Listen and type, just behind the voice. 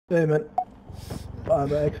Hey man, I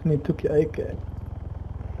accidentally took your AK.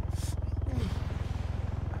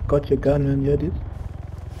 Got your gun and you did.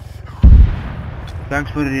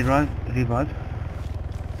 Thanks for the revive.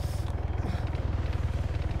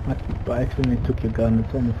 I accidentally took your gun,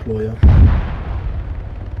 it's on the floor, yeah.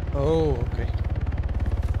 Oh, okay.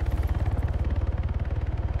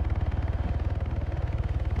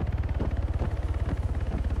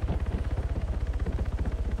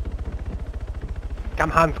 Come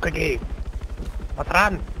Hans, quickly! Let's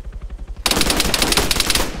run!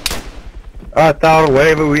 Tower,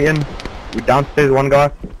 wherever we in. We downstairs, one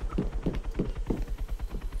guy.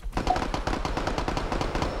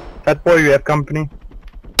 That boy, you have company.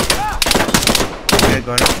 Okay,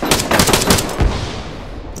 got it.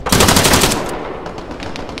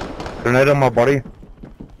 Grenade on my body.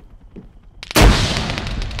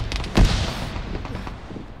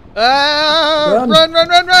 Ah! Run, run,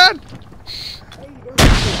 run, run!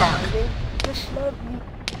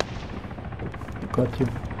 Got you.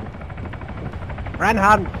 Run,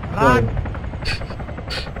 Hans! Run!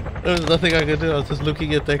 There was nothing I could do, I was just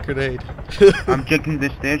looking at that grenade. I'm checking the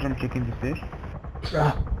stairs,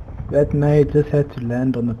 Ah, that nade just had to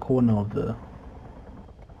land on the corner of the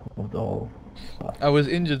hole. I was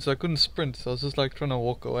injured so I couldn't sprint, so I was just like trying to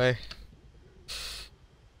walk away.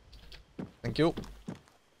 Thank you.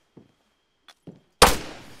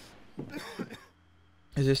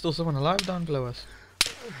 Is there still someone alive down below us?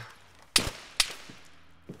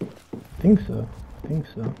 Think so.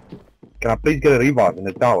 Can I please get a revive in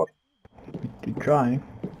the tower? You're trying.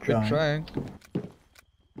 Good trying.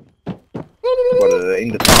 What, in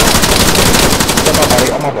the tower?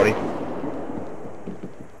 On my body.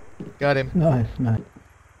 Got him. Nice.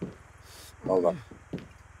 Hold on.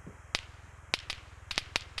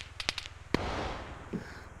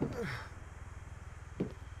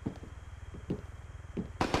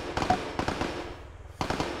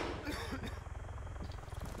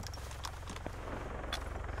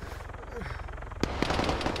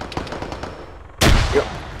 Yep.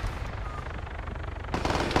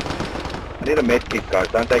 I need a med kit, guys.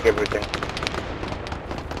 Don't take everything.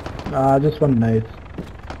 Just one nade.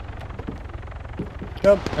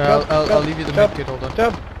 Jump! I'll leave you the medkit, hold on.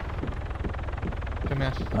 Jump! Come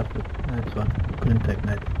here. That's one. Couldn't take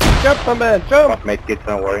nade. Jump, my man! Jump! Got med kits,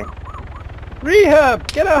 don't worry. Rehab!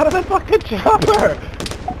 Get out of the fucking chopper!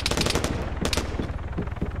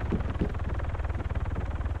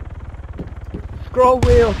 Scroll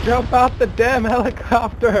wheel! Jump out the damn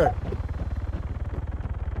helicopter!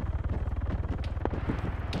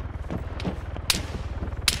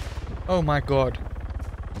 Oh my god.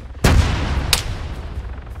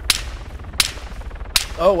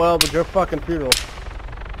 Oh well, but your fucking funeral.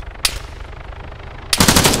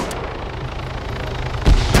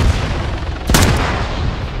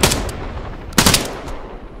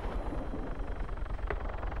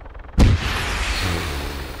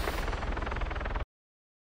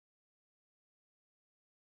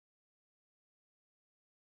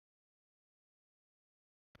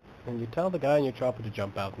 And you tell the guy in your chopper to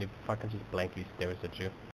jump out and he fucking just blankly stares at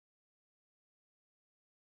you.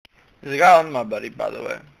 There's a guy on my buddy, by the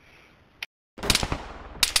way.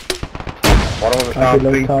 Bottom of the tower,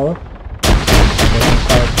 Below three. tower.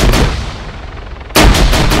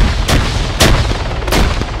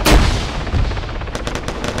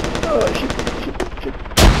 Oh shit.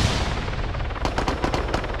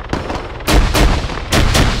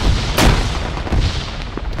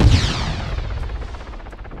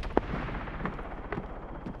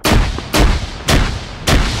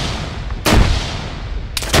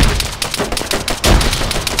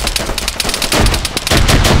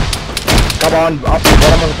 Come on, up the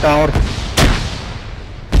bottom of the tower.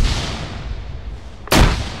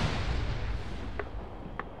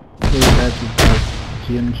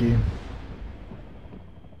 GMG.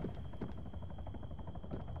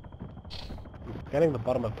 Getting the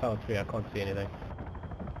bottom of tower 3, I can't see anything.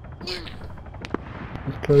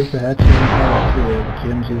 Let's close the hatch in tower 3. The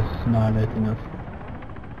GMG is annihilating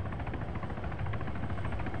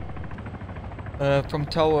us. From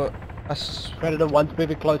tower... Predator 1's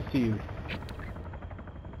moving close to you.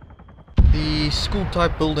 The school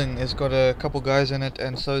type building has got a couple guys in it,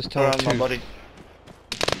 and so is tower Around 2. my body.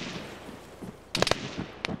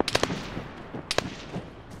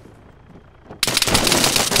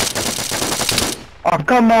 Oh,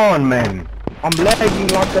 come on, man. I'm lagging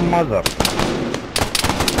like a mother.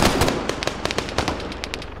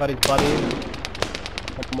 Got his body in.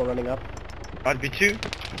 One more running up. I'd be two.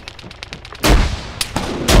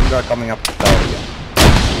 One guy coming up the tower again.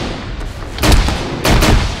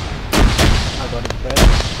 I got his friend.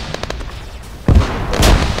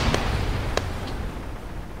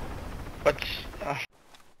 But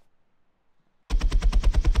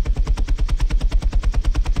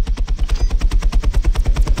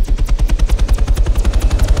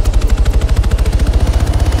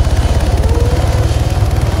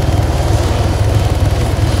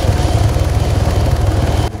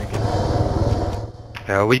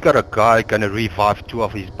We got a guy gonna revive two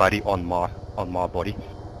of his buddy on my body.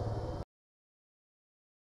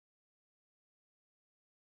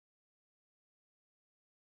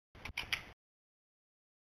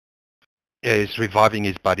 Yeah, he's reviving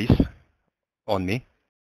his buddies on me.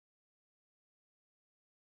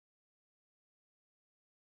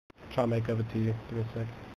 Try and make over to you. Give me a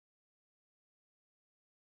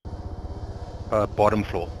sec. Bottom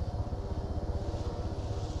floor.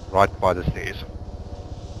 Right by the stairs.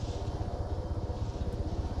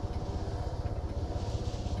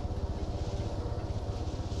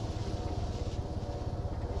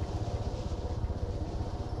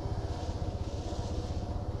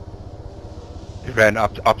 He ran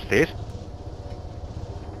upstairs.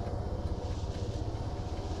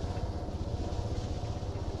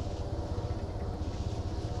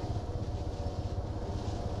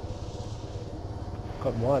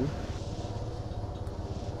 Got one.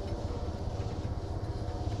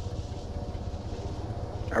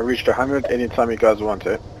 I reached 100 anytime you guys want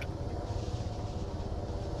it.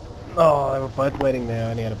 Oh, they were both waiting there.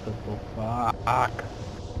 I only had a pistol. Fuck.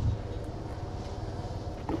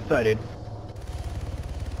 So, dude.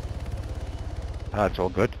 That's all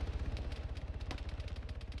good.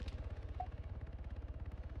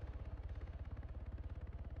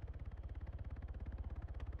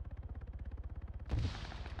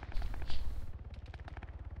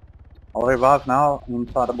 I'll revive now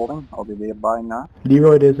inside the building. I'll be there by now.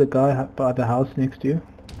 Leroy, there's a guy by the house next to you.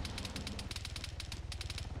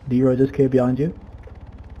 Leroy, just came behind you.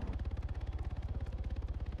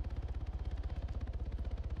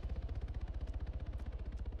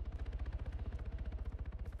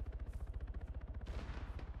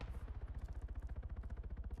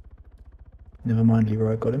 Never mind,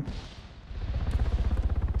 Leroy, got him.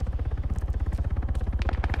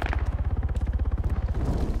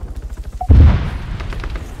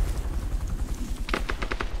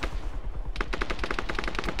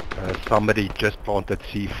 Somebody just planted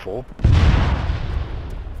C4.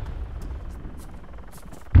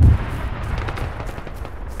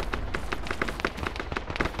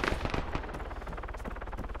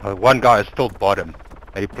 One guy is still bottom.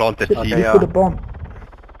 He planted Shit, C4. you put a bomb.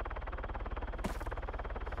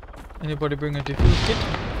 Anybody bring a defuse kit?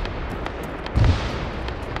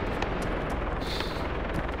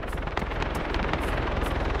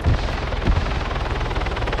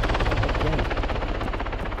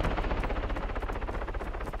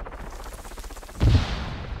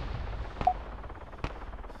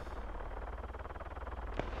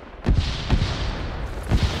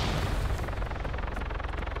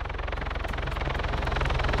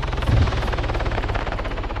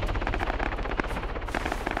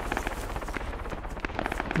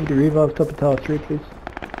 Need to revive top of tower 3, please.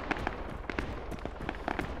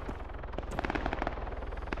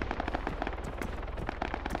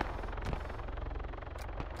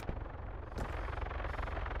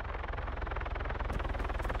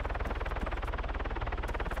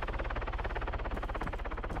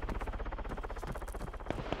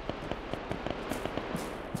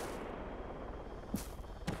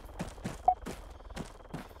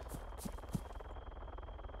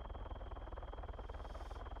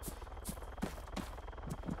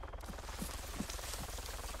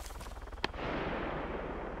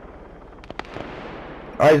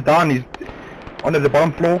 Oh, he's down. He's on the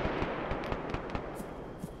bottom floor.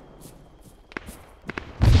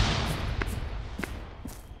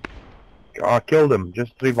 I killed him.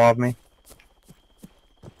 Just revive me.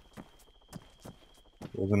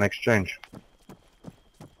 It was an exchange.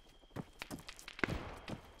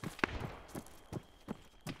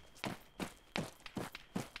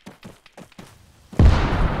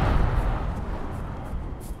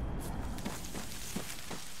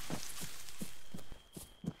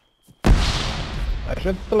 I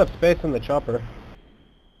should still have space in the chopper.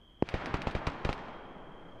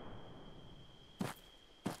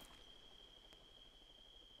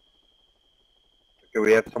 Okay,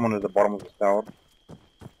 we have someone at the bottom of the tower.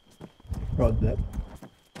 Roger that.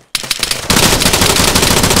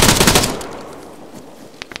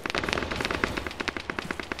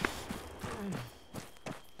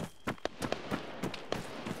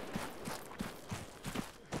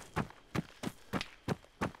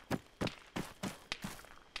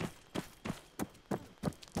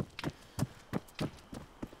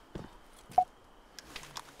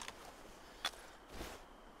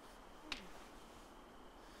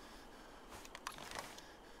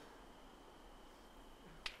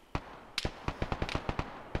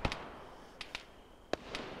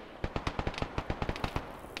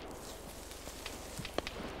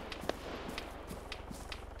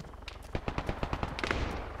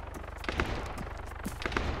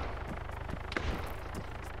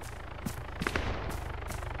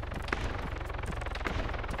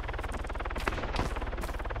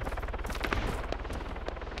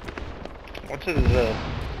 What's the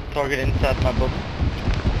target inside my bubble?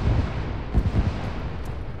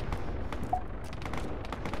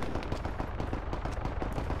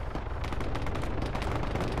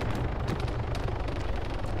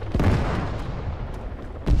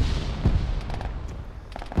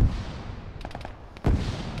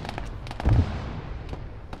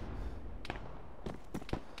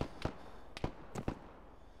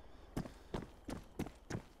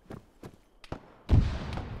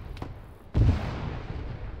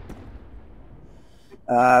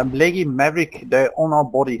 Leggy, Maverick, they're on our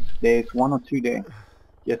bodies. There's 1 or 2 there.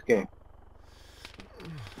 Yes, go.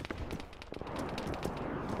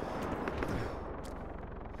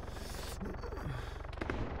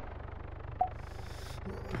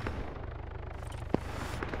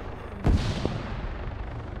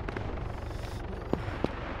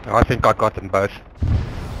 I think I got them both.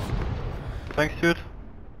 Thanks, dude.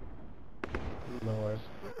 No worries.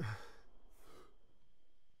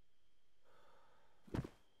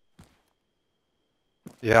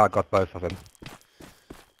 Yeah, I got both of them.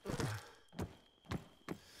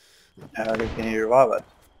 Can you revive us?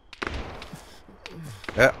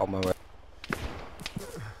 Yeah, on my way.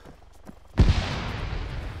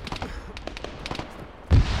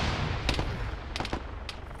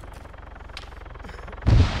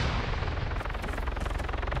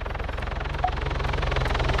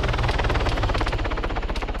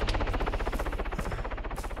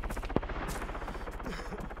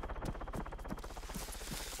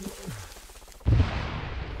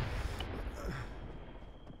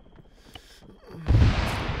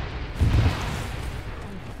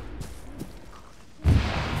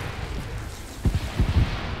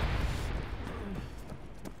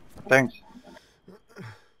 Thanks.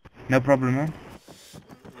 No problem, man.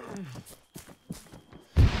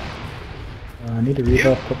 I need to read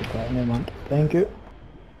off copy card. Never mind. Thank you.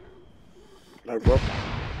 No problem.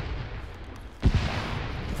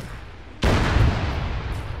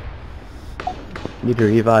 Need to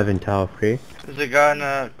revive in Tower 3. There's a guy in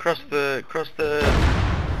across the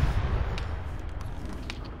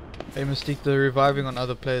Hey Mystique, the reviving on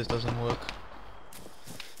other players doesn't work.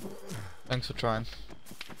 Thanks for trying.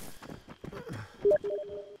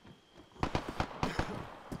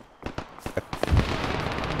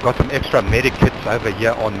 Got some extra medic kits over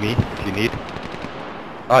here on me if you need.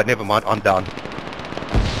 Oh, never mind, I'm down.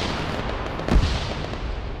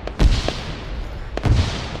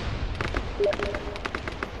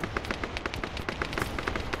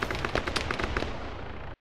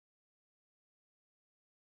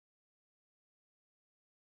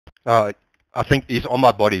 I think he's on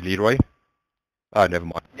my body, Leroy. Oh, never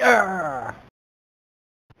mind. Yeah.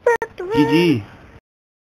 GG.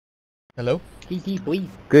 Hello?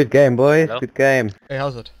 Good game, boys. Hello? Good game. Hey,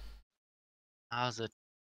 how's it? How's it?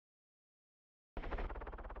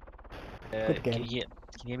 Good game. Can you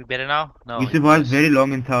hear me better now? No. We it survived was- very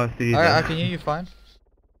long in Tower 3. I though. can hear you fine.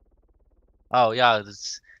 Oh yeah,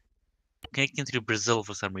 it's connecting through Brazil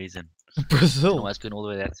for some reason. I don't know Brazil. why it's going all the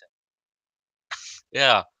way there.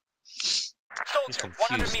 Yeah. He's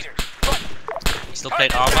confused. You still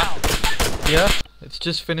playing Arma? Yeah, it's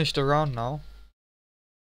just finished a round now.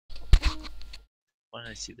 Why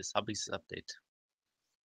don't I see this hobbies update?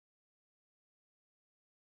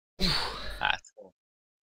 Cool.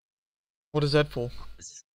 What is that for?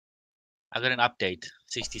 I got an update.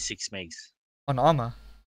 66 megs. On Arma.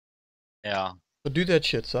 Yeah. So do that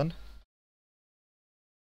shit, son.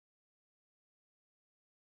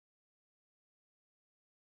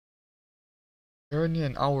 You're only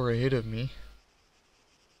an hour ahead of me.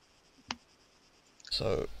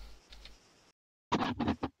 So...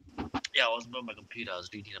 Yeah, I wasn't on my computer. I was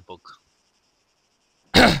reading a book.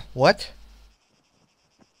 What?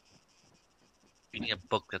 Reading a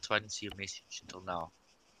book. That's why I didn't see your message until now.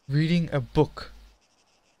 Reading a book.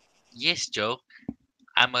 Yes, Joe.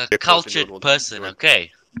 I'm a Yeah, cultured cultured person,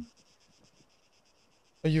 okay?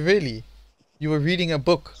 Are you really? You were reading a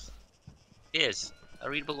book. Yes. I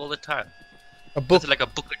read a book all the time. A book? It's like a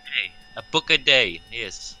book a day. A book a day,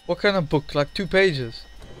 yes. What kind of book? Like 2 pages?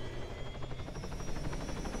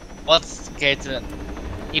 What's okay, it's an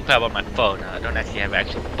EPUB on my phone. I don't actually have an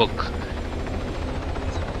actual book.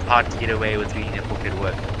 It's hard to get away with reading a book at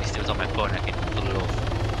work. At least it was on my phone, I can pull it off.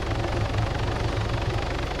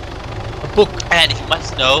 A book? And if you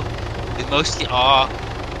must know, they mostly are...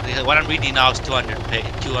 What I'm reading now is 300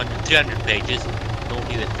 pages.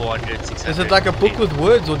 Normally they're 400, 600. Is it like a book with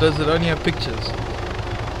words or does it only have pictures?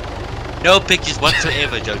 No pictures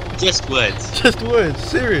whatsoever, Joe. Just words. Just words,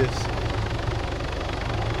 serious.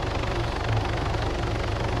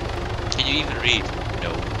 Can you even read?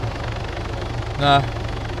 No. Nah.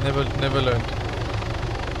 Never learned.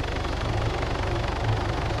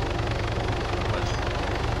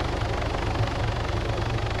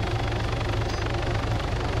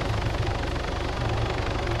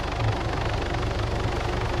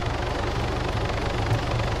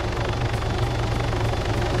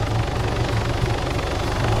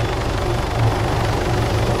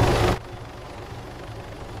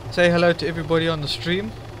 Say hello to everybody on the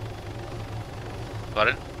stream. Got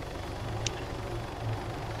it?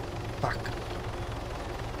 Fuck.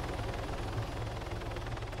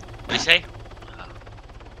 What do you say?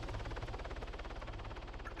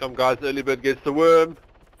 Come guys, early bird gets the worm.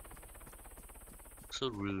 So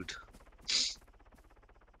rude.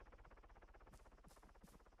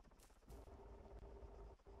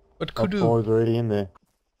 But Top Kudu, four is already in there.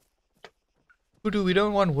 Kudu, we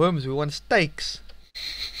don't want worms, we want steaks.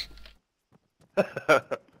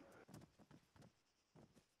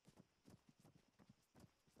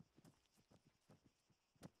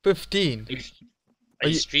 15. Are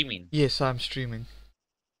you streaming? Yes, I'm streaming.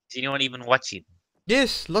 Is anyone even watching?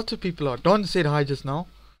 Yes, lots of people are. Don said hi just now.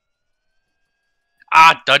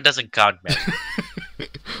 Ah, that doesn't count, man.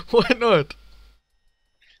 Why not?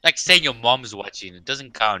 Like saying your mom's watching, it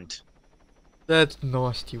doesn't count. That's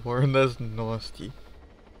nasty, Warren. That's nasty.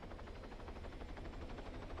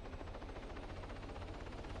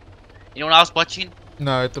 Anyone else watching?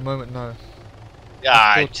 No, at the moment, no.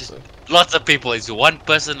 Yeah, thought just so. lots of people. It's one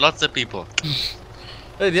person, lots of people.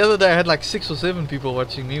 Hey, the other day I had like 6 or 7 people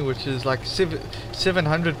watching me, which is like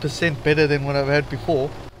 700% better than what I've had before.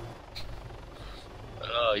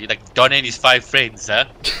 Oh, you're like Don and his 5 friends, huh?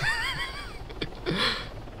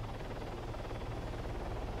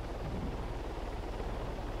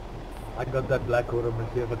 I got that black order. I'm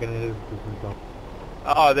gonna see if I can edit this.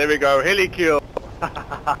 Oh, there we go. Heli kill.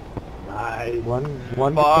 Nice. One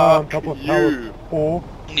guy on top of tower 4.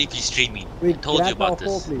 Only if you're streaming. I Wait, told you grab tower about 4,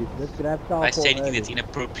 this. please. Let's grab tower I 4 say anything early. that's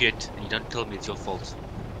inappropriate and you don't tell me it's your fault.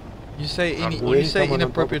 You say Not you really. say Someone on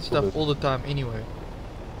inappropriate top of stuff all the time anyway.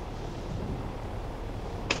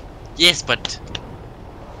 Yes, but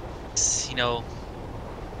you know,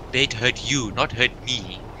 they'd hurt you, not hurt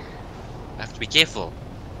me. I have to be careful.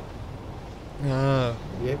 Ah.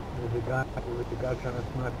 Yep, there's a guy trying to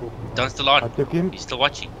snipe off me. Don's still I on. took him. You still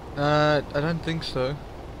watching? I don't think so.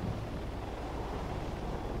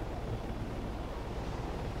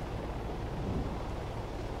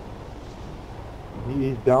 He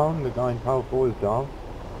is down. The guy in tower 4 is down.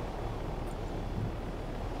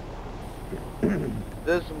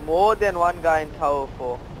 There's more than one guy in Tower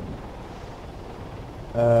 4.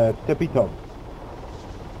 Tippy top.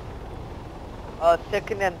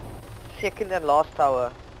 Second and last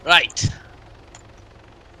tower. Right.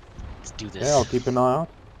 Let's do this. Yeah, I'll keep an eye out.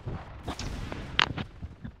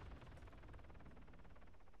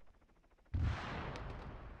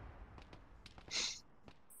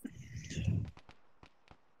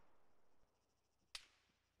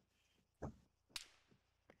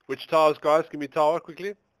 Which towers, guys? Give me tower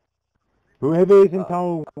quickly. Whoever is in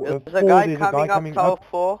tower 4, There's a guy there's coming up Tower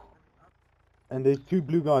 4. and there's 2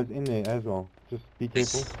 blue guys in there as well. Just be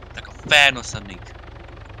careful. It's like a fan or something.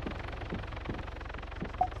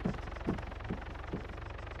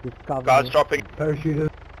 Just cover Guys me. dropping. Parachuters.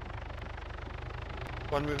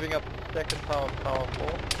 One moving up second tower, tower 4.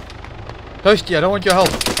 Toasty, I don't want your help.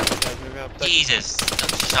 Guys moving up second. Jesus,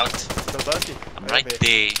 don't shout. I'm right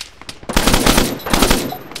there.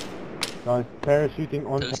 Guys parachuting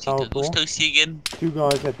on tower Toasty, 4. who's Toasty again? 2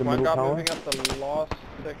 guys at the One middle guy tower. moving up the last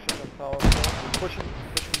section of tower 4. Push him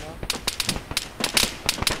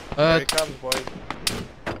now. Here he comes, boys.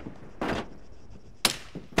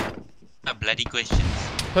 My bloody questions.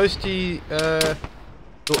 Toasty, the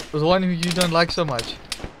one who you don't like so much.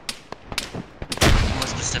 More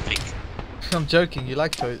specific. I'm joking. You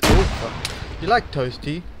like Toasty. Oh, fuck. You like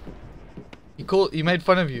Toasty. He made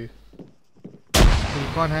fun of you. So you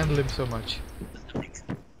can't handle him so much. Specific.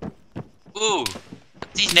 Ooh,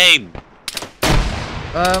 what's his name?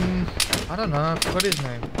 I don't know. I forgot his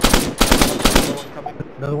name.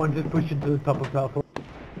 Another one just pushed into the top of tower 4.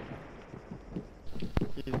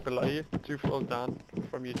 He's below you. 2 floors down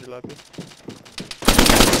from you, Jalopy.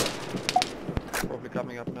 Probably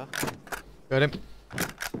coming up now. Got him.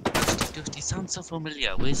 Toasty sounds so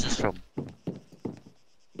familiar. Where's this from?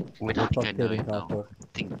 Wait, I think I know it now. I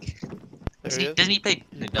think. Doesn't he play?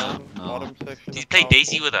 He's No, down no. bottom section Did he of play tower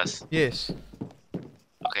Daisy 4. with us? Yes.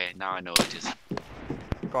 Okay, now I know it is.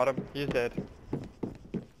 Got him. He's dead.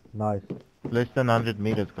 Nice. Less than 100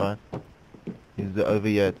 meters, guys. He's over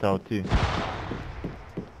here at tower 2.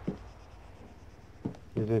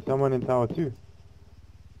 Is there someone in tower 2?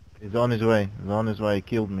 He's on his way. He's on his way. He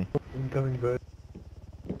killed me. Incoming bird.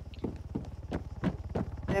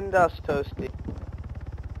 Send us Toasty.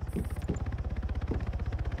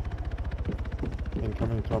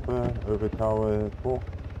 Incoming chopper over tower 4.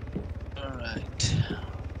 Alright.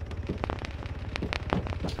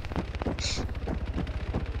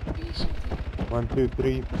 One, two,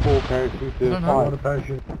 three, 4 parachutes. No, no. On a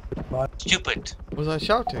parachute. 5. Stupid. Was I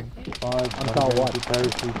shouting? 5 On tower 1.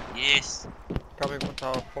 parachute. Yes. Coming from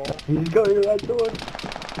tower 4. He's going right door.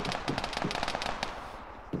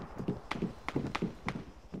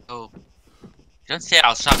 Oh. Don't say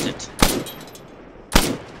I'll shout it.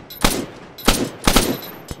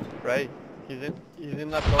 Right. He's in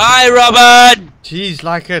that door. Hi, Robin! Jeez,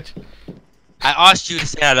 like it. I asked you to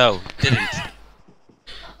say hello, didn't?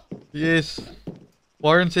 Yes.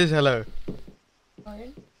 Warren says hello.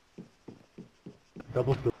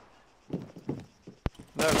 Double flip.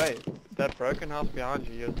 No, wait. That broken house behind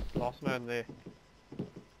you, you're last man there.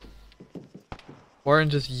 Warren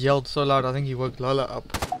just yelled so loud, I think he woke Lola up.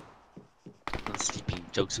 I'm sleeping.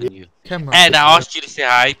 Joke's on you. Camera. And I asked you to say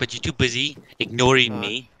hi, but you're too busy ignoring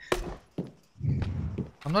me.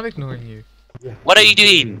 I'm not ignoring you. Yeah. What are you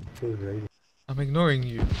doing? I'm ignoring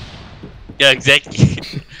you. Yeah, exactly.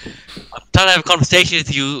 I'm trying to have a conversation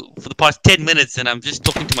with you for the past 10 minutes and I'm just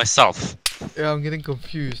talking to myself. Yeah, I'm getting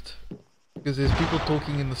confused. Because there's people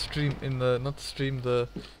talking in the stream, not the stream, the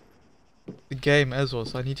game as well,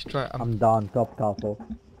 so I need to try. I'm down, top castle.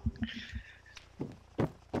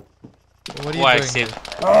 What are you Why, doing? Seb?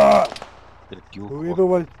 Whoever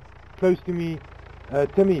was close to me,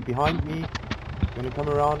 Timmy, behind me. Gonna come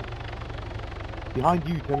around. Behind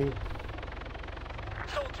you, Timmy.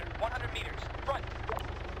 Soldier, 100 meters, front.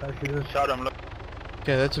 Shot him, look.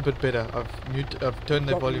 Okay, that's a bit better. I've turned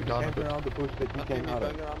the volume down a bit. Around the bush that he came out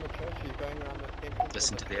of. Going around the church, he's going around the entrance.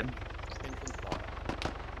 Listen to them. Entrance line.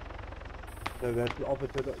 So that's the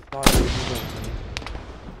opposite side of the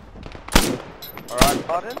river. Alright,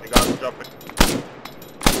 Pardon? the guys dropping.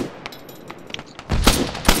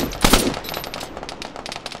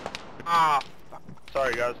 Ah, fuck.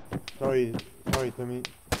 Sorry guys. Sorry, Timmy.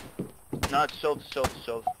 No, it's shield.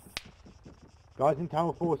 Guys in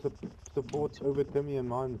Tower 4 support over Timmy and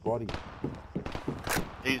mine's body.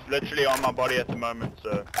 He's literally on my body at the moment,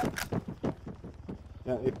 so...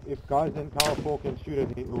 Yeah, if guys in Tower 4 can shoot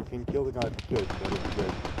at him or can kill the guy at the church, that would be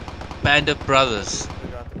great. Band of brothers. The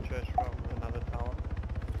guy at the church from another tower.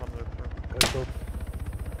 From the room.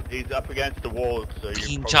 He's up against the wall, so King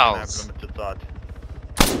you probably Charles. have limited sight.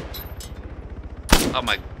 Oh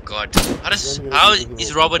my god. How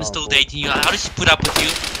is Robin still dating you? How does she put up with you?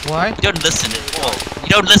 Why? You don't listen at all. You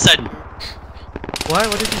don't listen. Why?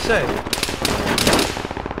 What did he say?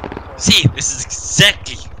 See, this is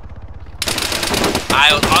exactly.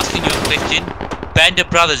 I was asking you a question. Band of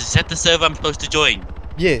brothers, is that the server I'm supposed to join?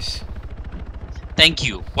 Yes. Thank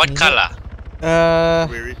you. What color? We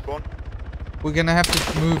respawn? We're gonna have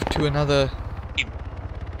to move to another. I'm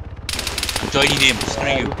joining him. Screw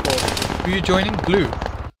you. Who are you joining? Blue.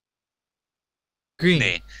 Green.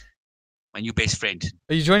 There. My new best friend.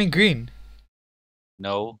 Are you joining green?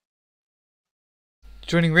 No.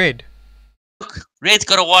 Joining red. Look, red's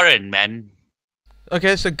got a Warren, man.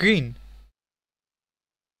 Okay, so green.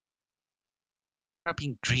 Not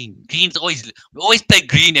being green. We always play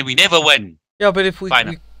green and we never win. Yeah, but if we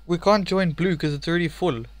Fine. can't join blue because it's already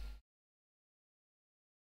full.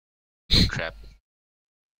 Crap.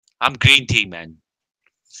 I'm green team, man.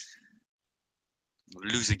 We'll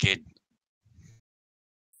lose again.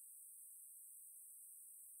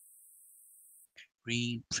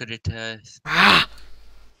 Green Predators. Ah!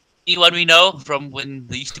 Anyone we know from when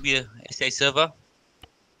there used to be a SA server?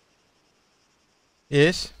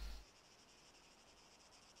 Yes.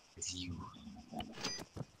 It's you.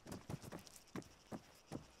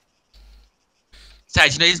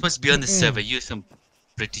 Besides, you know, this must be on the server. You're some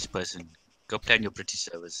British person. Go plan your British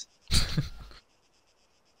servers.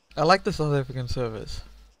 I like the South African servers.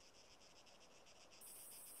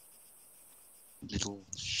 Little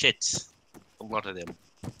shits. A lot of them.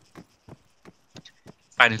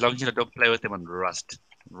 Fine, as long as you don't play with them on Rust.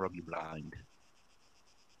 Rob you blind.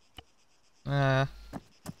 Oh.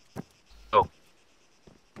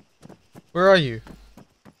 Where are you?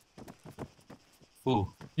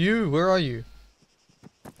 Who? You, where are you?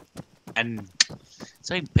 And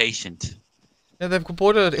so impatient. Yeah, they've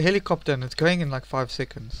bought a helicopter and it's going in like 5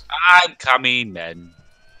 seconds. I'm coming, man.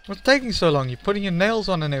 What's taking so long? You're putting your nails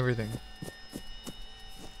on and everything.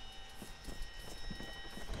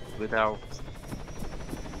 Without.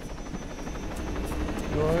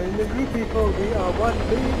 Join the group, people. We are one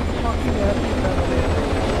big fucking happy family.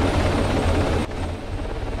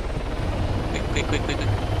 quick.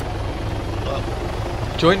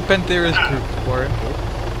 Join Panthera's group, Warren.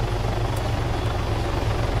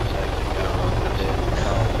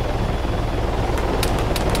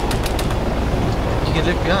 You get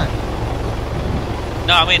left behind.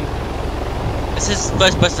 No, I mean, this is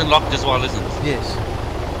first person locked as well, isn't it? Yes.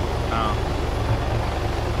 Oh.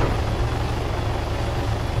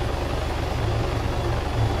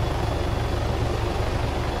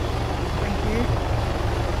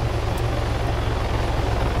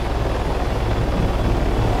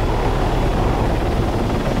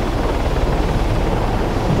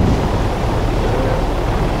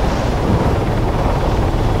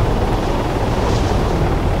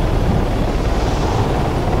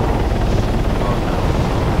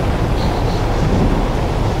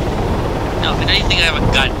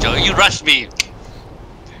 Joe, you rushed me.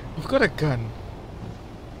 You've got a gun.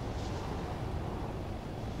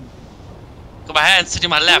 Got my hands sitting in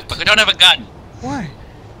my lap, but I don't have a gun. Why?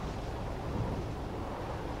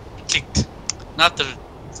 Clicked. Not to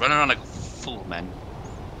run around like a fool, man.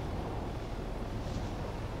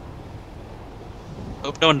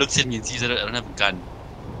 Hope no one looks at me and sees that I don't have a gun.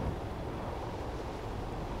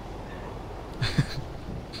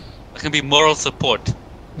 I can be moral support.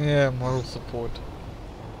 Yeah, moral support.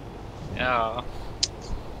 Yeah.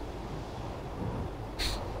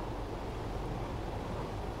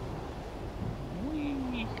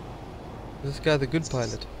 This guy the good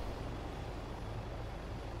pilot.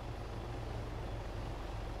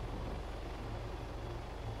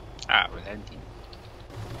 Ah, relenting.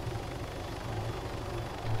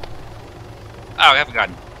 Oh, we have a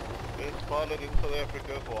gun. Best pilot in South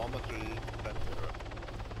Africa for Arma 3, Panthera.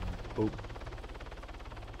 Oh.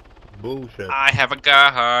 Bullshit. I have a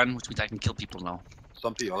gun, which means I can kill people now.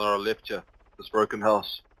 Something on our left here. This broken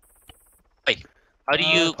house. Hey, how do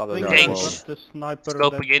you engage? The sniper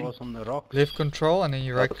Scope that again? was on the rocks. Left control and then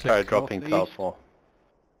you right click. Dropping tower 4.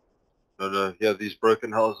 No, yeah, these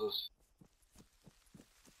broken houses.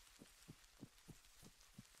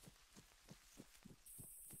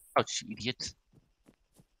 Oh, you idiot.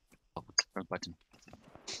 Oh, wrong button.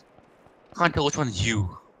 Can't tell which one's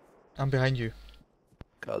you. I'm behind you.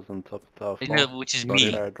 Guys on top of tower 4. You know, which is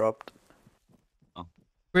me. Dropped.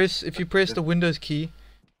 If you press the Windows key,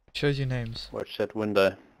 it shows you names. Watch that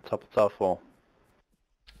window. Top of tower 4.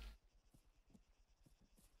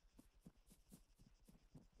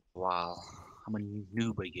 Wow, I'm a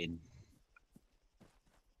noob again.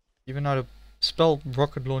 Even how to spell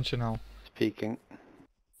rocket launcher now. Speaking.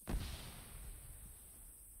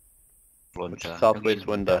 Launcher. Southwest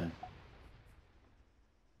window.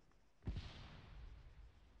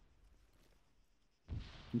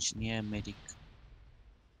 Engineer, medic.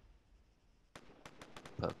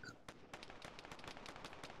 Perk.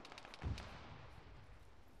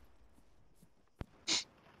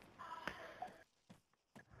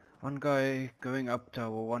 One guy going up tower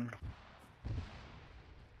 1.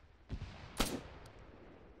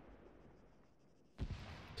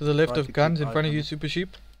 To the left Try of to guns keep in front eyes of on you, it. Super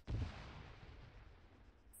Sheep.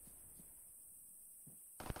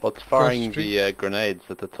 What's firing street. the grenades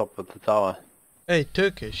at the top of the tower? Hey,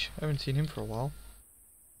 Turkish. I haven't seen him for a while.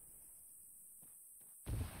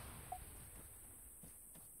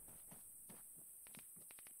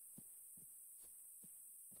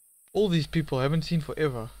 All these people I haven't seen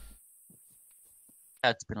forever.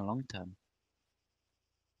 That's been a long time.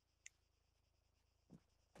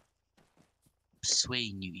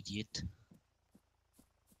 Swaying, you idiot.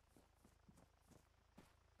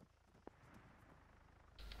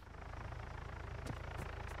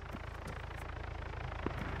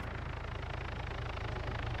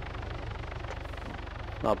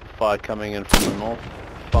 Sniper fire coming in from the north.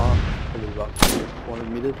 Far. Probably about 400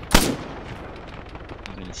 meters.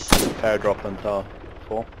 Paradrop on tower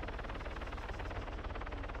 4.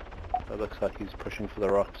 That looks like he's pushing for the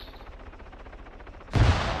rocks.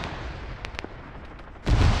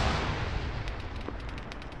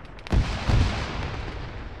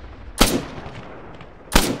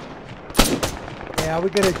 Yeah, we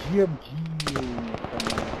got a GMG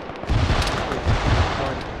somewhere.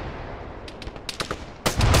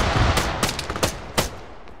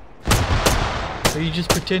 Are you just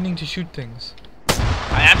pretending to shoot things?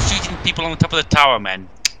 I am shooting people on the top of the tower, man.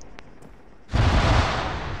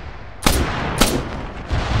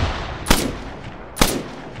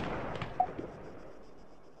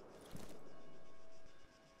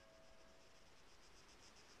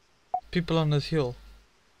 People on this hill.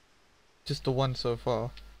 Just the one so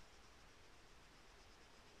far.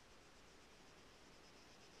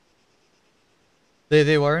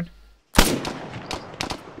 There, Warren.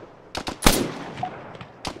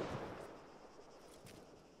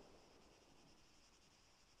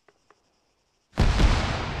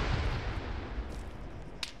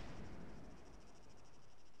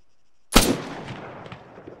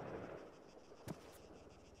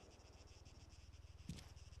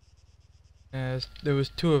 There was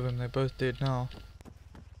two of them, they're both dead now.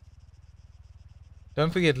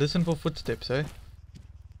 Don't forget, listen for footsteps, eh?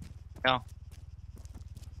 No.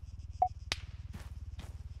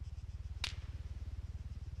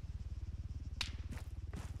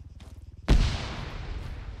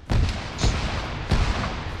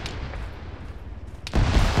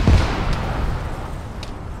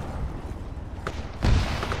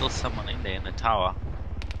 There's someone in there in the tower.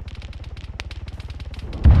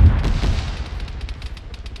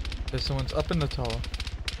 There's someone's up in the tower.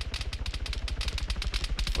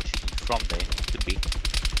 Or shooting from there. Could be.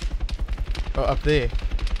 Oh, up there.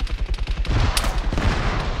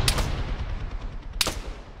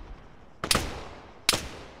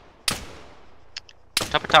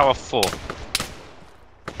 Top of tower 4.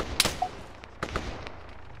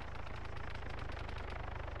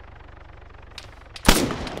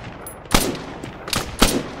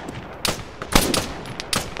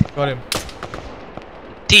 Got him.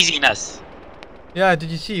 Teasing us. Yeah, did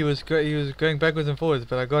you see? He was going backwards and forwards,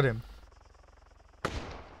 but I got him.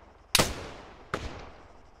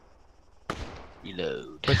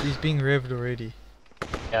 Reload. But he's being revved already.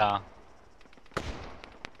 Yeah.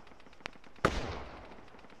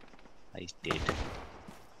 He's dead.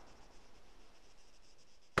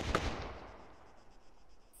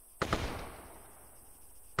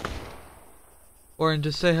 Oren,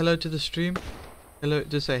 just say hello to the stream. Hello,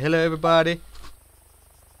 just say hello everybody.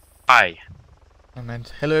 Hi. I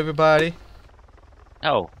meant hello everybody.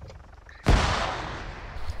 No. No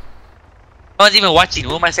one's even watching.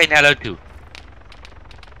 Who am I saying hello to?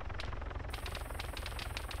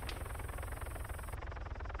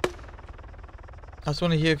 I just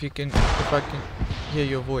want to hear if I can hear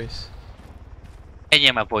your voice. Can you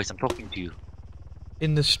hear my voice? I'm talking to you.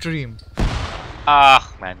 In the stream.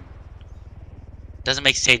 Ah, man. Doesn't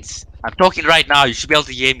make sense. I'm talking right now. You should be able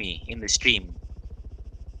to hear me in the stream.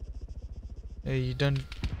 Yeah, you don't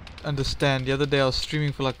understand. The other day I was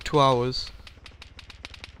streaming for like 2 hours.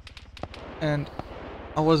 And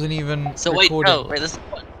I wasn't even So recording. wait, this is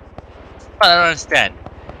what I don't understand.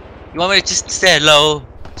 You want me to just say hello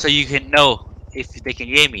so you can know if they can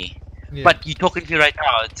hear me? Yeah. But you talking to me right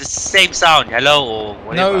now. It's the same sound. Hello or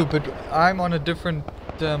whatever. No, but I'm on a different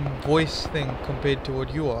voice thing compared to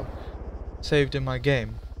what you are. Saved in my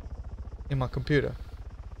game. In my computer.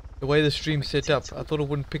 The way the stream's set up, I thought it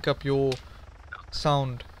wouldn't pick up your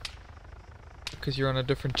sound. Because you're on a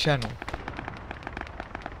different channel.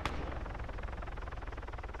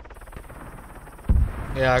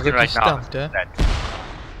 Yeah, I got you stumped, eh?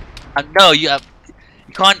 No, you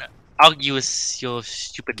can't argue with your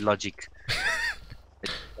stupid logic.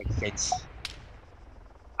 It makes sense.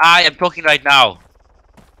 I am talking right now.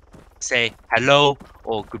 Say hello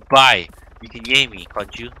or goodbye. You can hear me,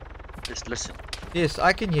 can't you? Just listen. Yes,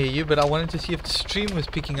 I can hear you, but I wanted to see if the stream was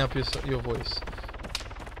picking up your voice.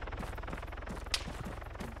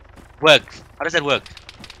 Work. How does that work?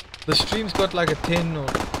 The stream's got like a 10 or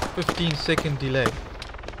 15 second delay.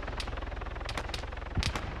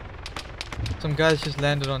 Some guys just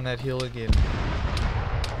landed on that hill again.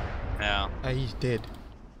 Yeah. Ah, he's dead.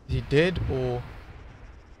 Is he dead or...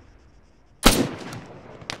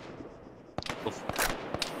 Oof.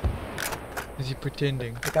 Is he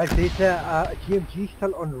pretending? Guys, there's a GMG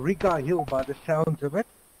still on Riga Hill by the sounds of it.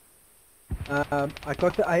 I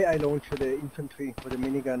got the AA launch for the infantry with a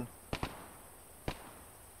minigun.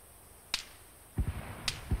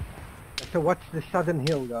 So what's the southern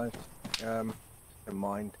hill, guys? Never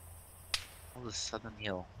mind. Oh, the southern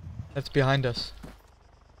hill. That's behind us.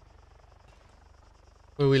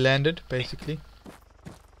 Where we landed, basically.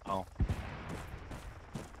 Oh.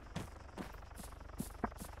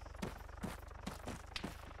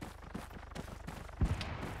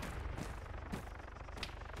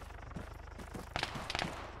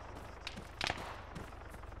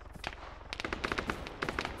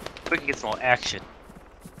 We can get some more action.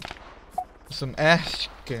 Some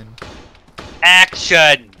action.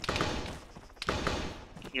 Action!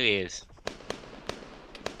 Here he is.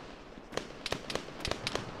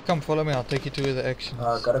 Come follow me, I'll take you to where the action is.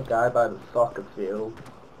 I got a guy by the soccer field.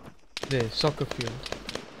 There, soccer field.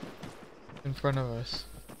 In front of us.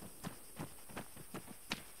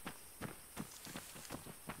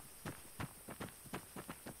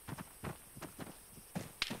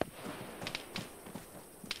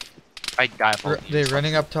 Right guy. They're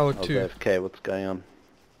running up tower 2. Okay, what's going on?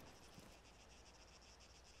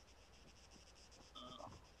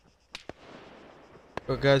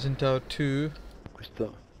 Got guys in tower 2.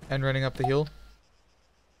 And running up the hill.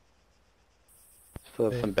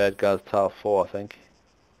 Still have some bad guys tower 4, I think.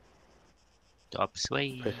 Top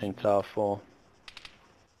sway. Pressing tower 4.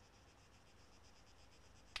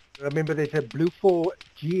 Remember, there's a Blue 4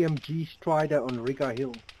 GMG Strider on Riga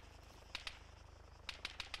Hill.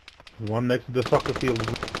 One next to the soccer field.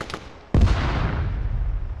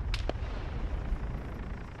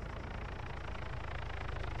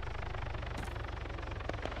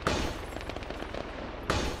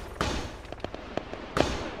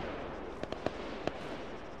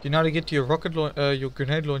 Do you know how to get to your your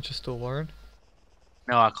grenade launcher still, Warren?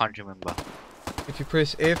 No, I can't remember. If you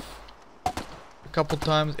press F a couple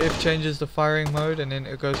times, F changes the firing mode, and then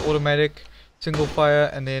it goes automatic, single fire,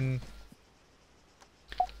 and then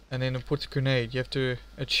it puts a grenade. You have to.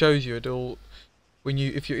 It shows you. It'll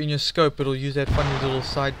if you're in your scope, it'll use that funny little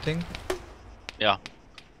side thing. Yeah.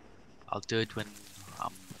 I'll do it when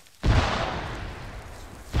Okay,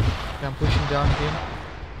 I'm pushing down again.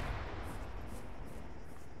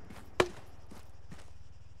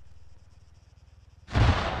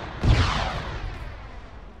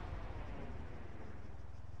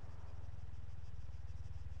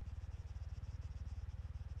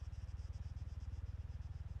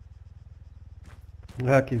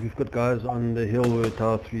 Hacky, we've got guys on the hill where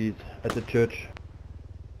Tower 3 is at the church.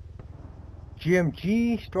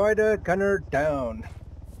 GMG Strider gunner down.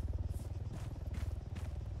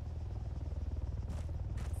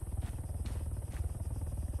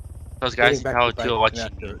 those guys in Tower 2 are watching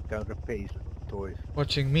Go you. repair his little toys.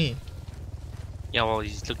 Watching me. Yeah, well,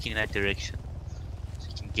 he's looking in that direction. So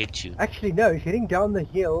he can get you. Actually, no, he's heading down the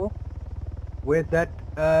hill where that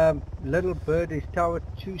little bird is Tower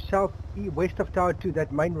 2 west of Tower 2,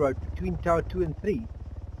 that main road between Tower 2 and 3.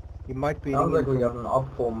 He might be. Sounds like we got an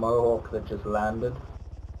op-4 Mohawk that just landed.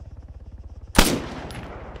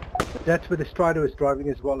 That's where the Strider is driving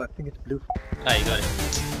as well. I think it's blue. Ah, you got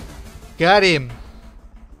it. Got him!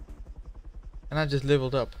 And I just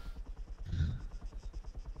leveled up.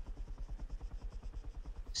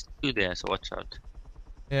 There's two there, so watch out.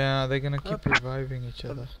 Yeah, they're gonna keep reviving each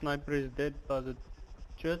The other. sniper is dead by the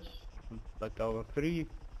church, like Tower 3.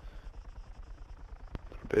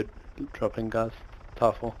 Bird dropping guys.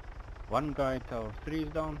 Tower 4. One guy, Tower 3 is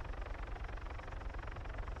down.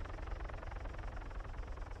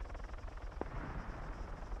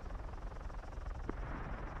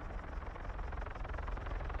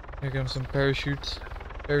 Here comes some parachutes.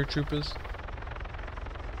 Paratroopers.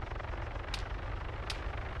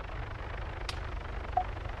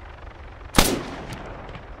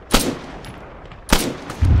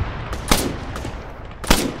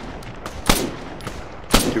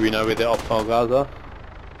 Do we know where the op-4 guys are?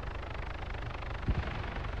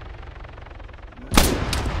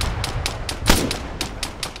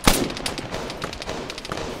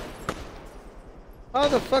 How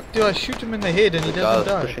the fuck do I shoot him in the head and he The doesn't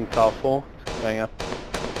guys die? pushing Tower 4, going up.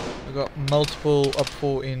 I got multiple up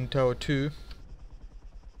 4 in Tower 2.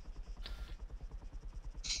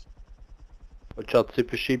 Watch out,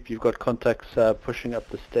 Super Sheep, you've got contacts pushing up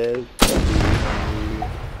the stairs. I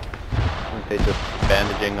think they're just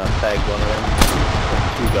bandaging. I tagged one of them.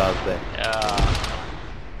 There's 2 guys there. Yeah.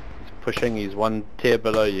 He's pushing, he's 1 tier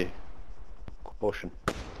below you. Caution.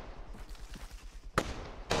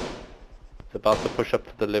 It's about to push up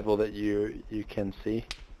to the level that you can see.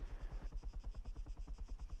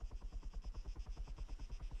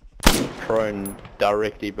 Prone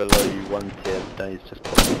directly below you, 1 tier. Then he's just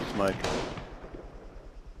popping smoke.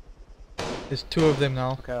 There's 2 of them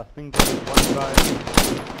now. Okay, I think there's one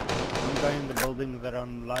guy in the building that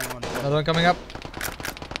I'm lying on top. Another one coming up.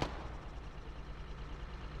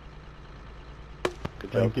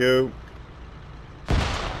 Good job. Thank you. No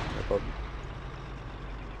problem.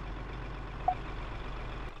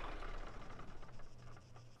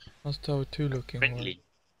 How's Tower 2 looking? Friendly.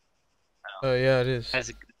 Oh yeah, it is. There's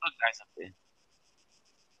a good guys up there.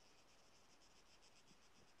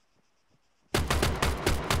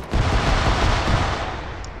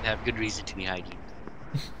 They have good reason to be hiding.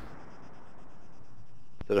 Is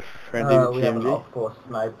it a friendly We have an GMG? op-4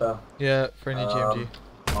 sniper. Yeah, friendly GMG.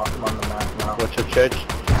 Mark him on the map now. Watch your church.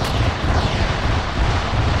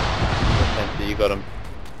 Fancy, you got him.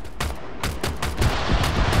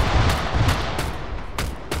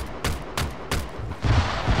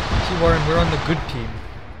 See, Warren, we're on the good team.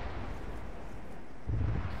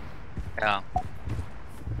 Yeah.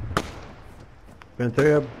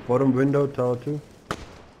 Panthera, bottom window, Tower 2.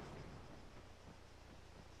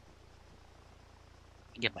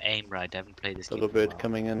 Get my aim right. I haven't played this game. Little for a bird while.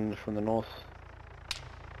 coming in from the north.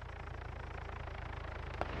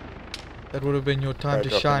 That would have been your time to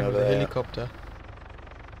Dropping shine with over a there. helicopter.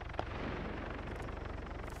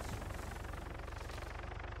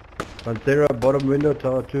 Panthera, bottom window,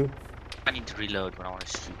 Tower 2. I need to reload when I want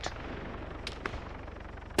to shoot.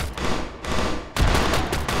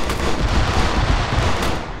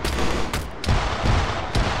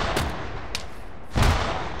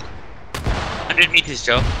 100 meters,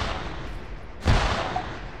 Joe.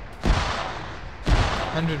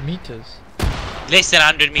 100 meters. Less than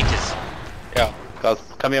 100 meters. Yeah. Guys,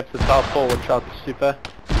 coming up to the south pole, watch out, super.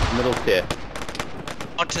 Middle tier.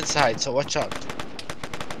 Mountain side, so watch out.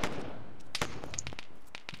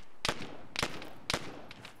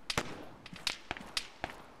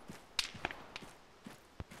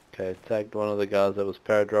 Okay, tagged one of the guys that was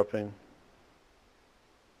paradropping.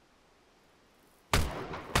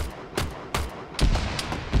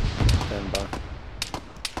 Stand by.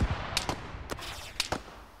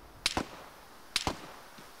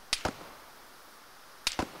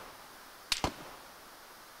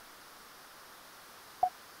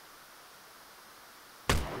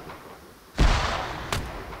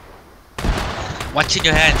 Watch in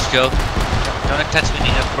your hands, Joe. Don't touch me in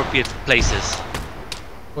inappropriate places.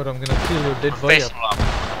 What, I'm gonna feel your dead body up. Professional.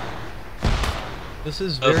 This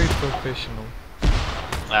is very professional.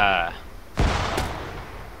 Ah.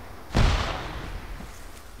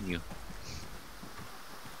 You.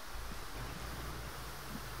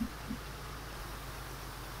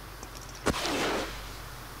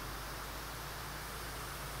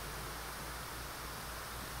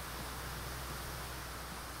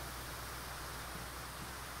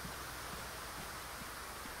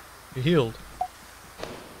 You healed.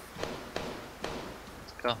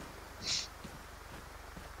 Let's go. I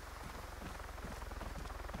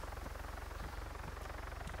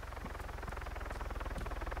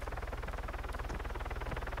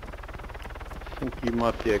think you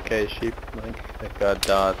might be okay, sheep. I think that guy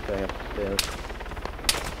died going up the stairs.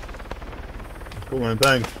 Cool man,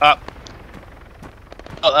 bang. Up.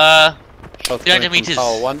 Oh, Shots 300 coming from meters.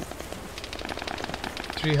 tower 1.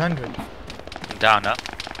 300. Down, huh?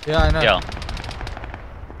 Yeah, I know. Yeah.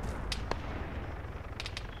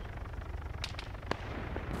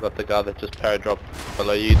 Got the guy that just paradropped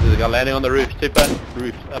below you. There's a guy landing on the roof, super.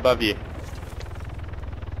 Roof above you.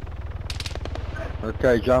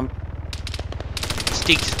 Okay, jump.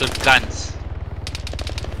 Sticks with guns.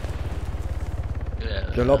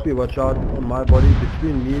 Jalopy, watch out on my body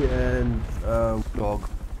between me and dog.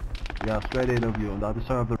 Yeah, straight ahead of you on the other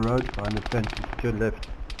side of the road, behind the fence, to your left.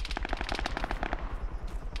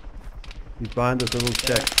 He's behind this little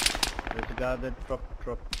shack. There's a guy that dropped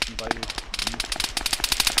by you.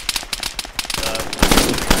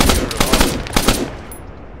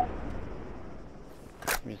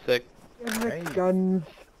 Give me a sec. Guns.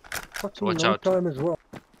 Fucking Watch long out. time as well.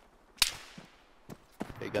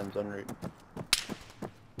 Okay, guns en route.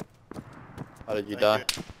 How did you die?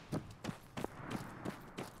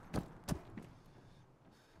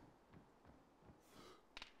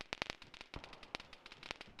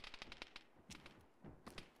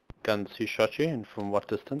 Guns, who shot you and from what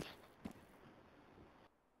distance?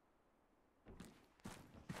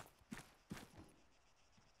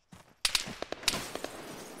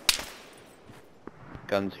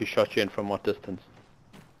 Guns, who shot you and from what distance?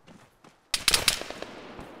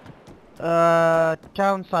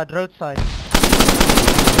 Town side, roadside.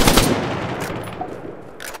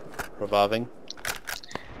 Reviving.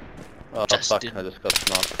 Oh fuck, Justin. I just got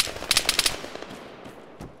sniped.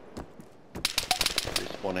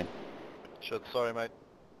 Respawning. Shit, sorry mate.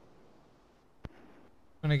 I'm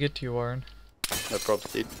gonna get to you, Warren. No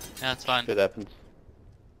props, dude. Yeah, it's fine. Shit happens.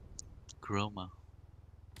 Chroma.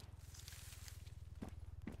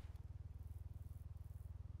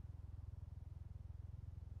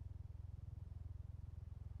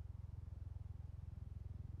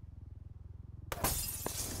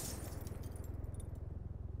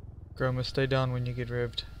 Groma, stay down when you get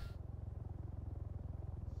revved.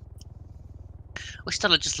 Wish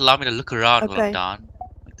that'll just allow me to look around while I'm Okay. down.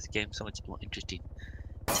 Make this game so much more interesting.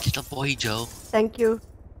 It's a little boy, Joe. Thank you.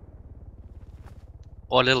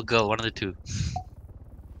 Or a little girl, one of the two.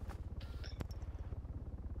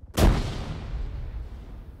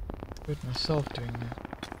 Hurt myself doing that.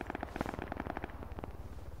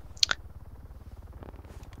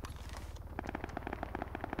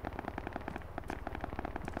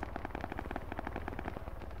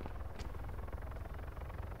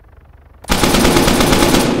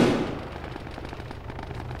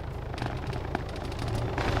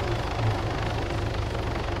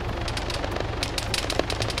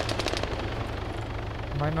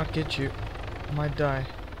 Might not get you. Might die.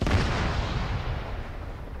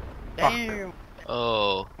 Damn!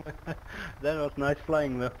 Oh. That was nice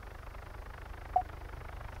flying though.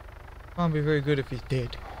 Can't be very good if he's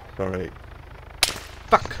dead. Sorry.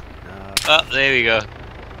 Fuck! Oh, there we go.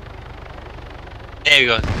 There we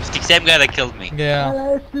go. It's the same guy that killed me. Yeah.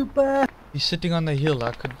 Hello, super. He's sitting on the hill.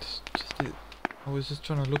 I was just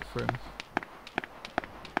trying to look for him.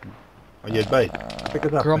 Are you at base? Pick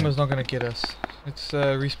us up. Grom man. is not gonna get us. It's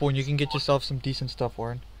respawn. You can get yourself some decent stuff,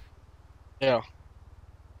 Warren. Yeah.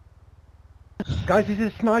 Guys,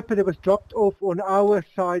 there's a sniper that was dropped off on our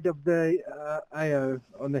side of the AO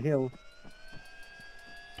on the hill.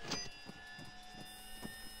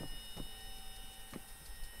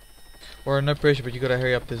 Warren, no pressure, but you gotta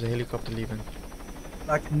hurry up. There's a helicopter leaving.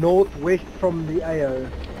 Like northwest from the AO.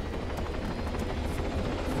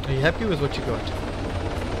 Are you happy with what you got?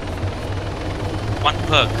 1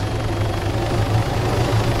 perk.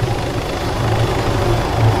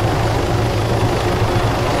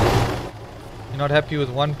 You're not happy with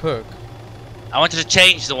 1 perk? I wanted to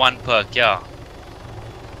change the 1 perk, yeah.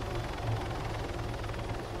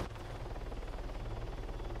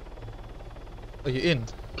 Are you in?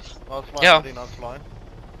 Nice line, Yeah. buddy, nice line.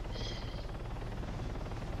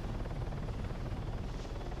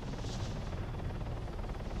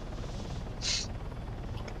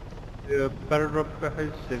 Yeah, better drop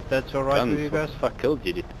guys, if that's alright with you Guns, what guys. the fuck killed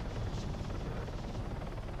you, dude?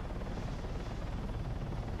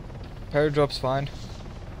 Paradrop's fine.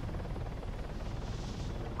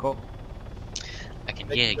 Cool. I can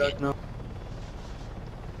hear again. No.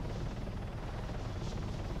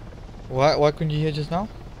 Why couldn't you hear just now?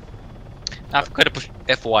 I've got to push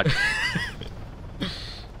F1.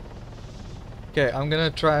 Okay, I'm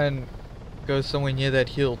gonna try and go somewhere near that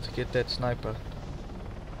hill to get that sniper.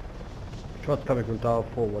 Shots coming from Tower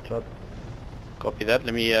 4, watch out. Copy that,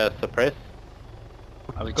 let me suppress.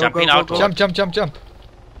 Are we Go, jumping go, go, out? go. or- Jump, jump, jump, jump!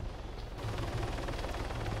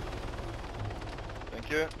 Thank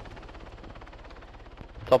you.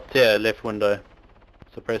 Top tier, left window.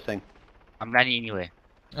 Suppressing. I'm landing anyway.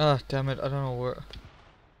 Ah, damn it, I don't know where.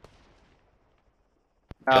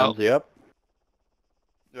 No. Guns, you up?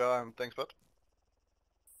 Yeah, thanks, bud.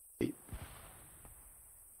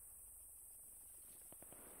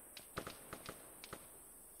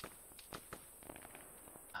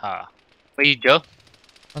 Ah. Where you go?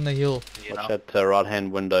 On the hill. You Watch know. that right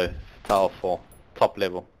hand window. Tower 4. Top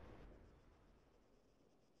level.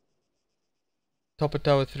 Top of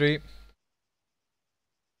tower 3.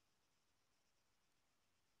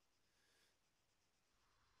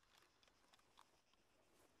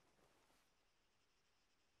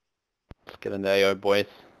 Let's get in the AO, boys.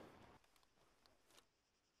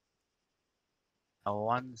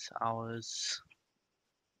 Ours.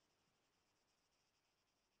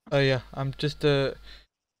 Oh yeah, I'm just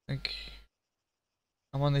think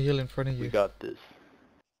I'm on the hill in front of We you. got this.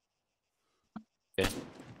 Okay.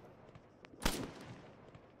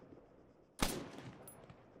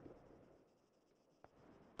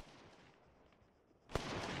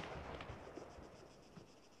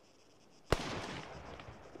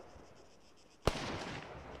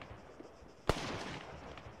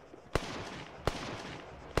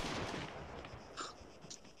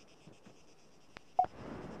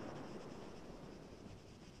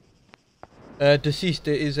 Deceased,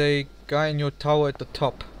 there is a guy in your tower at the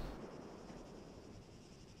top.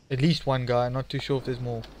 At least one guy, I'm not too sure if there's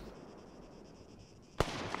more.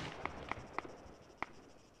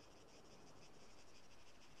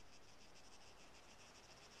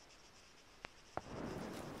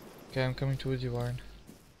 Okay, I'm coming towards you, Warren.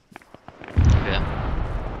 Yeah.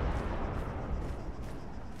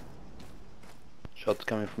 Shots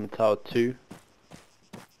coming from tower 2.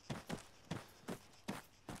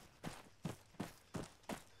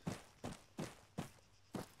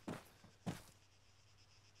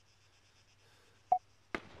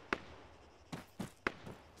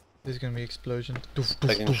 There's gonna be explosion. Doof, doof,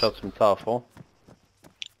 Taking doof. shots from tower 4.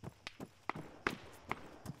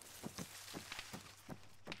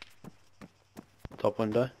 Top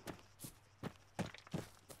window.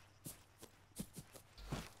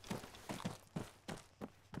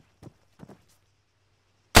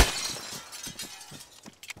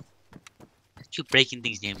 You breaking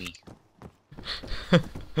things near me. So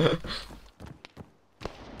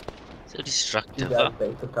You destructive. guys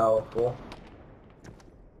take the tower 4.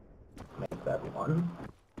 Make that 1.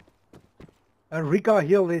 Riga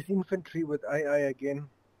Hill, there's infantry with AA again.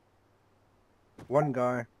 One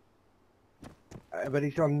guy. But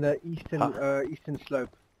he's on the eastern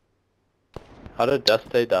slope. How did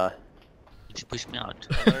Dusty die? You push me out.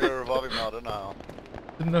 I'm gonna revive him now, don't know.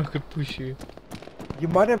 Didn't know I could push you. You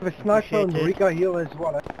might have a sniper on Appreciate it. Riga Hill as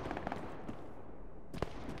well.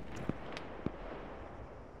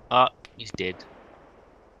 Ah, he's dead.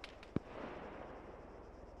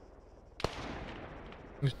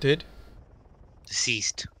 Who's dead?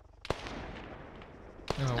 Deceased.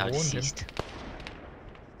 No, I Now warned him. deceased.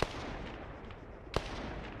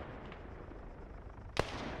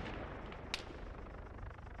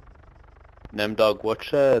 Nemdog, watch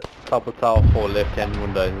top of tower 4 left hand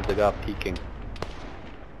window. There's a guy peeking.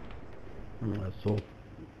 I saw.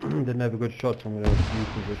 Didn't have a good shot, so I'm going to move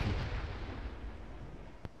position.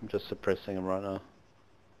 I'm just suppressing him right now.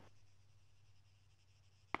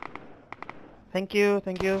 Thank you,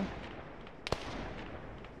 thank you.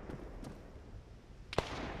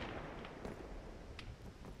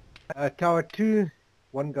 Tower 2,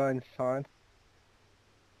 one guy inside.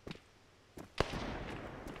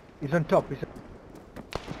 He's on top, he's down.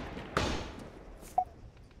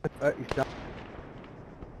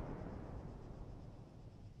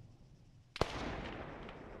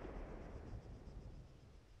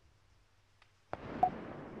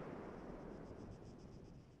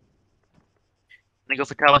 Can I go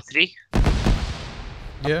for tower 3?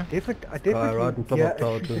 Yeah. I definitely, right on top of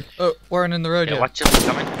tower 2. Oh, Warren in the road, Yeah, yeah. watch him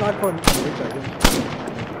coming. Snipe on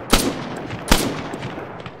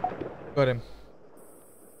Got him.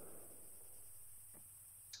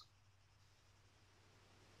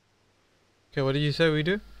 Okay, what did you say we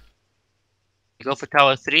do? You go for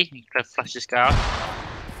tower 3, you try to flush this guy out.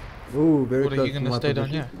 Ooh, very What, are close you to gonna my stay down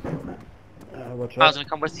position. here? Watch I was out. gonna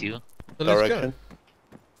come with you. So let's Direction.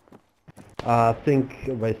 I think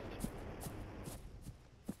west.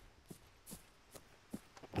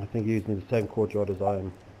 I think he's in the same courtyard as I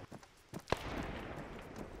am.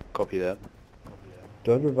 Copy that.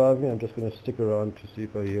 Don't revive me, I'm just going to stick around to see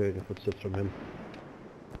if I hear any footsteps from him.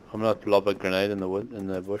 I'm gonna lob a grenade in the wood, in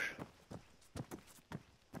the bush.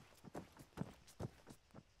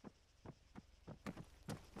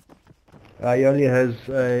 He only has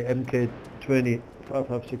a MK20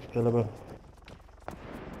 5.56 caliber.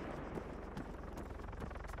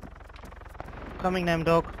 Coming, name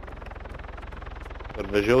dog. Got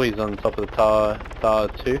visual, he's on top of the tower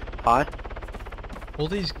 2, high. All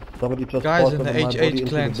these Somebody just guys passed in the under my body HH into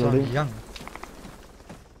clan the sound building. young.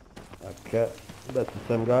 Okay, that's the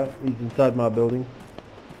same guy. He's inside my building.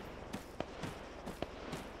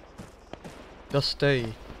 Just stay.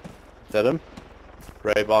 Is that him?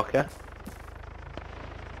 Ray Barker.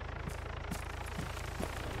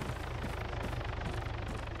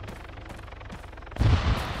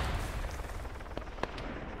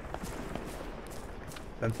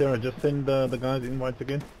 And Sarah, just send the guys invites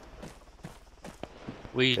again.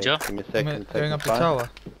 Where you, Joe? Give me a I'm second. going up the time. tower.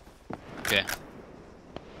 Okay.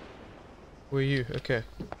 Where are you? Okay.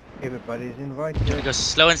 Everybody's Can we invited. go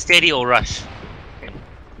slow and steady or rush?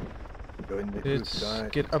 Join the group, Let's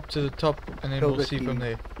guys. get up to the top and then Kill we'll the see from team.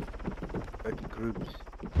 there. Go to groups.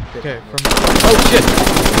 Okay, from... Oh shit!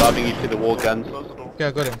 Driving you to the wall guns. Close the door. Okay,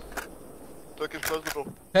 I got him. Turkish, close the door.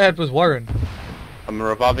 Hey, it was Warren. I'm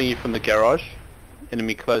reviving you from the garage.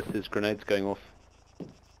 Enemy close, there's grenades going off.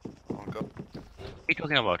 Oh, God. What are you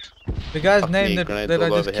talking about? The guy's Fuck name me, that grenades I all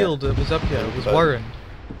just over here. killed that was up here was Both. Warren.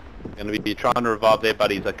 I'm gonna be trying to revive their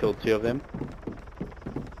buddies. I killed 2 of them.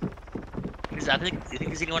 Do you think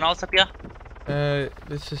there's anyone else up here?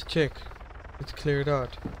 Let's just check. Let's clear it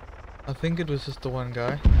out. I think it was just the one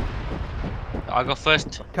guy. I'll go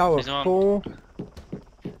first. Tower There's no one. 4.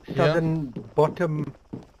 Yeah. Southern bottom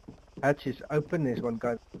hatch is open. There's one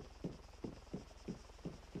guy.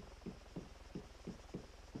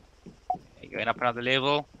 Okay, going up another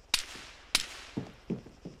level.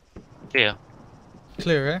 Here.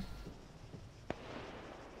 Clear, eh?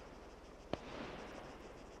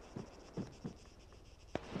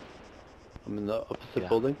 I'm in the opposite Yeah.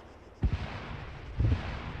 building.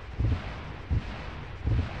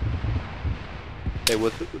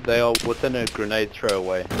 They are within a grenade throw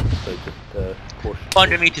away, so just caution.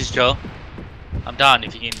 400 meters, Joe. I'm down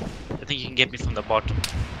if you can. I think you can get me from the bottom.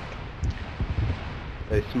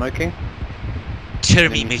 They smoking?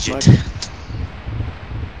 Jeremy Enemy midget. smoke.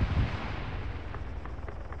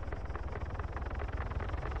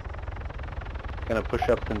 Gonna push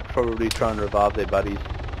up and probably try and revive their buddies.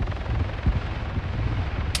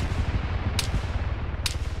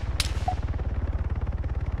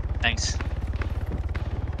 Thanks.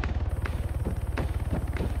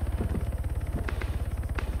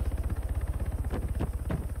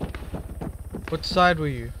 What side were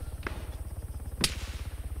you?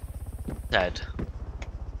 Dead.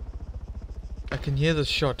 I can hear the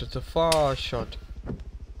shot. It's a far shot.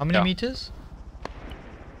 How many Yeah. meters?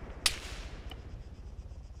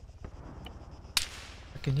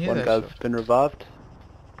 I can hear One that guy's shot. been revived.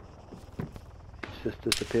 He's just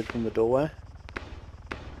disappeared from the doorway.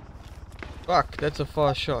 Fuck, that's a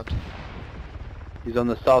far shot. He's on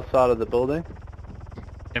the south side of the building.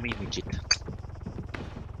 Jeremy midget.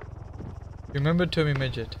 You remember Tommy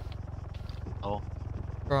Midget? Oh.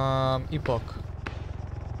 From Epoch.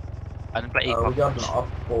 I didn't play We Epoch got an much.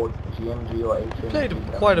 off-board GMG or HMG.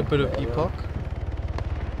 Played quite a bit of Epoch.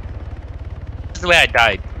 This is the way I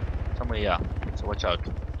died. Somewhere, yeah. So watch out.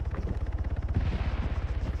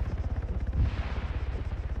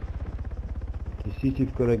 You see,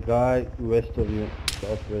 you've got a guy west of you,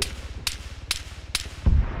 southwest.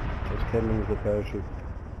 Just came in with a parachute.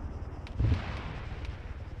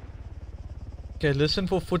 Okay, listen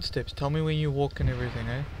for footsteps. Tell me when you walk and everything,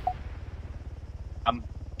 eh? I'm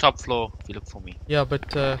top floor if you look for me. Yeah,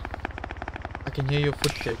 but I can hear your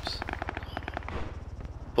footsteps.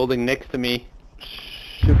 Building next to me.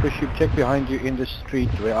 Super Sheep, check behind you in the street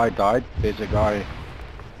where I died. There's a guy.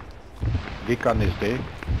 Vikan is there.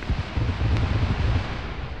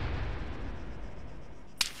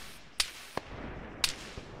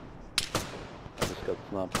 I just got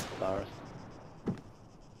snapped, Cyrus.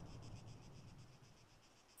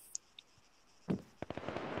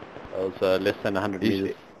 That was less than 100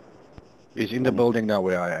 meters. He's in the building now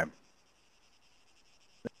where I am.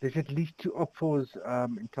 There's at least 2 op-4s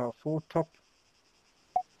in Tower 4 top.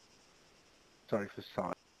 Sorry for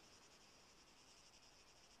sight.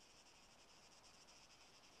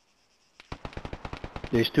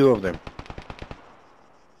 There's 2 of them.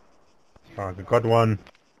 I got one.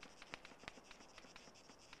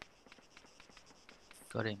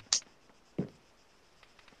 Got him.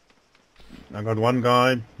 I got one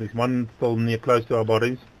guy. There's one still near close to our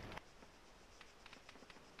bodies.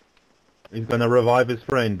 He's gonna revive his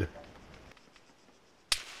friend.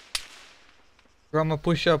 Grandma,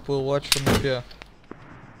 push up. We'll watch from up here.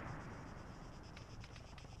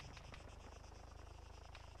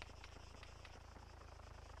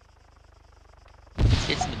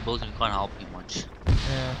 It's in the building, you can't help me much.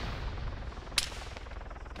 Yeah.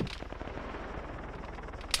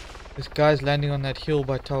 This guy's landing on that hill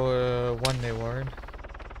by Tower 1 there, Warren.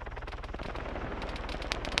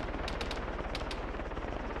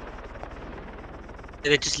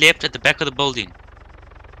 They just left at the back of the building.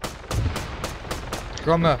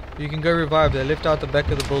 Grommer, you can go revive. They left out the back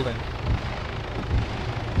of the building.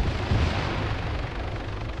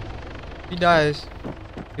 He dies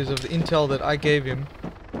because of the intel that I gave him.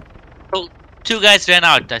 Oh, 2 guys ran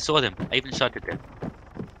out. I saw them. I even shot at them.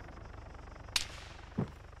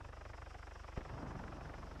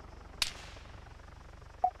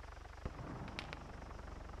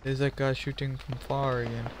 There's that guy shooting from far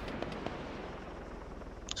again.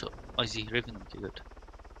 So, oh, is he Revenant? Okay, good.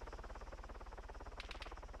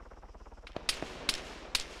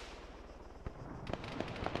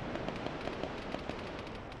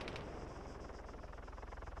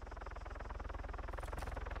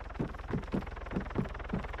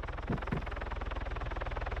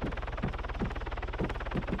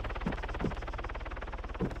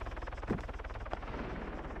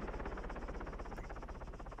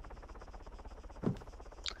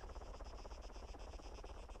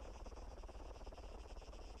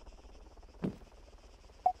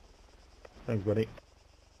 Thanks, buddy.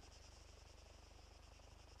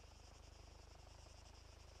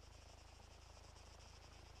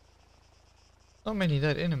 Not many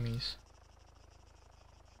dead enemies.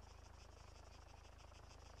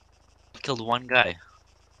 Killed one guy.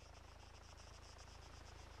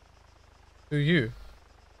 Who, you?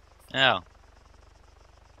 Yeah.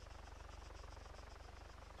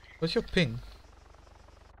 What's your ping?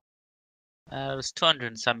 It was 200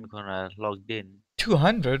 and something when I logged in.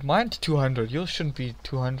 200? Mine's 200. Yours shouldn't be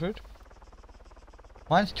 200.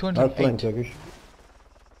 Mine's 208. Turkish.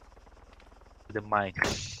 The mic.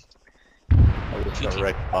 I just got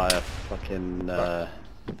wrecked by a fucking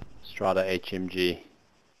Strata HMG.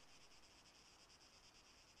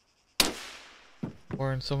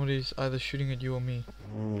 Warren, somebody's either shooting at you or me.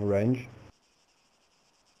 Range.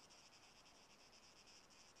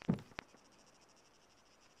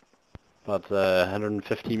 About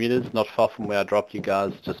 150 meters, not far from where I dropped you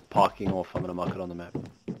guys, just parking off. I'm gonna mark it on the map.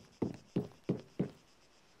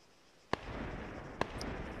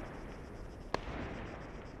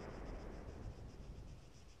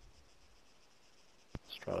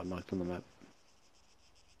 Strata marked on the map.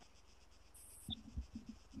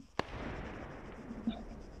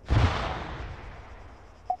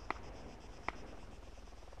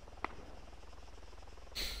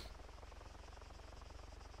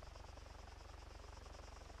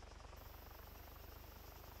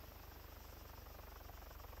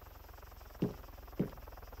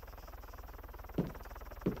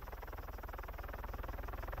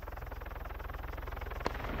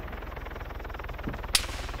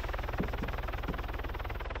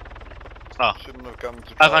 Oh. Shouldn't have come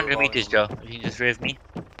to 500 meters, Joe. If you can just rev me.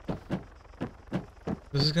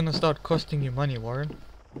 This is gonna start costing you money, Warren.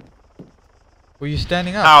 Were you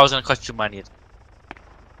standing up? No, I was gonna cost you money.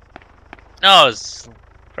 No, I was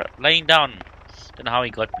laying down. Don't know how he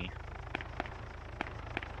got me.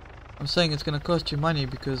 I'm saying it's gonna cost you money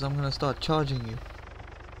because I'm gonna start charging you.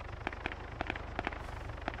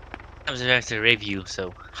 I was just a review,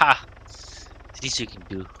 so ha! The least you can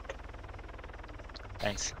do.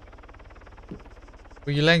 Thanks.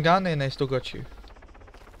 Were you laying down there and they still got you?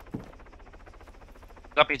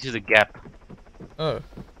 Got me through the gap. Oh.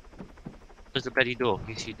 Close the bloody door.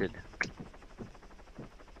 Yes, you did.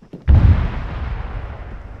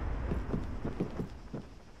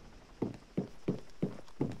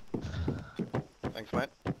 Thanks, mate.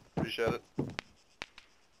 Appreciate it.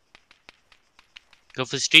 Go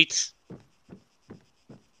for the streets.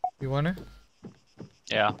 You wanna?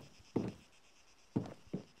 Yeah.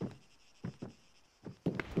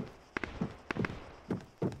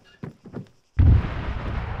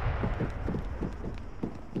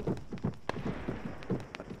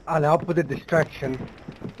 I'll help with the distraction.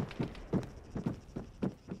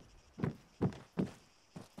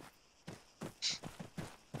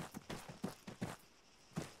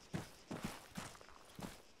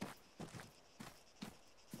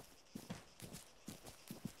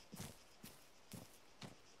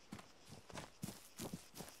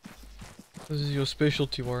 This is your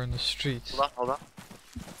specialty war in the streets. Hold on.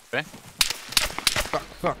 Okay.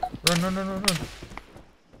 Fuck. Run.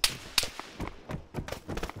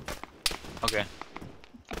 Okay.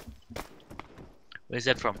 Where's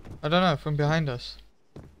that from? I don't know, from behind us.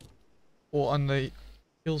 Or on the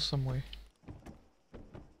hill somewhere.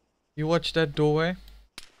 You watch that doorway.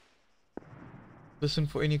 Listen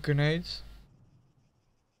for any grenades.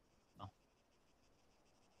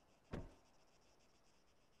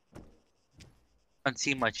 Can't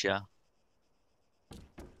see much, yeah.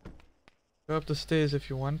 Go up the stairs if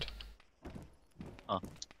you want. Oh.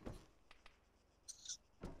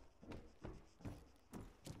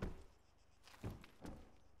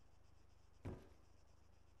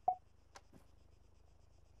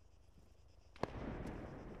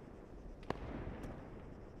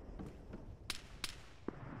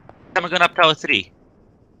 I'm going up tower 3.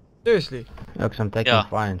 Seriously? Look, I'm taking Yeah.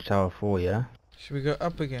 fire in tower 4, yeah? Should we go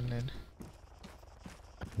up again then?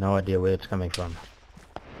 No idea where it's coming from.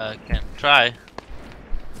 Can try.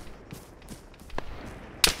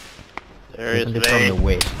 Isn't it from the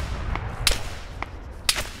west?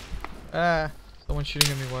 Ah, someone's shooting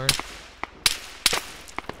at me, Warren.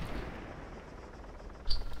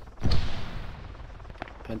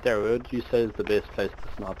 Pantera, where would you say is the best place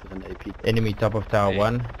to snipe with an AP? Enemy top of tower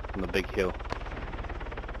 1. On the big hill.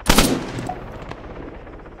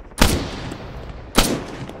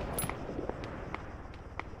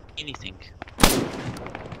 Anything.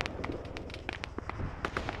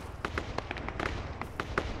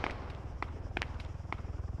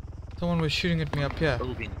 Someone was shooting at me up here.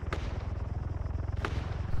 Moving.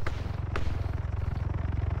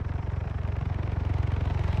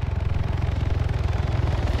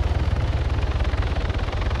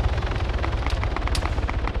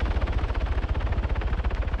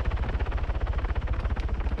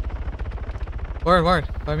 Warren,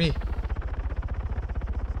 by me.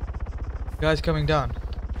 Guys coming down.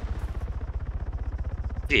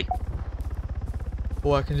 See.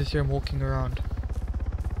 Oh, I can just hear him walking around.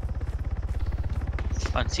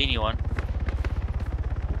 Can't see anyone.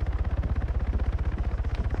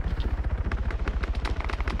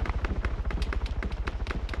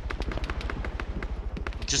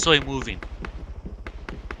 Just saw him moving.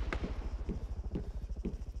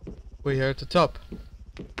 We're here at the top.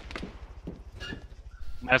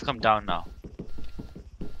 Might have come down now.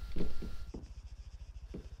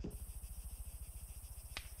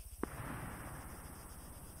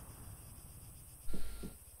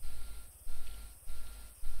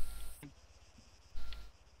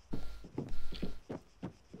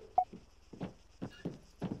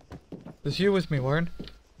 Is you with me, Warren?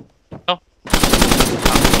 Oh.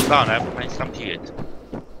 I'm down, I haven't managed to come to you yet.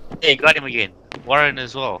 Hey, got him again. Warren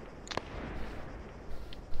as well.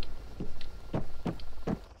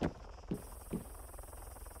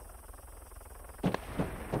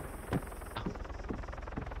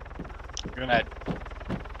 Grenade.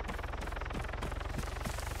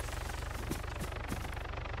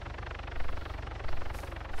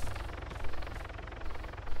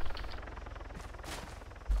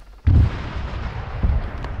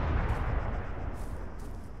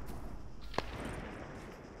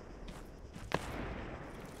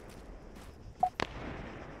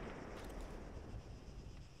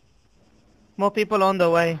 More people on the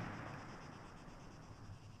way.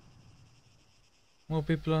 More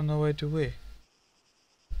people on the way to where?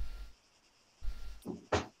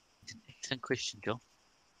 good question, Joe.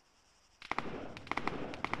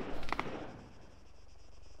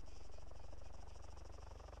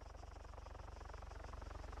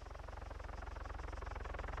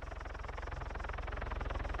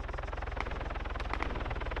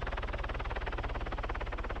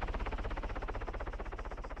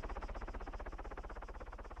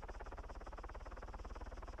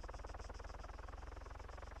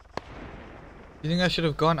 You think I should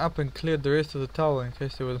have gone up and cleared the rest of the tower in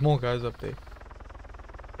case there was more guys up there?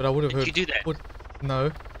 But I would have heard. Did you do that?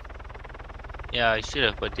 No. Yeah, I should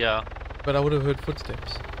have, but yeah. But I would have heard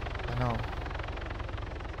footsteps. I know.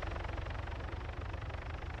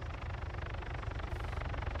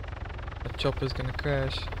 The chopper's gonna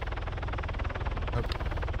crash. Nope.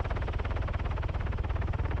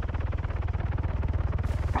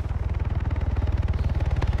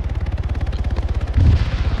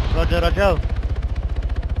 Roger, Roger.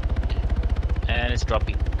 And it's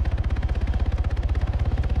dropping.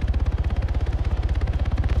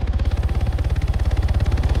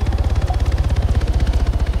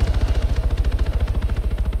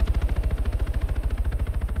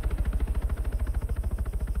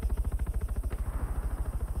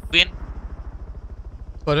 Win.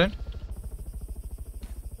 Pardon?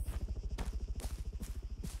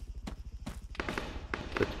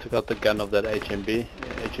 Just took out the gun of that HMG.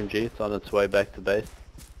 It's on its way back to base.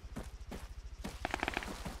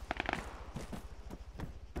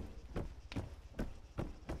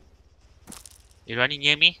 You running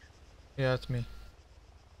near me? Yeah, it's me.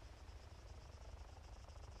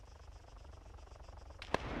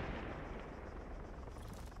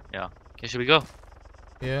 Yeah. Okay, should we go?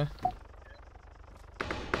 Yeah.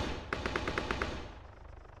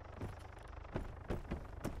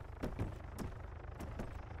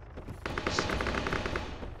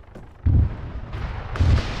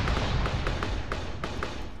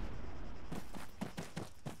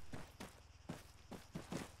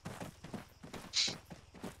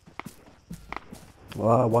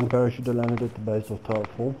 One parachute landed at the base of Tower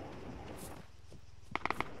 4.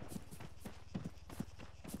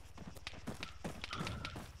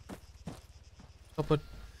 Up at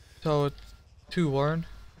Tower 2, Warren.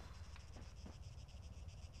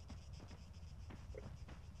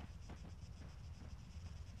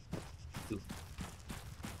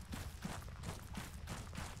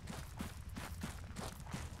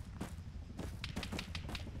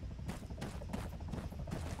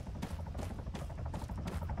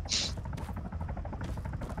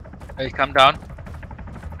 Hey, come down.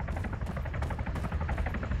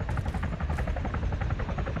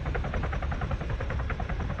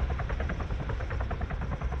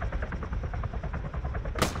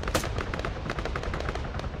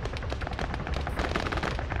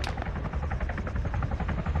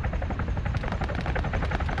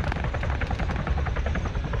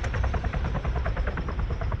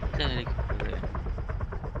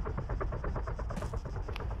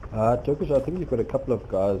 Turkish, I think you've got a couple of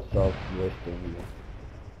guys southwest of you.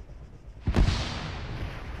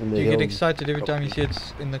 Do you get excited every time you see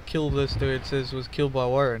it's in the kill list where it says was killed by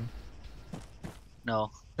Warren? No.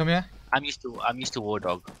 Come here. I'm used to War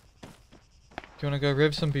Dog. Do you wanna go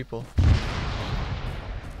rev some people?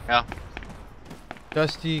 Yeah.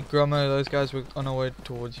 Dusty, Grummer, those guys were on our way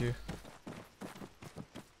towards you.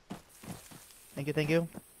 Thank you, thank you.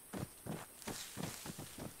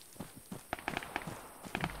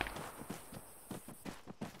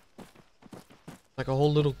 Like a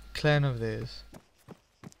whole little clan of theirs.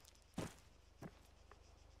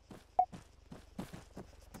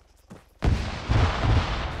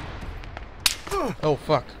 Oh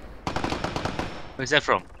fuck. Where's that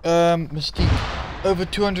from? Mystique. Over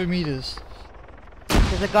 200 meters.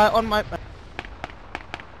 There's a guy on my...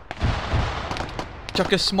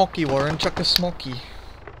 Chuck a smoky, Warren, chuck a smoky.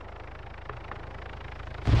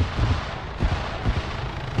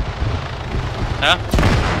 Huh?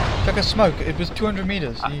 Chuck a smoke, it was 200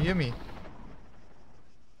 meters, you hear me?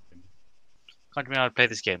 Can't remember how to play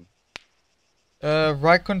this game.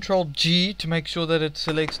 Right control G to make sure that it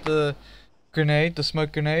selects the grenade, the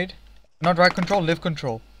smoke grenade. Not right control, left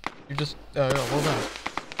control. You just, yeah, well done.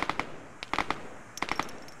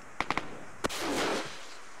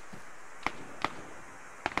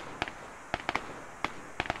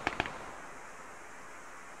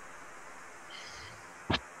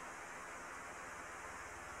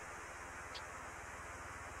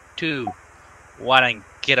 Two, one, and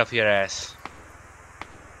get off your ass.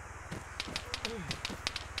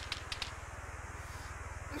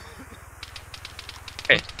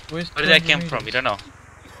 Okay, where did that come from? You don't know.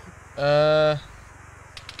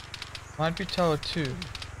 Might be Tower 2.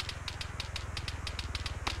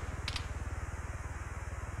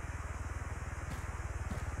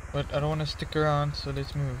 But I don't want to stick around, so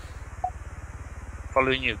let's move.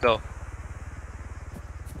 Following you, go.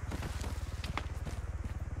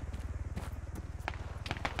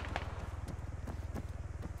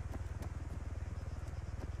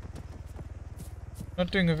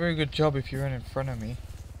 Not doing a very good job if you run in front of me.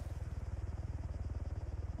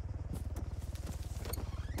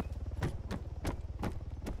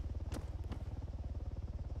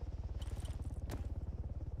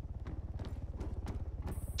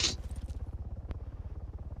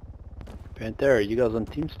 Pantera, you guys on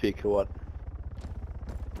TeamSpeak or what?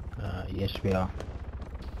 Yes, we are.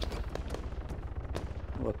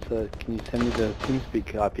 What's can you send me the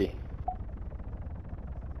TeamSpeak IP?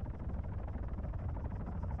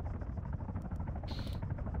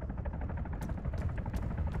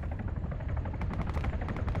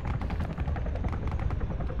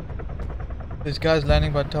 This guy's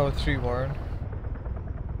landing by Tower 3, Warren.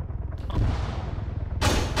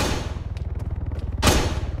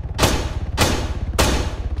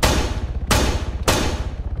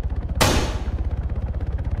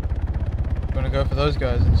 Gonna go for those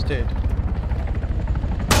guys instead.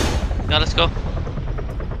 Now let's go.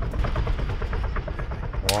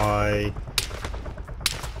 Why?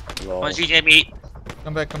 Once you get me.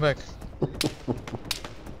 Come back, come back.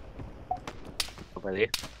 Over there.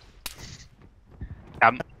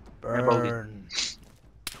 Come. Burn.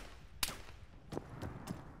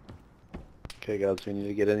 Okay guys, we need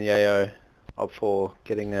to get in the AO up for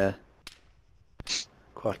getting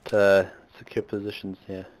quite secure positions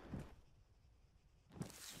here.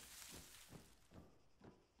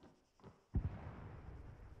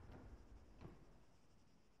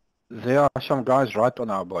 There are some guys right on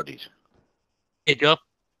our bodies. Hey, go.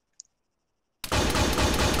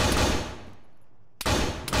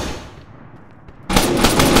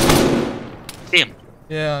 Him.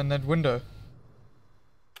 Yeah, in that window.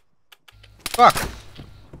 Fuck!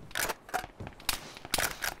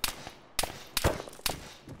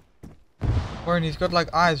 Warren, he's got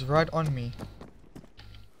like eyes right on me.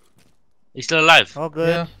 He's still alive. All good.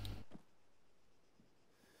 Yeah.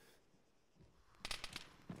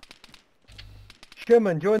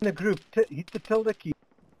 Sherman, join the group. Hit the tilde key.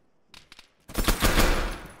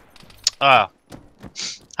 Ah.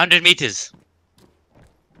 100 meters.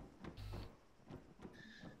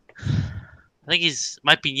 I think he's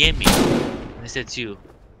might be near me. I said it's you.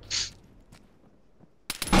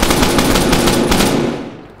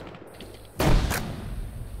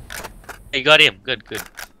 You got him. Good, good.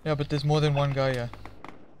 Yeah, but there's more than one guy here.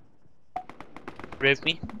 Brave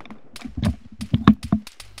me.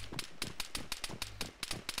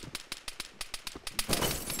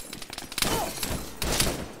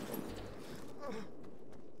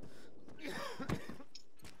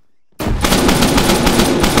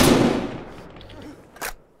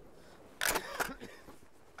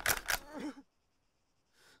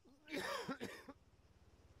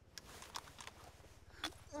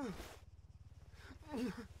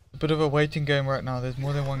 A bit of a waiting game right now. There's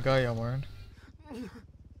more than one guy here, Warren.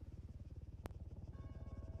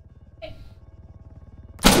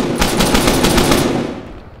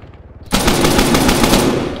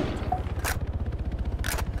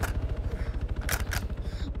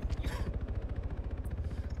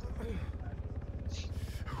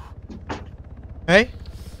 Hey?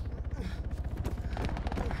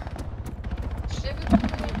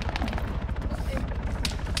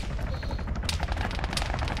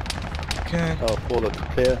 Okay. Oh, all looks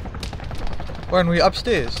clear. Warren, we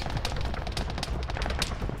upstairs?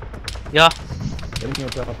 Yeah. Getting your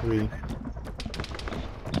top 3.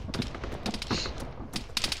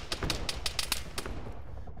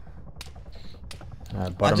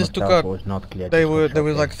 I just took out. Was not clear. There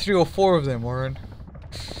was like 3 or 4 of them, Warren.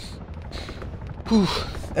 Whew,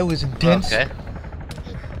 that was intense. Okay.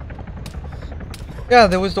 Yeah,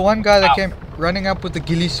 there was the one guy that came running up with the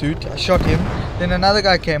ghillie suit. I shot him. Then another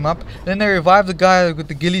guy came up. Then they revived the guy with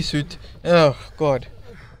the ghillie suit. Oh god.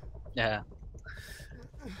 Yeah.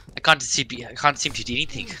 I can't seem to do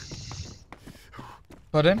anything.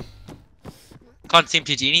 Pardon? Can't seem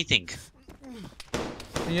to do anything.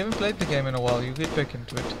 You haven't played the game in a while. You get back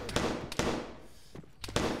into it.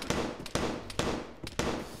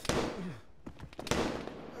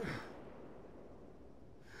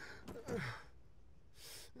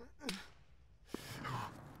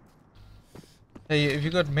 Hey, have you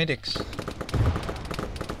got medics?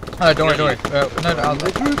 Oh, don't worry. No, I'll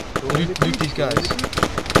loot these guys.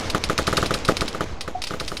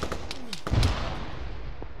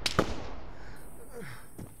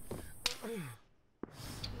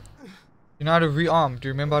 You know how to rearm. Do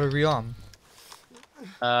you remember how to rearm?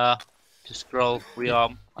 Just scroll,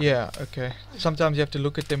 rearm. Yeah, okay. Sometimes you have to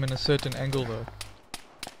look at them in a certain angle though.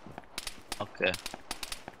 Okay.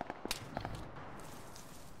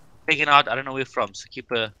 Taken out, I don't know where from, so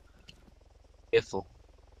keep careful.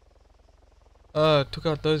 Took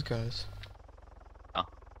out those guys. Oh.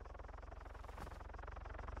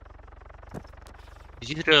 Did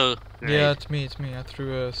you throw a grenade? Yeah, it's me, it's me. I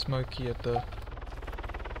threw a smoky at the...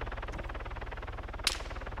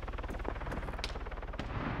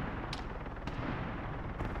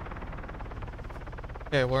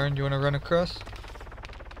 Okay, Warren, you wanna run across?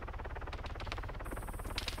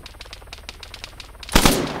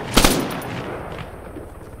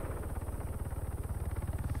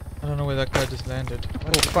 I don't know where that guy just landed.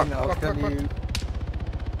 Oh fuck, fuck, fuck, fuck.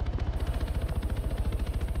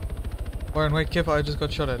 Warren, wait, careful, I just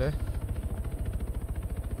got shot at, eh?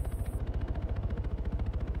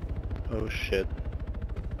 Oh shit.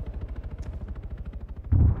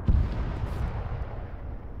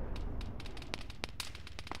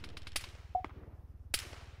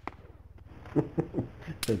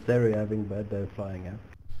 So Terry having bad day flying out.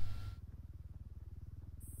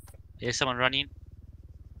 There's someone running.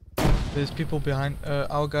 There's people behind,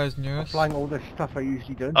 our guys near I'm us. flying all the stuff I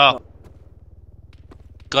usually don't. Oh.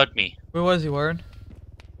 Got me. Where was he, Warren?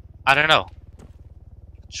 I don't know.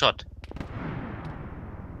 Shot.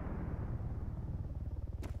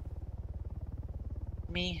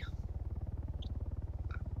 Me.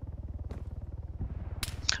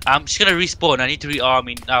 I'm just gonna respawn. I need to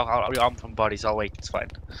rearm. I'll rearm from bodies. I'll wait. It's fine.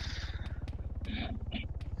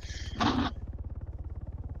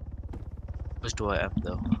 Where's do I am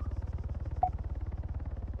though?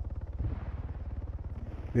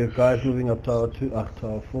 We have guys moving up tower 2,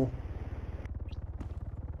 tower 4.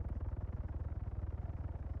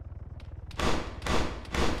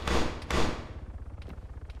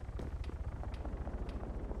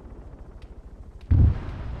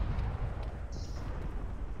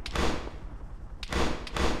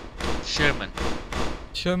 Sherman.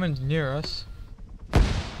 Sherman's near us.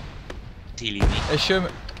 Dealing me. Hey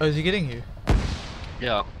Sherman, oh, is he getting you?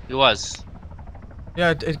 Yeah, he was.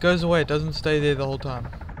 Yeah, it goes away, it doesn't stay there the whole time.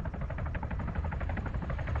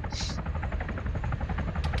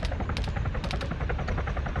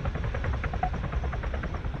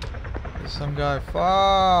 There's some guy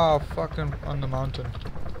far fucking on the mountain.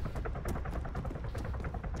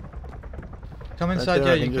 Come inside,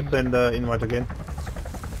 yeah, you can just send the invite again.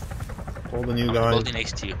 All the new I'm guys. holding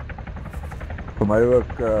next to you. For my work,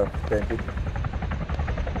 thank you.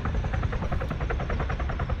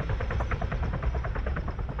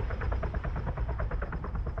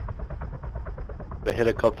 The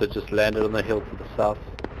helicopter just landed on the hill to the south.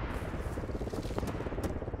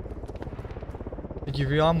 Did you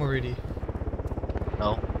rearm already?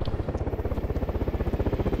 No.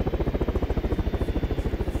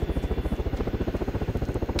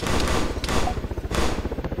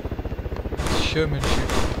 Sherman shooting.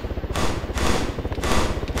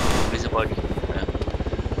 Where's the body? Yeah.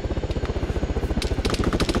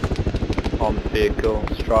 Armed vehicle,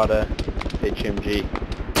 Strata, HMG.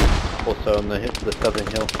 Also on the southern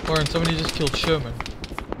hill. Warren, somebody just killed Sherman.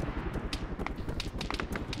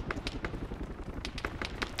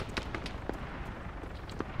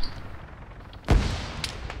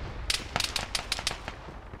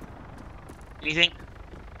 Anything?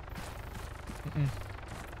 Mm-mm.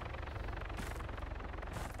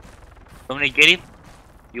 I'm gonna get him.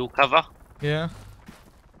 You cover. Yeah.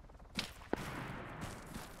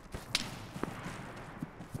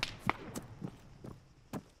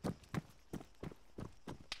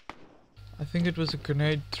 I think it was a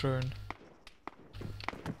grenade thrown.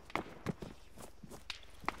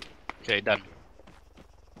 Okay, done.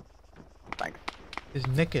 Thanks. He's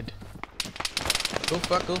naked. Go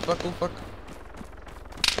fuck, go fuck, go fuck.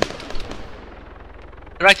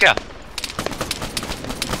 Right here.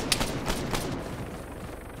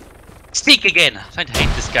 Speak again. I find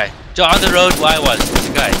hate this guy. So on the road where I was, this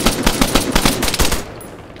guy.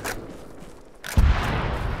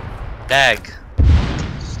 Dag.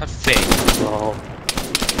 It's not fair. Oh.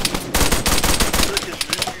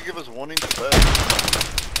 You give us warning to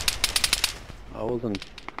I wasn't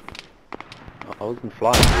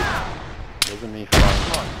flying, dude. It wasn't me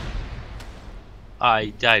flying. I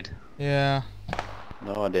died. Yeah.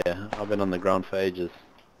 No idea. I've been on the ground for ages.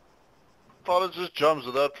 Pilot just jumps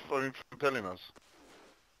without fucking propelling us.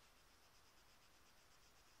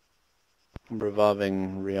 I'm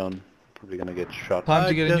reviving Rion. Probably gonna get shot. Time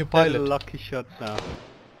to get a new pilot. Lucky shot now.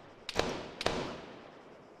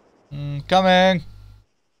 Coming!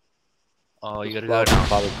 Oh, you Just gotta go fly now.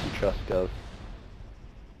 pilots and trust, guys.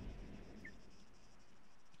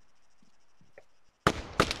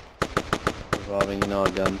 Arriving in our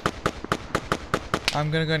gun. I'm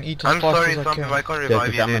gonna go and eat as I'm fast sorry, as I zombie, can. I can't Yeah, revive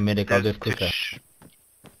 'cause you. I'm a medic, I'll do There's it quicker.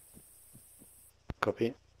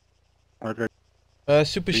 Copy.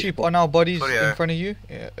 Super Sheep on our bodies Sorry, in front of you.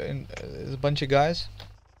 There's a bunch of guys.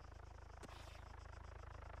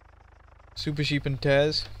 Super Sheep and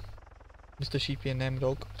Taz. Mr. Sheepy and Name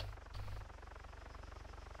Dog.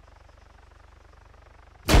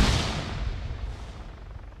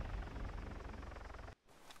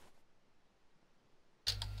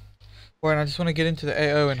 Alright, I just want to get into the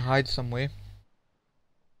AO and hide somewhere.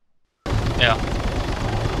 Yeah.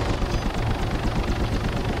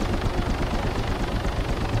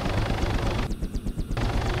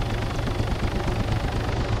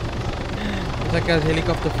 Is that guy's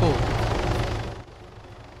helicopter full?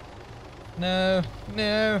 No,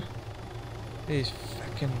 no. He's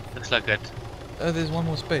fucking. Looks like it. Oh, there's one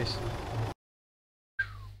more space.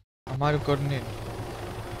 I might have gotten in.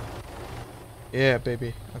 Yeah,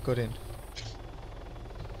 baby, I got in.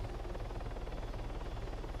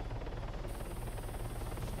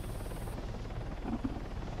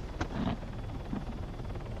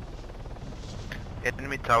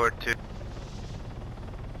 Enemy tower 2.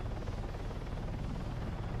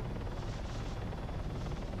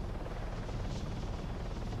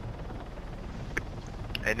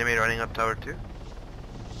 Enemy running up tower 2.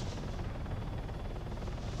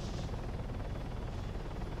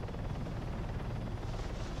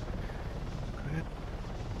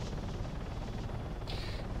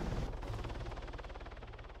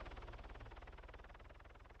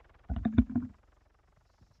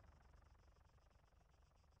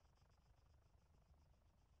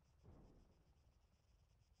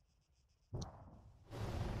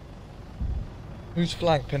 Who's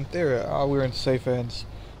flying? Panthera? Ah, we're in safe hands.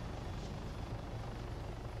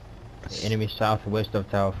 Enemy southwest of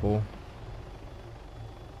Tower 4.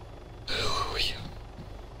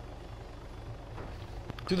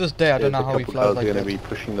 To this day, I don't know how he flies like There's a couple guys that. are going to be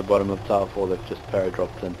pushing the bottom of Tower 4. They've just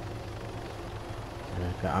para-dropped in.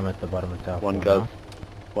 Okay, I'm at the bottom of Tower 4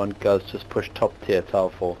 One guy's just pushed top tier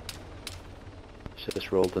Tower 4.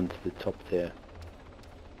 Just rolled into the top tier.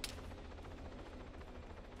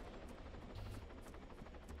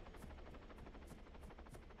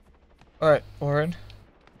 Alright, Warren.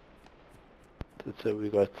 That's it. We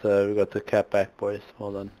got the cap back, boys.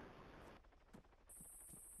 Well done.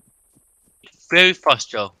 Very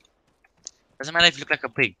fast, Joe. Doesn't matter if you look like a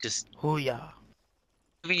pig. Just Oh yeah.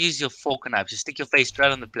 even use your fork and knife. Just stick your face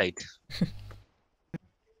right on the plate.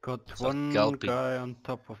 Got Start one gulping. guy on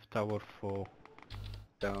top of tower 4.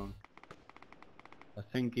 Down. I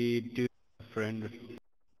think he do a friend.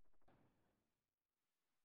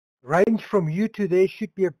 Range from you to there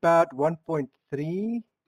should be about 1.3.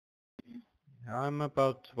 I'm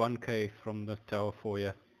about 1k from the tower 4,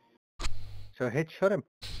 yeah. So headshot him.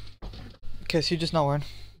 Okay, so you just know, Warren.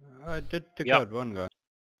 I did take Yep. out one guy.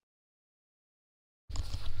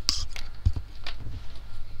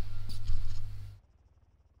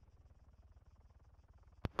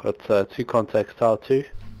 Got 2 contacts Tower 2.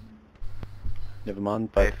 Never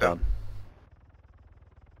mind, both down.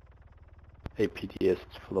 APDS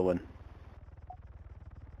for the win.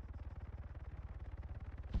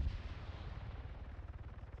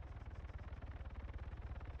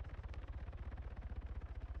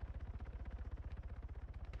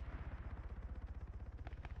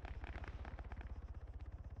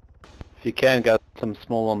 If you can, get some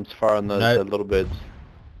small ones far on those little birds.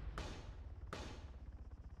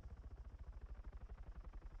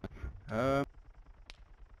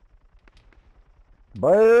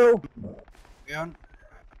 Boom! Yeah.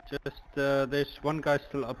 Just there's one guy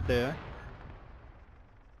still up there.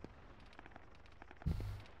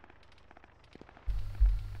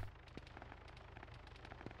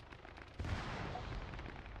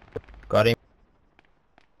 Got him.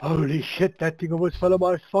 Holy shit, that thing almost fell on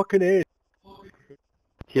my fucking head.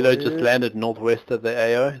 Hilo just landed northwest of the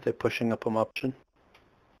AO. They're pushing up on option.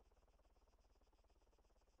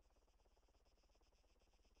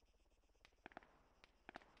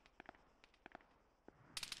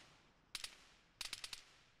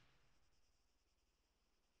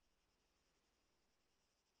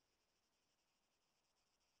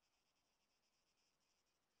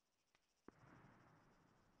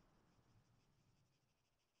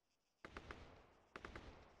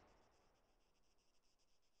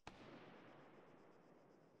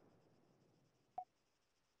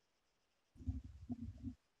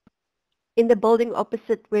 In the building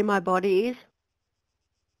opposite where my body is.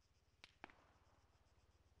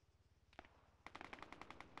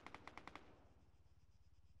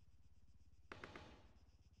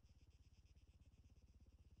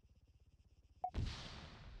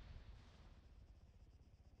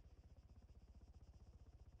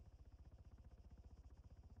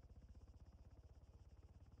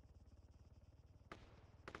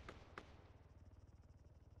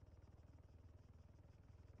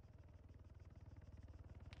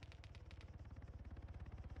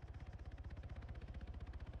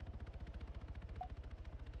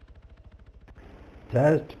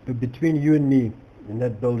 Taz, between you and me, in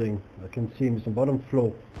that building, I can see him. It's the bottom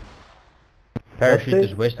floor. Parachute That's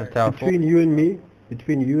is it. west of Tower 4. Between you and me,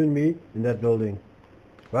 in that building.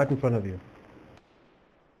 Right in front of you.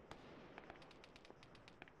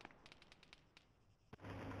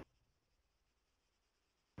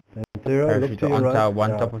 Pantera, look Parachute to your on right. Tower 1,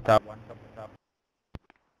 Yeah. top of Tower 1.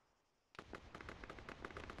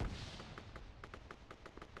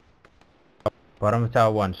 Bottom of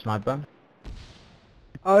Tower 1, sniper.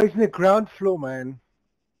 Oh, he's in the ground floor, man.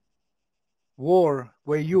 War,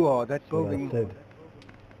 where you are, that That's what I building. said.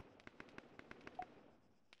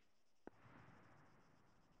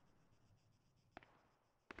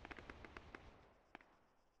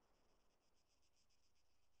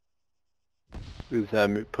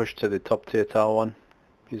 Who's pushed to the top tier tower 1?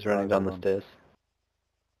 He's running down the stairs.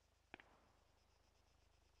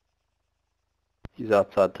 He's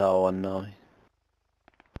outside tower 1 now. He's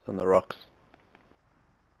on the rocks.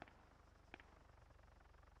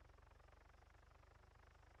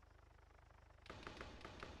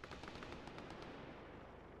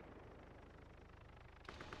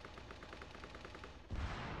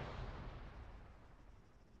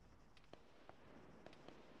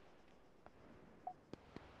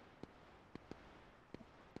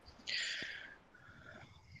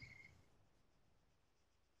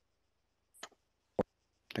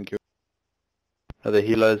 Thank you. Another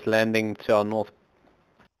helos landing to our north.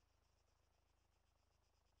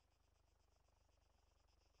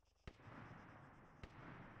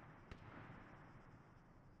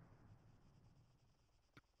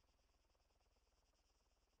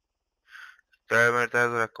 Guns,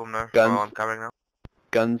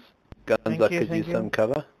 guns, I could use some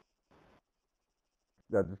cover.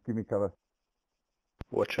 Yeah, just give me cover.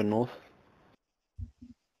 Watch your north.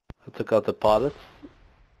 I took out the pilots.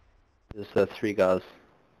 There's 3 guys.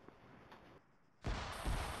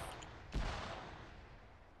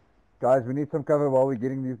 Guys, we need some cover while we're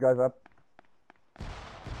getting these guys up.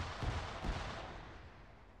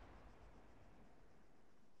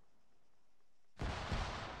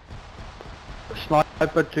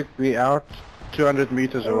 Sniper took me out 200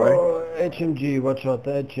 meters away. Oh, HMG, watch out.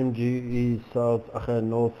 The HMG is south,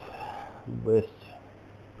 north, west.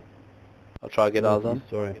 I'll try to get ours on.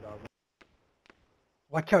 Sorry.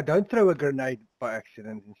 Watch out, don't throw a grenade by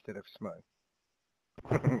accident instead of smoke.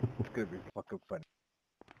 It's gonna be fucking funny.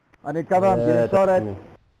 I need cover, I'm getting started.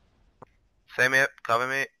 Same here, cover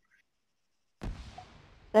me.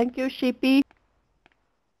 Thank you, Sheepy.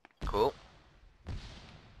 Cool.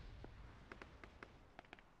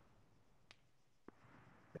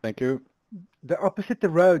 Thank you. The opposite the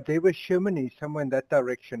road, there was Shermany, somewhere in that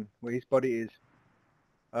direction, where his body is.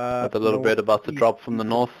 With a little bit about to drop from the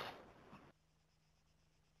north.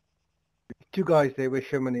 2 guys there were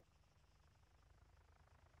Shermany.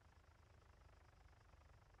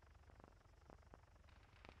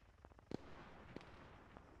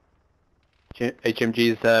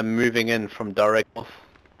 HMG is moving in from direct north.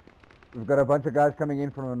 We've got a bunch of guys coming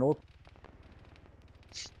in from the north.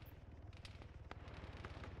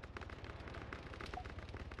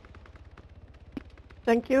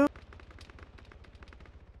 Thank you.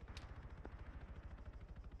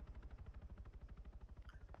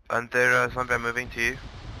 Pantera, something moving to you.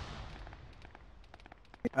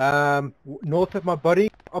 North of my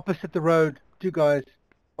body, opposite the road, 2 guys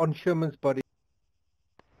on Sherman's body.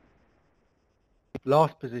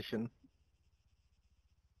 Last position.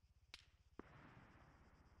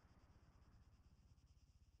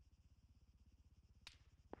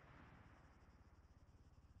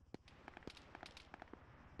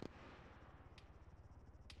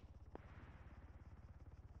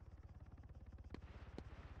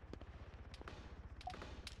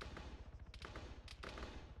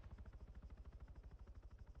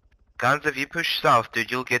 Guns, if you push south, dude,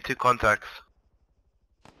 you'll get 2 contacts.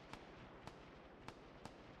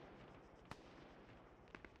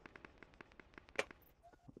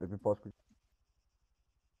 Let me pause quick.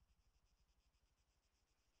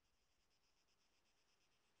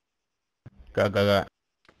 Go.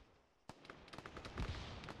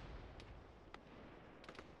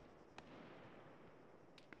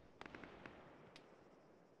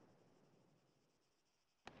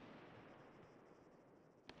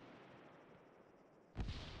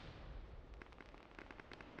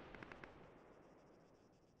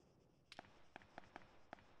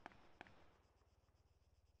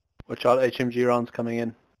 Watch out, HMG rounds coming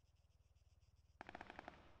in.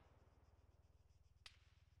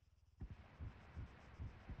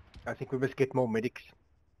 I think we must get more medics,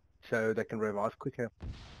 so they can revive quicker.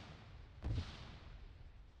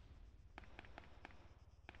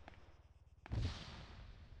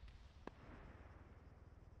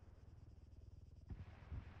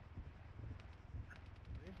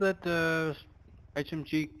 that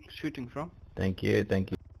HMG shooting from? Thank you,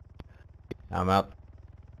 thank you. I'm out.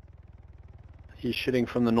 He's shooting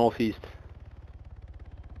from the northeast.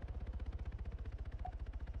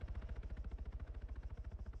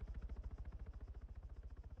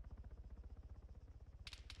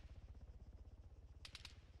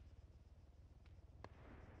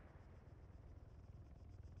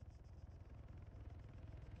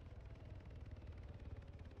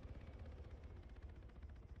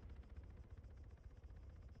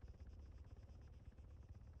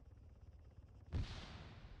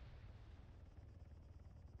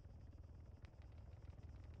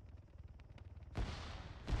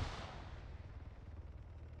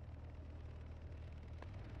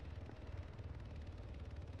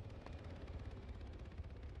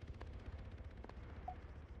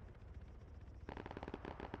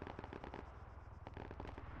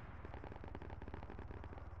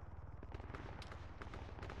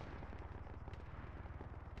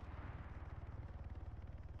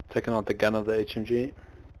 Taking out the gun of the HMG.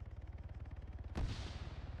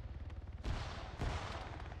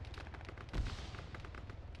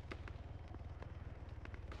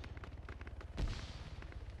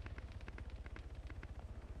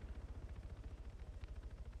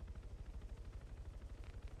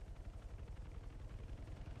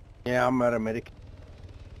 Yeah, I'm out of medic.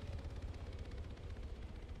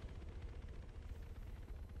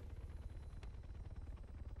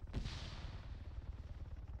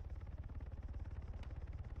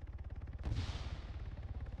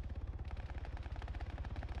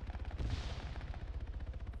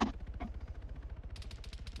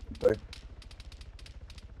 Sorry.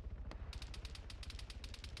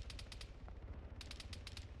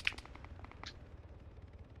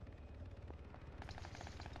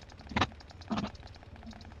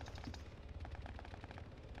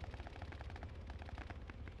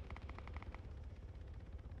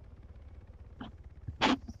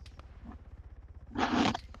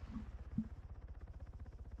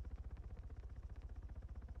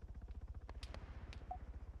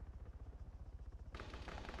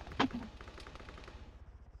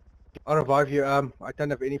 I'll revive you. I don't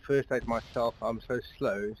have any first aid myself. I'm so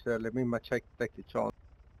slow, so let me take the chance.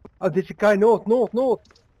 Oh, there's a guy north, north, north.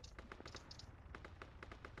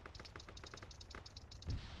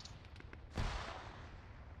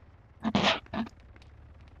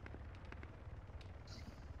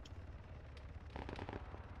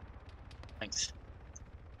 Thanks.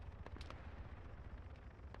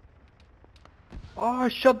 Oh, I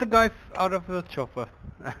shot the guy out of the chopper.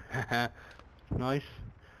 Nice.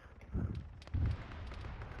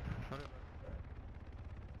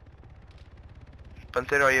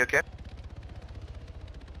 Pantera, are you okay?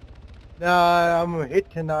 No, I'm hit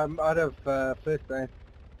and I'm out of first aid.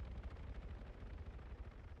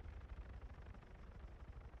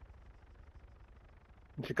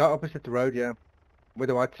 There's a guy opposite the road, yeah, where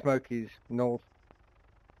the white smoke is, north.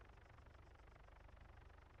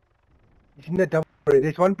 He's in the double.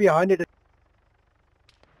 There's one behind it.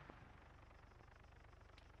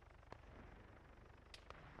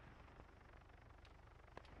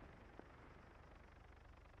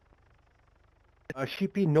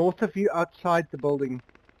 Should be north of you, outside the building.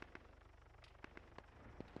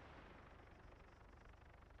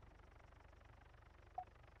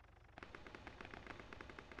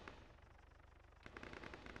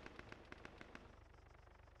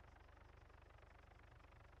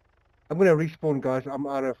 I'm gonna respawn, guys. I'm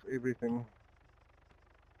out of everything.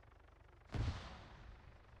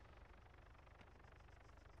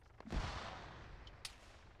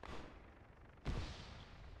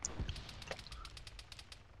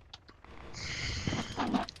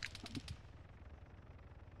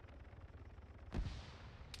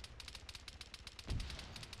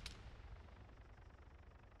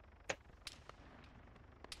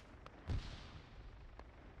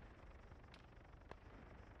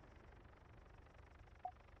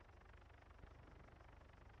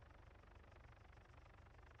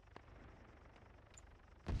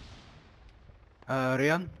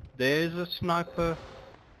 Rian, there's a sniper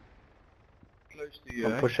close to you.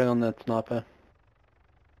 I'm pushing on that sniper.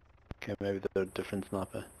 Okay, maybe they're a different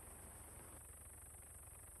sniper.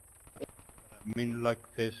 I mean, like,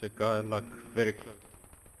 there's a guy, like, very close.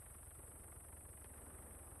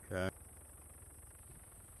 Okay.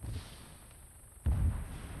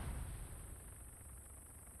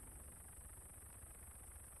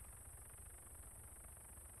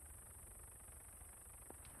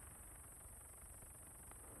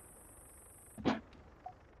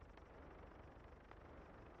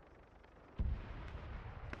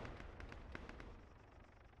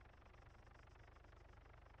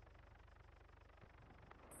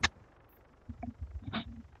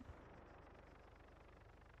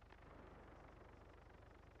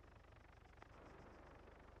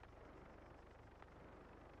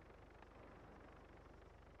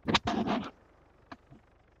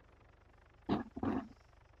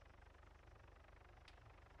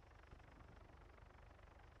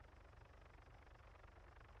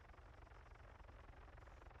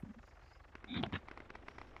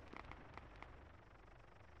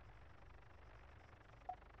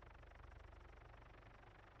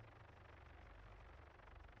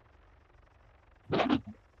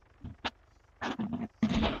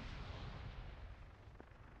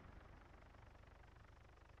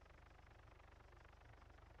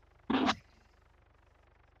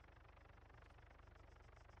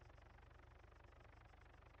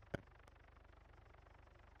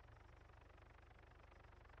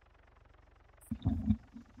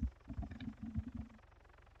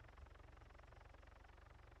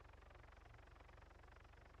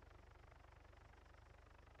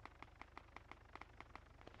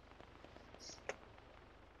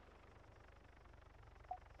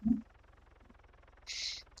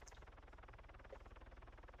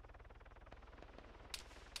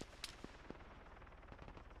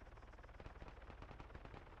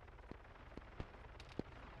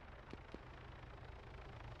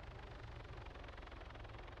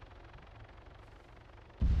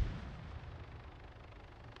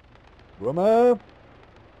 Rome!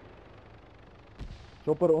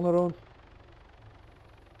 Chopper onder ons.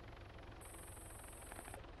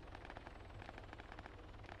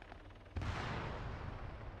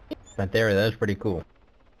 Pantera, that was pretty cool.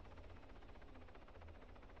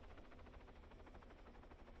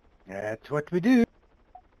 That's what we do.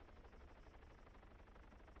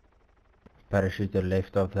 Parachute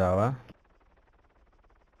left of the tower.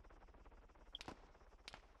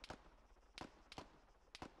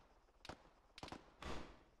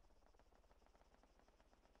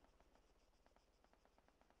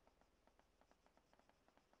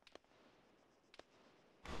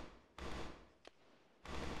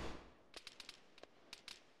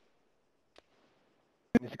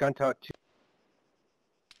 It's gone to 2.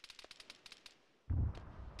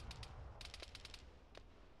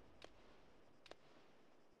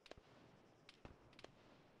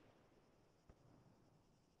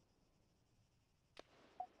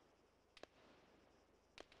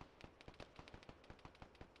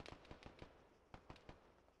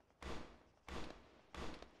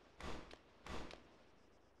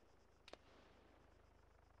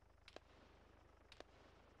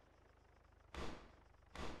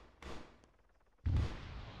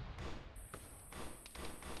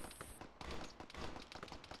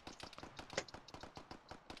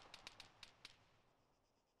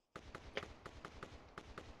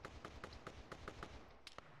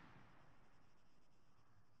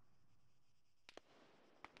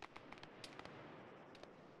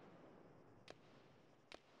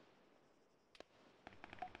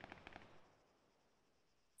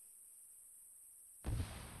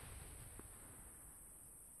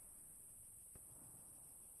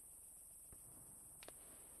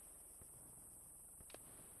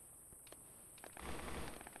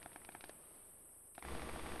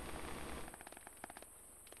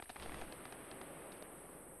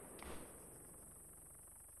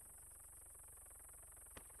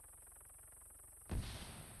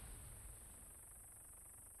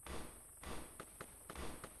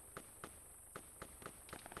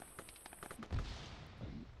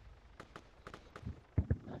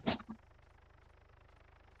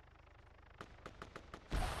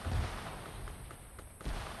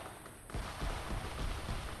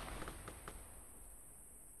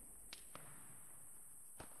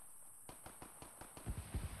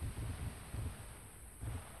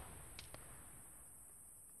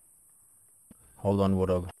 Hold on,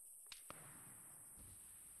 Woodog.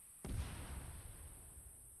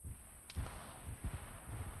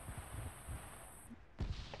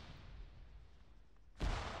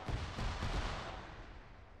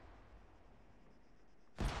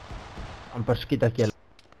 amper skiet ek julle.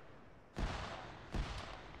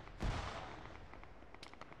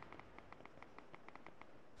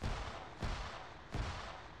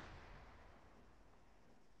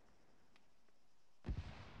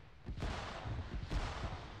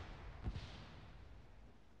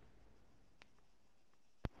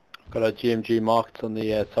 Got a GMG marked on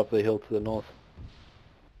the top of the hill to the north.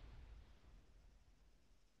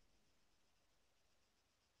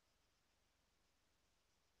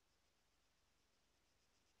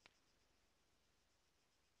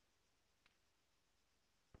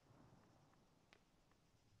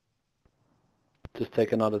 Just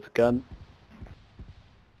taken out of the gun.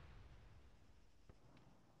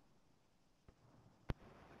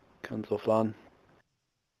 Guns offline.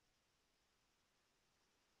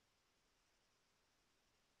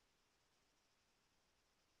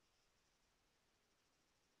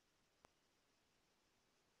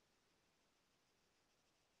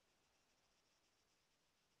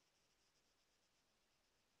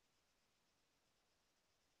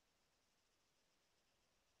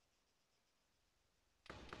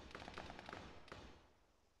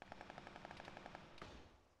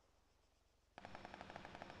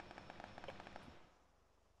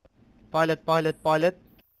 Pilot, pilot, pilot.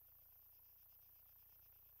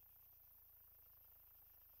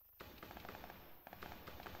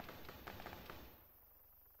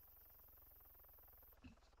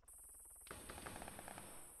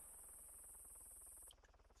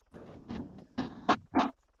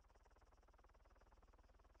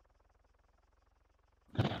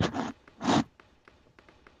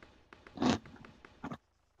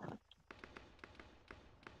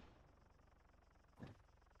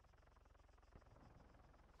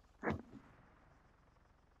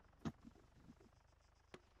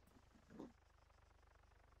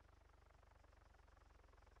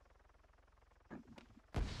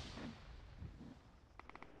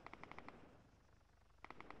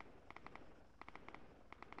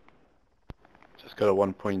 Just got a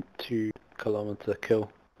 1.2 kilometer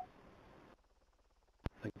kill.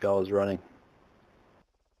 The guy was running.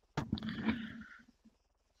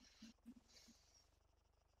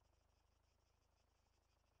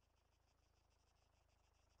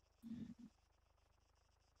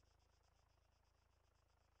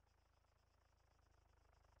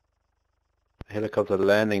 Helicopter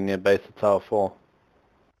landing near base of Tower 4.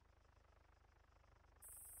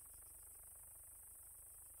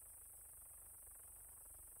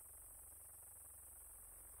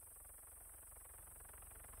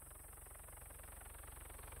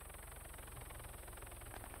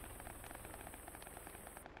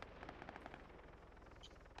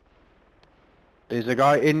 There's a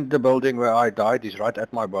guy in the building where I died. He's right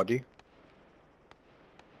at my body.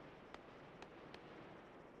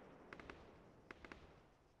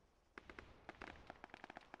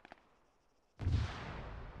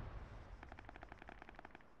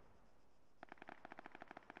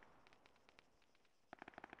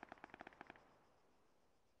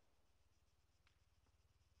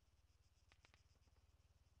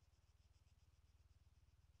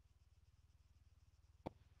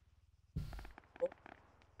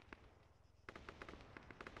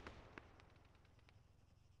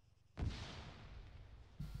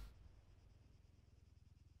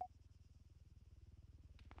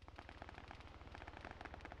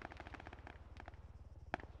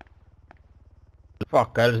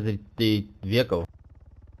 Fuck, there's the vehicle.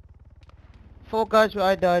 4 guys where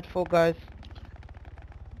I died, 4 guys.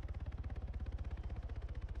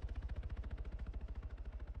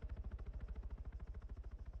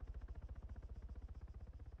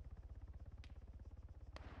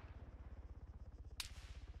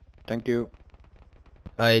 Thank you.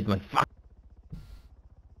 I ate my fuck.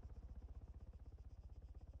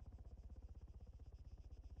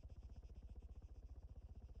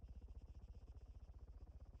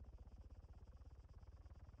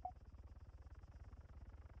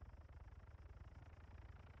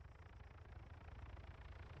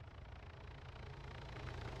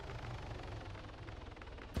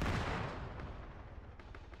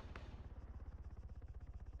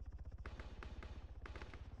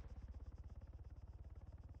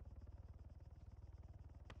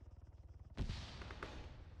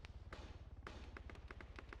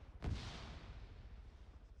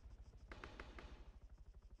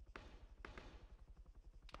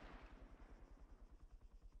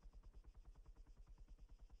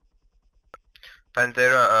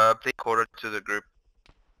 Pantera, please quarter to the group.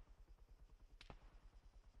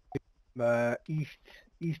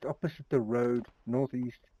 East opposite the road,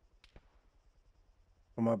 northeast.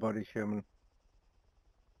 For my body, Sherman.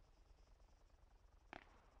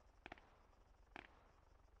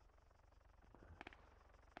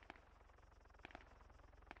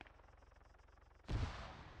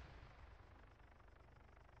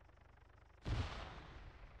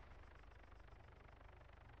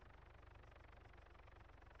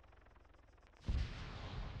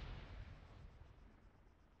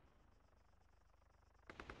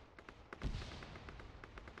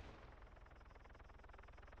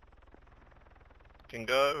 Can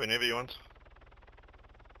go whenever you want.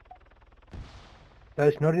 No,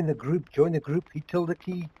 it's not in the group. Join the group. Hit tilde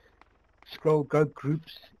key. Scroll, go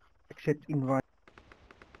groups. Accept invite.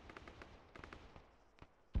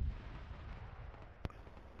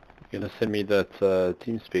 You're gonna send me that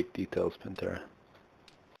TeamSpeak details, Pantera.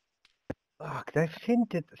 Fuck, they've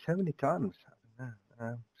sent it so many times.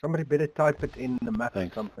 Somebody better type it in the map or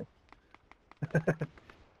something.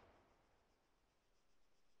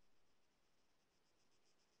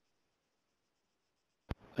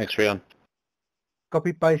 Thanks, Rion.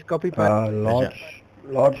 Copy paste, copy paste.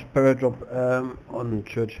 Large spirit drop on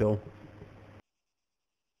Churchill.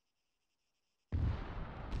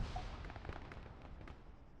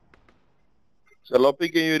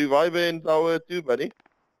 Jalopy, can you revive her in Tower 2, buddy?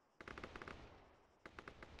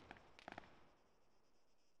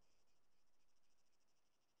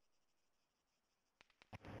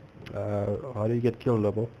 How do you get killed,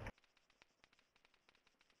 Lobo?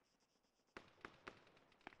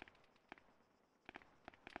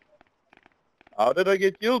 How did I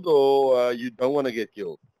get killed, or you don't want to get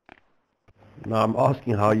killed? No, I'm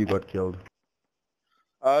asking how you got killed.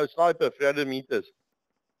 Sniper, 300 meters.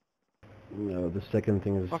 No, the second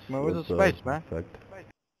thing is Fuck man, where's the also space, man? fact.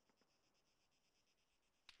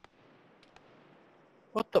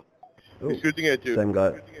 What the? He's shooting at you. Same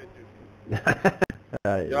guy.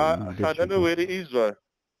 Yeah, I don't know where he is, though.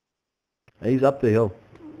 He's up the hill.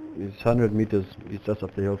 He's 100 meters. He's just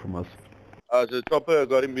up the hill from us. The chopper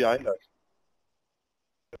got him behind us.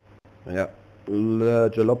 Yeah.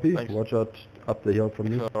 Jalopy, watch out up the hill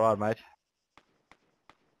from you. Alright, mate.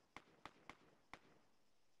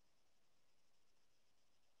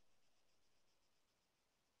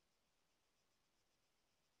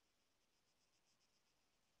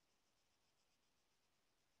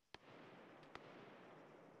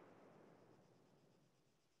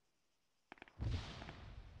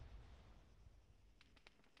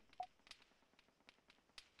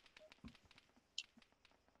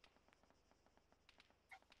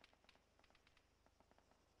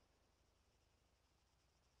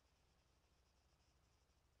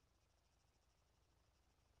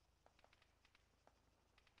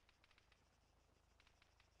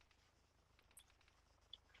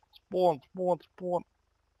 Spawn.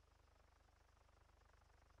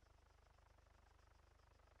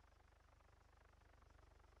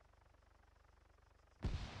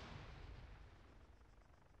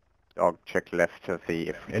 I'll check left to see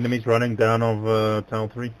if... Enemies running down of Tower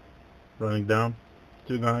 3. Running down.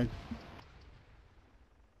 2 guys.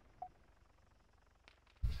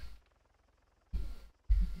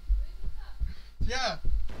 Yeah.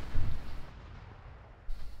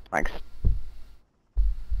 Thanks.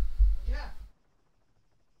 Yeah.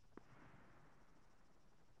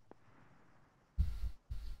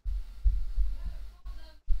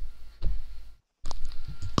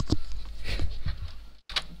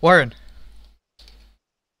 Warren.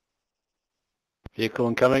 Vehicle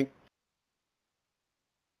incoming.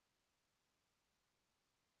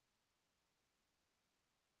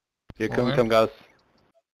 Vehicle incoming, guys.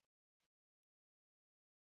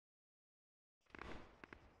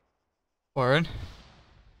 Warren.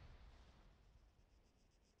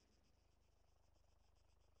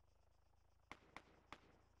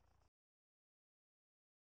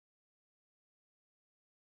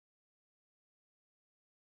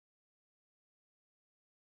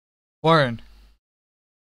 Warren.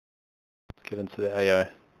 Get into the AO.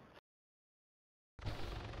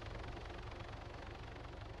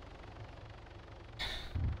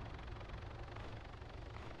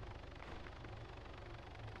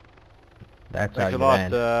 That's how Thanks a you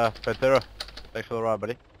lot, land. Petero. Thanks for the ride,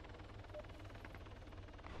 buddy.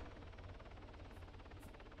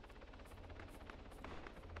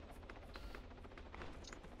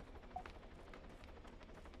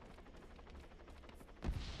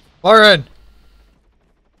 Warren.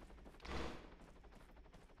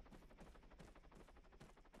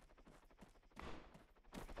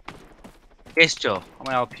 Yes, Joe. How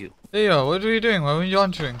may I help you? Hey, yo, what are you doing? Why weren't you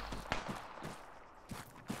answering?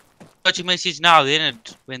 Got your message now, then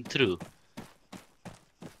it went through.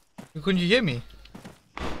 Couldn't you hear me?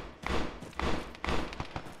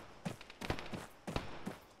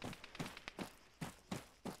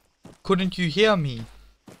 Couldn't you hear me?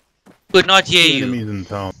 Could not hear 2 you. enemies in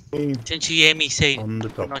town. Didn't you hear me say On the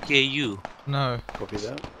could top. not hear you? No. Copy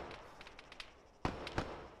that.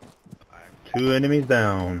 2 enemies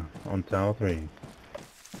down on Tower 3.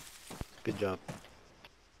 Good job.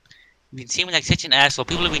 You've been seeming like such an asshole.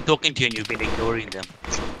 People have been talking to you and you've been ignoring them.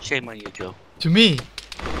 Shame on you, Joe. To me?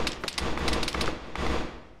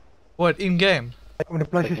 What, in game? I'm gonna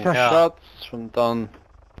place Taking your shot. shots from down,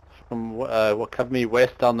 from what covered me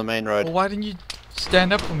west down the main road. Well, why didn't you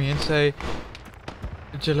stand up for me and say,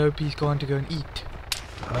 the jalopi's going to go and eat?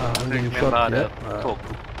 I'm Remember getting shot, yeah. talk.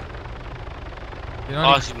 You're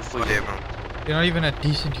not, Ask you before you you're not even a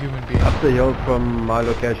decent human being. Up the hill from my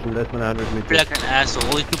location, less than 100 feel meters. like an asshole.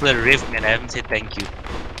 All these people that revved me and I haven't said thank you.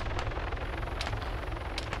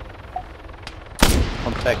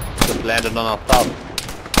 Contact just landed on our south.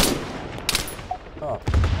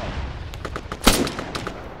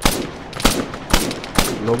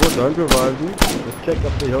 Lobo, don't revive me. Just check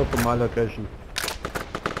up the hill from my location.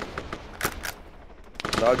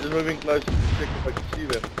 No, just moving closer to check if I can see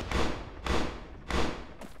them.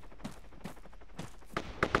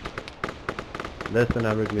 Less than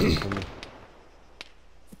 100 meters from me.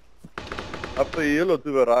 Up the hill or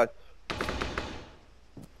to the right?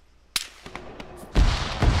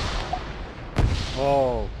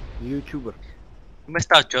 Oh, YouTuber. You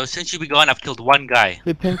missed out, Joe. Since you've been gone, I've killed one guy.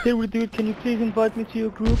 Hey, Panther, dude, can you please invite me to your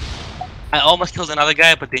group? I almost killed another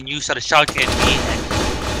guy, but then you started shouting at me and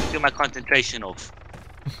threw my concentration off.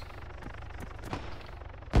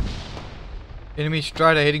 Enemy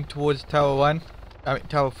Strider heading towards Tower 1. I mean,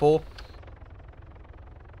 Tower 4.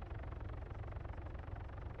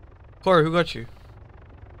 Corey, who got you?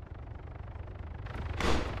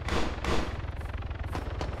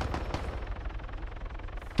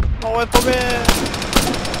 Oh, wait for me!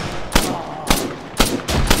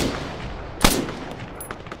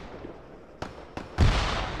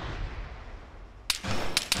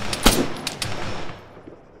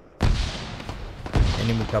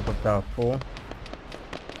 Enemy top of Tower 4.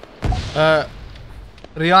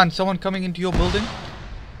 Rian, someone coming into your building?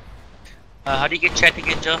 How do you get chat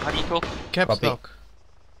again, Joe? How do you talk? Caps lock.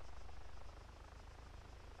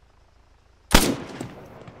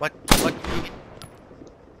 What?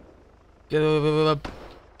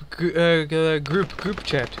 Group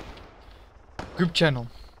chat. Group channel.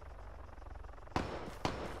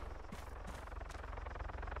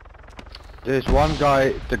 There's one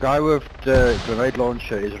guy, the guy with the grenade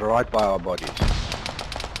launcher is right by our bodies.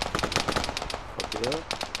 Copy that.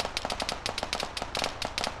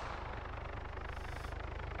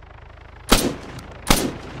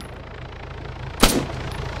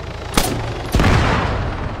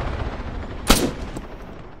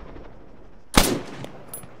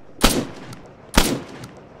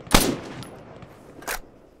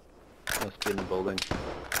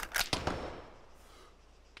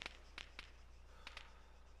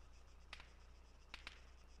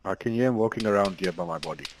 I can hear him walking around here by my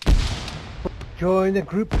body. Join the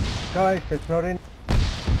group, guys. That's not in.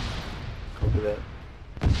 Copy that.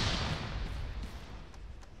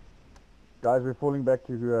 Guys, we're falling back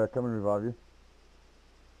to come and revive you.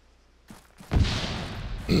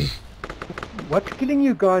 What's killing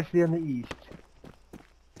you guys there in the east?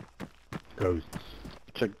 Ghosts.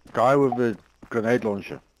 It's a guy with a grenade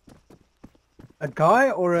launcher. A guy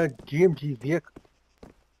or a GMG vehicle?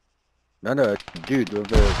 No, a dude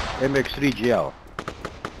with a MX-3 GL.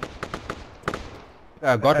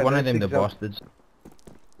 I got I one of don't them, the think so. bastards.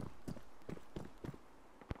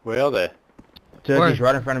 Where are they? Turkish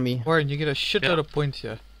right in front of me. Warren, you get a shitload of points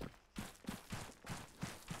here.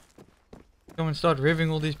 Come and start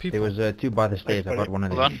revving all these people. There was 2 by the stairs. I got one of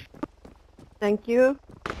them. Hold on. Thank you.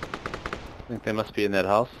 I think they must be in that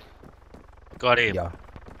house. Got him. Yeah.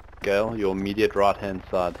 Gale, your immediate right hand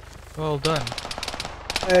side. Well done.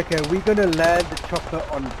 Okay, we're gonna land the chopper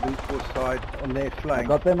on Blue Force side on their flank.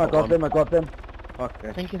 I got them. Fuck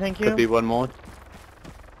that. Thank you, thank Could you. be one more.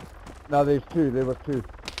 No, there's 2. There was 2.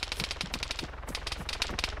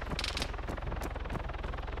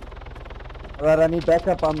 Alright, I need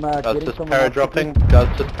backup. I'm Guys, getting just someone para-dropping.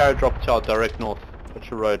 Guys, just para-drop to our direct north.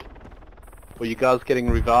 Watch your road. Well, you guys getting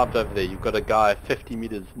revived over there. You've got a guy 50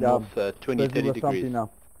 meters north, 20, 30 degrees.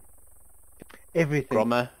 Now. Everything.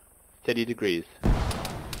 Grommer, 30 degrees.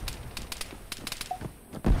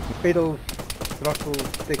 Pedals, throttle,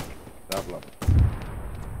 stick, blah blah.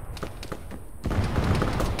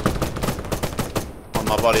 On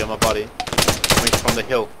my body, coming from the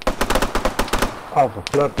hill. Oh, for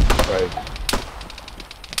flip. Right.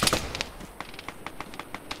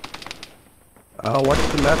 What's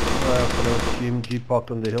the map for the GMG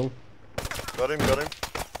parked on the hill? Got him.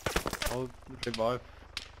 I'll revive.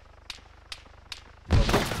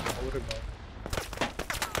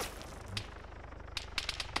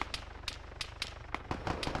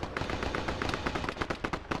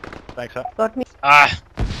 Thanks, huh? Got me. Ah!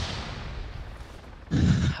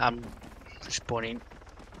 I'm spawning.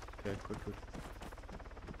 Okay, good.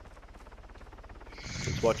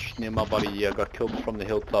 Just watch near my body. Yeah, got killed from the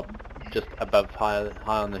hilltop, just above, high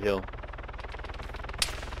on the hill.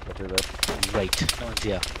 Copy that. Great. No one's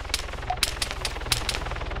here.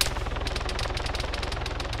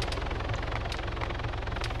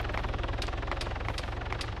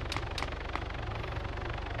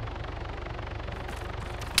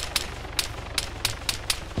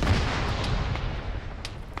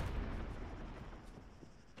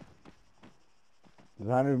 It's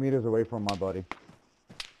 100 meters away from my body.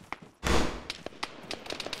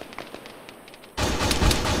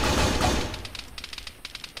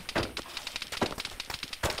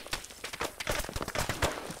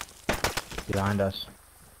 Behind us.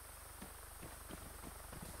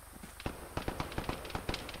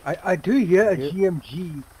 I do hear a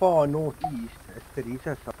GMG far northeast at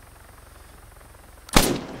Teresa side.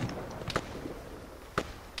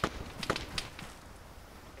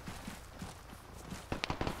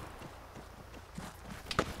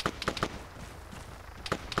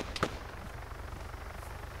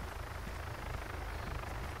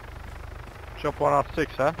 Jump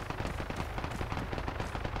 106, huh?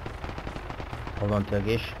 Hold on,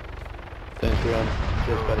 Turkish. Thanks, Ryan.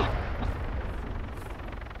 Cheers, buddy.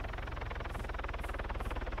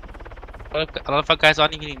 A lot of our guys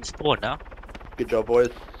aren't even in spawn now. Good job, boys.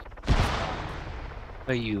 Where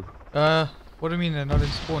are you? What do you mean they're not in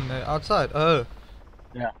spawn? They're outside. Oh.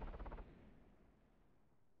 Yeah.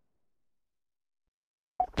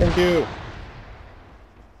 Thank you.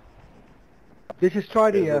 This is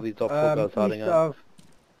Friday, There's all these top four guys hiding east out. of,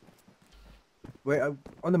 where,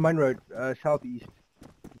 on the main road, southeast,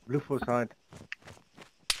 Blue Force side.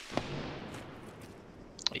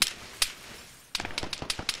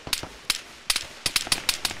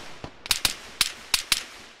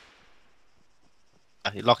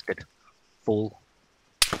 He locked it. Full.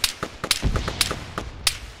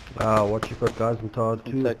 What you got, guys? I'm tired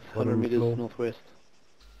too. Contact 100 meters northwest.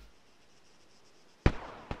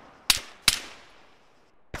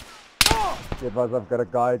 Yeah, advise, I've got a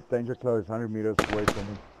guy, danger close, 100 meters away from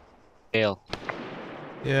me. Hail.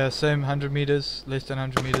 Yeah, same 100 meters, less than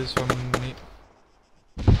 100 meters from me.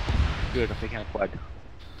 Good, I'm taking a quad.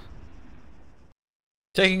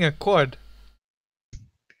 Taking a quad?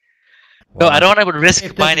 No, I don't want to risk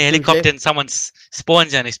If buying a this is helicopter safe- and someone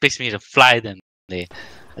spawns and expects me to fly them there.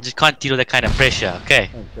 I just can't deal with that kind of pressure, okay?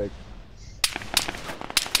 Okay.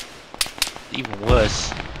 Even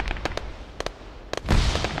worse.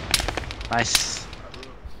 Nice.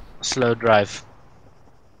 Slow drive.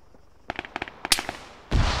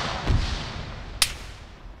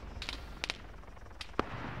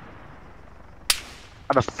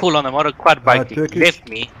 On a full-on motor quad bike. He Turkish, left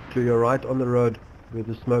me. to your right on the road where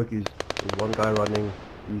the smoke is. There's one guy running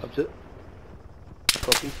east.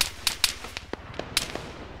 Copy.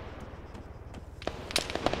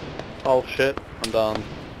 Oh shit, I'm down.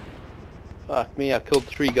 Fuck me, I killed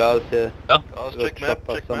 3 guys here. Oh? I got shot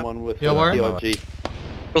by someone with Yeah, where? PRG.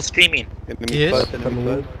 Still streaming. Yes.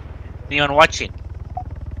 Anyone watching?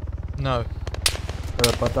 No.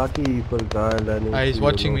 Pataki for the guy landing. He's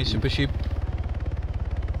watching me, Super Sheep.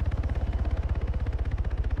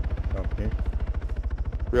 Okay.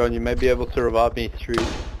 Rion, you may be able to revive me through...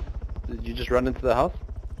 Did you just run into the house?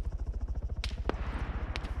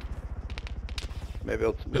 Maybe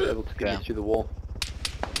able to get me through the wall.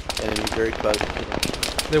 Enemy very close.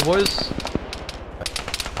 There was...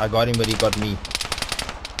 I got him, but he got me.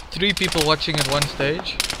 3 people watching at one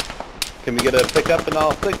stage. Can we get a pickup in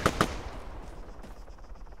R6?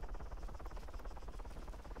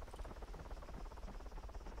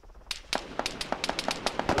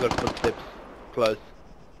 I got footsteps. Close.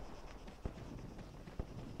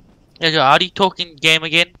 Yeah, how do you talk in game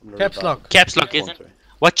again? Caps lock. Caps lock, isn't it?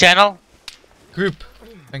 What channel? Group.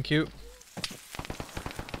 Thank you.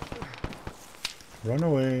 Run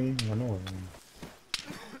away, run away.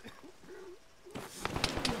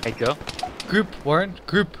 There you go. Group, Warren.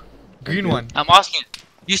 Group. Green one. I'm asking.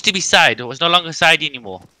 Used to be side. It was no longer side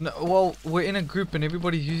anymore. No, well, we're in a group and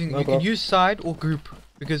everybody's using... No, you bro. can use side or group.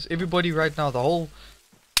 Because everybody right now, almost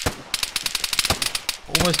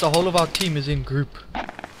the whole of our team is in group.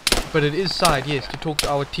 But it is side, yes, to talk to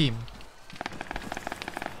our team.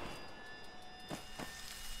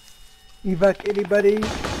 Evac anybody?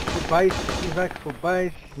 For base, evac for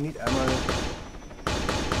base, need ammo.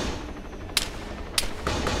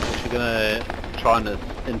 Actually gonna try and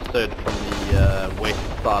insert from the west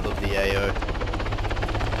side of the AO.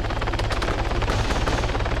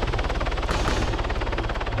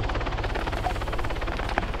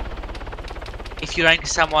 If you run into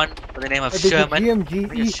someone by the name of There's a Sherman,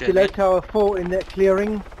 GMG east below Tower 4 in that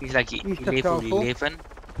clearing. he's like East of level Tower 4. 11.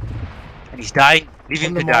 And he's dying. Leave him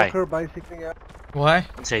On the to die. marker, basically, yeah. Why?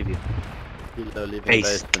 I'll save you. He'll leave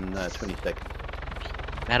Base. base in 20 seconds.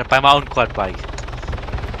 I had to buy my own quad bike.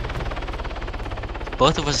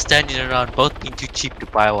 Both of us standing around, both being too cheap to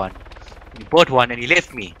buy one. He bought one and he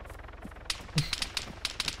left me.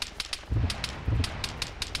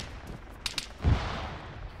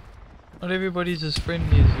 Not everybody's as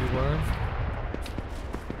friendly as you, Warren.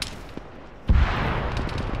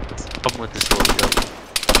 Problem with this whole job.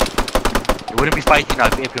 It wouldn't be fighting now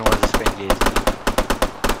if everyone was as friendly as me.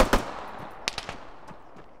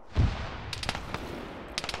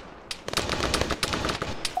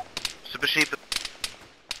 Super Sheep.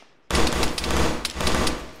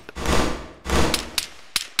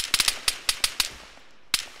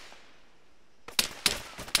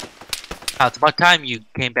 It's about time you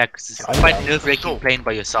came back because it's quite nerve-wracking playing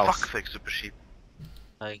by yourself. Fuck's sake, Super Sheep.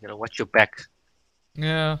 You gotta watch your back.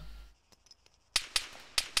 Yeah.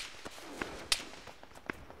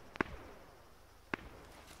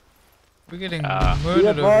 We're getting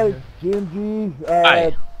murdered over here. GMG,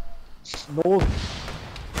 Aye. north.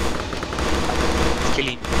 It's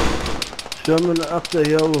killing me. Sherman up the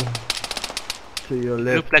hill to your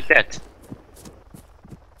left. Look like that.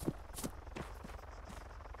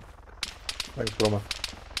 Thanks, Roma.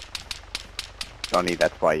 Johnny,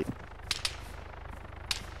 that's why.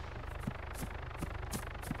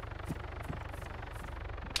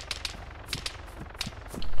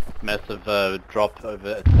 Massive drop over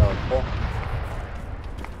at Tower 4.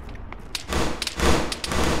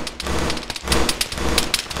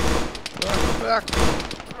 Back.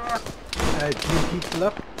 GMG still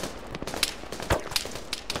up.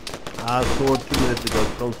 I saw it 2 minutes ago,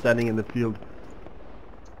 still standing in the field.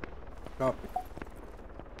 Stop.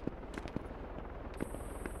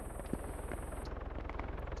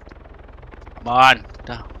 Come on.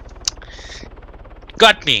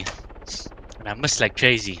 Got me. And I missed like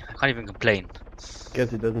crazy. I can't even complain.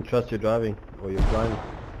 Guess he doesn't trust your driving or your flying.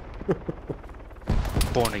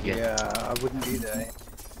 Born again. Yeah, I wouldn't either. Eh?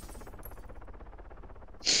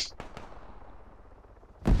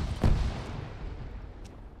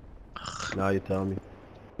 Now you tell me.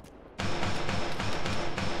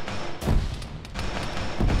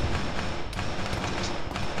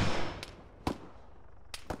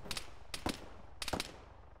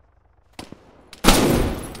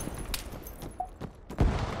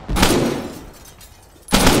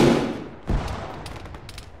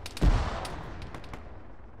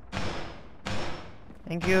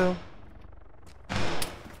 Thank you.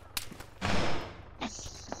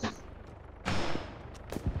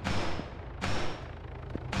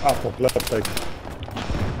 Ah, for flip's sake.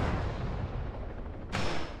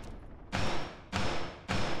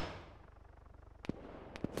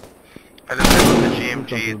 I just have the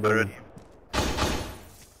GMG turret.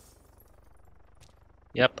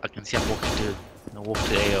 Yep, I can see I'm walking to. I walk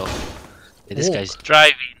to AO. Yeah, this guy's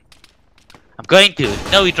driving. I'm going to.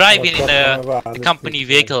 No, we're driving in the company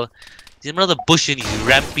vehicle. He's in the middle of the bush and he's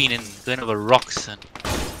ramping and going over rocks. And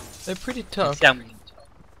they're pretty tough.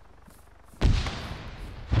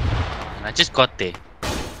 and I just got there.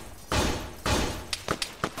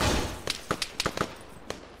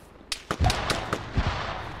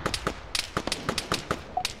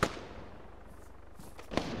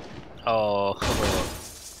 Oh.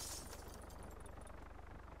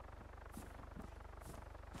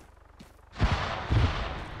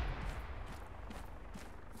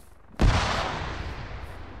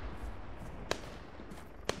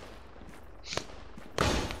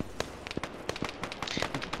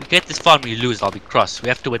 We get this far and we lose, I'll be cross. We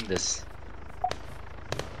have to win this.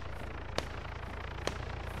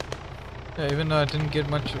 Yeah, even though I didn't get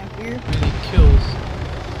many kills,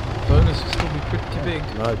 bonus will still be pretty big.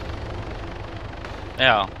 Nice.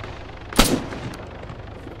 Yeah.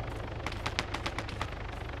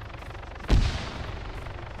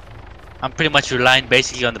 I'm pretty much relying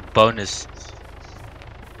basically on the bonus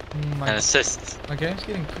and assists. My game's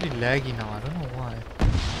getting pretty laggy now, I don't know why.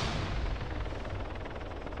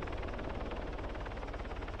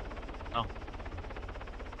 Oh.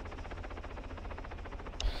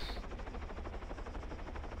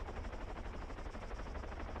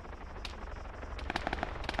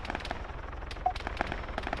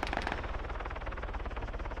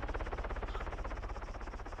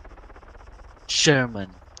 Sherman.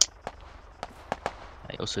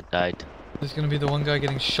 I also died. There's gonna be the one guy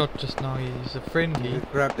getting shot just now. He's a friendly,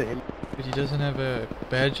 but he doesn't have a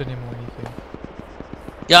badge on him or anything.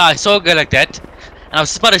 Yeah, I saw a guy like that, and I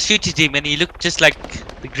was about to shoot at him, and he looked just like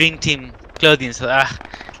the green team clothing. So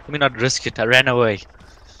let me not risk it. I ran away,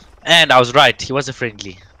 and I was right. He was a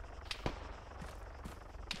friendly.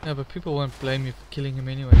 Yeah, but people won't blame you for killing him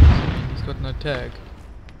anyway. I mean, he's got no tag.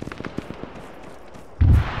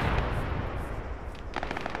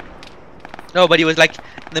 No, but he was like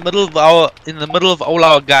in the middle of all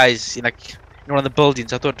our guys, in like in one of the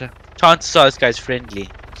buildings. I thought chances are this guy's friendly.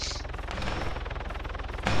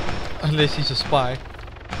 Unless he's a spy.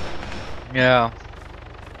 Yeah.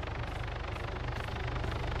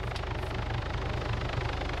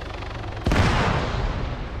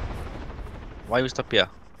 Why you stop here?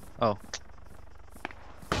 Oh.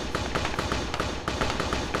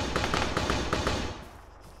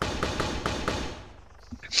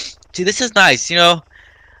 See, this is nice, you know.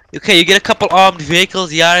 Okay, you get a couple armed vehicles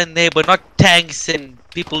here and there, but not tanks and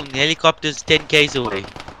people in helicopters 10 k's away.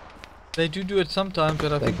 They do it sometimes,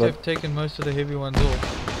 but I think they've taken most of the heavy ones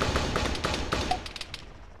off.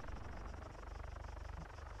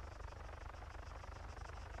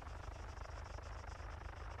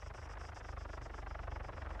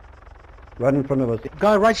 Right in front of us.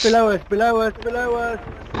 Guy right below us, below us, below us.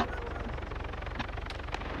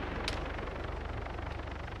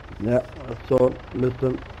 Yeah, I saw it.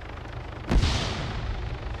 Listen.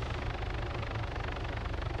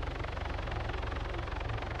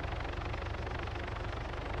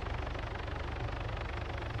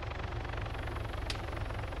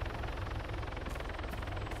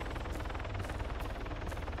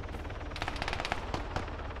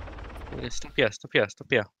 Stop here, stop here, stop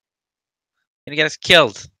here. You're gonna get us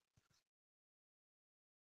killed.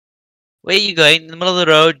 Where are you going? In the middle of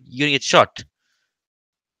the road, you're gonna get shot.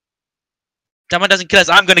 Someone doesn't kill us,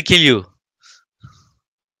 I'm gonna kill you.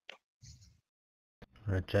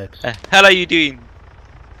 Rejects. Hell are you doing?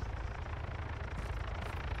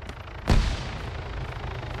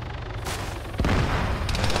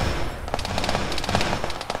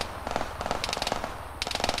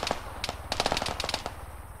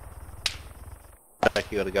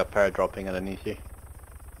 You gotta go paradropping underneath you.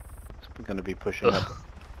 It's gonna be pushing up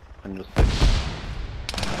on your six.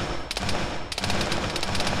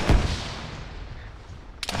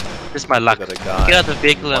 This is my luck. Get out of the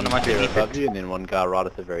vehicle and I'm underneath it. You, and then one guy right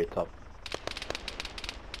at the very top.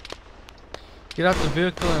 Get out the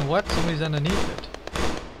vehicle and what? Somebody's underneath it.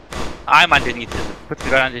 I'm underneath it. Put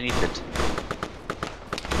me right underneath it.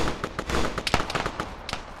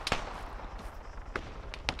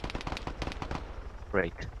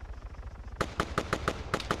 Break.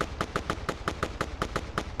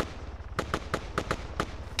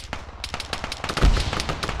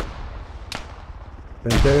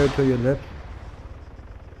 Venterio to your left.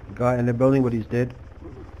 Guy in the building, but he's dead.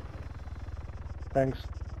 Thanks.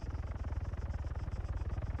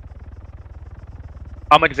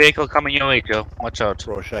 Armored vehicle coming your way, Joe. Watch out.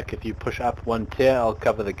 Rorschach, if you push up one tier, I'll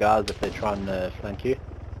cover the guards if they try and flank you.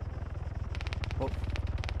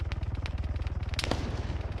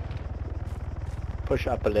 Push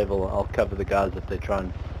up a level, I'll cover the guards if they try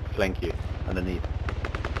and flank you underneath.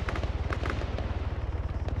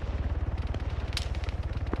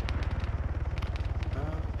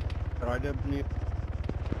 Right up near.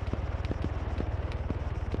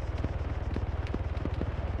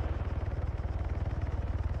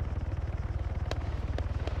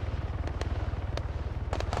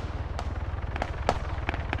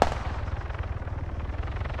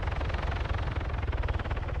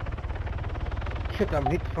 Shit, I'm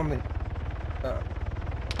hit from it.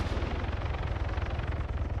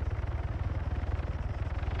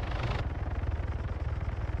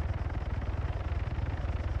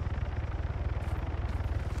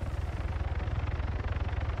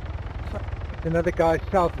 Another guy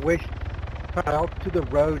southwest, out to the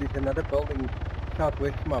road is another building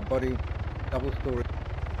southwest of my body, double story.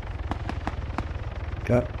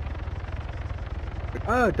 Okay.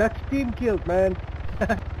 Oh, that's team killed, man.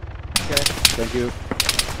 Okay. Thank you.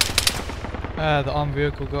 Ah, the armed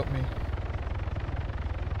vehicle got me.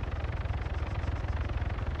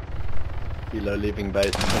 Helo leaving base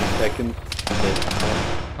in 20 seconds.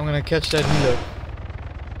 I'm gonna catch that helo.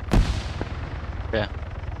 Yeah.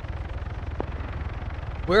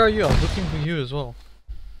 Where are you? I'm looking for you as well.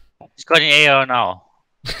 He's got an AR now.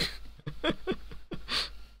 What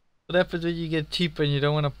happens when you get cheap and you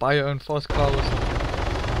don't want to buy your own fast car or something?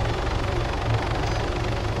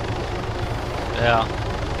 Yeah.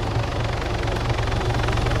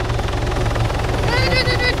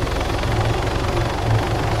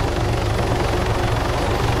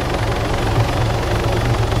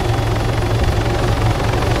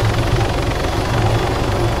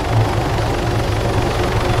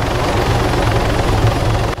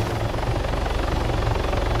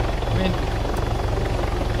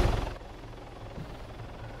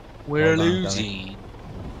 We're losing.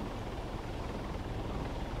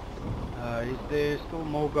 Is there still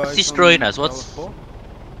more guys? What's destroying us? What's? Tower 4?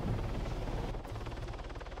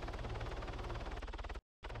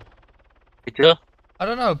 Peter? I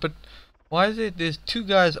don't know, but why is it there's two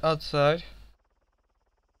guys outside?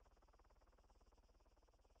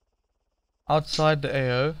 Outside the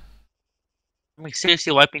AO. I mean,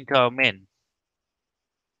 seriously wiping to our men.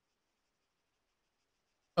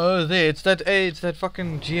 Oh, there, it's that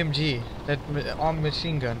fucking GMG, that armed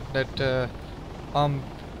machine gun, that armed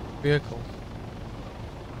vehicle.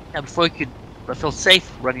 Yeah, before I feel safe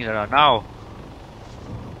running around now.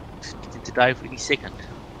 To die for any second.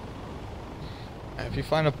 If you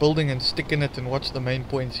find a building and stick in it and watch the main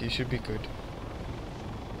points, you should be good.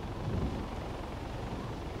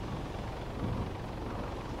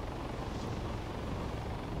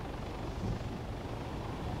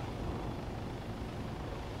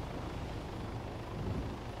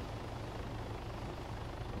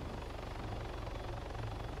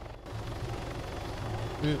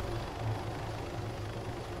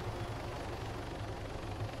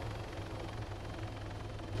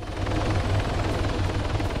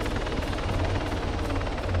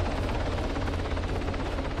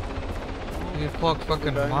 You park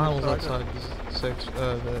fucking miles outside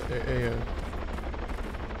the AO.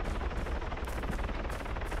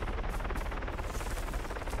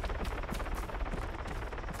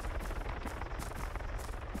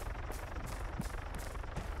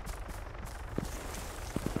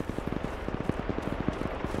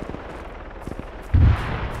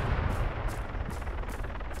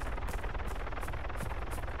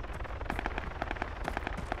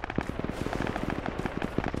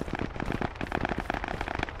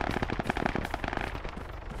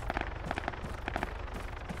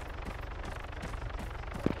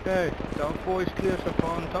 Okay, down 4 is clear so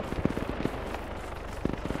far on top.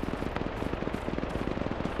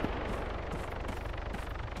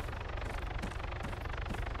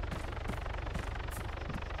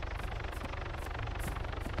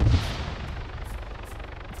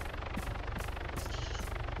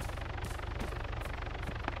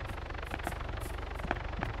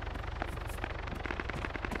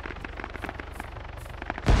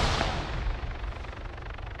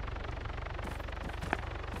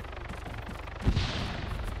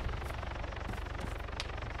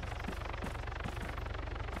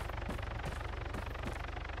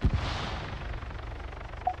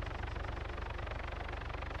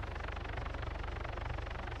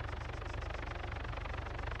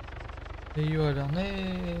 There you are down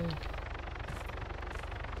there.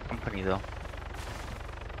 Company though.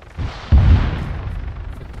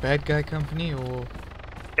 Like bad guy company or?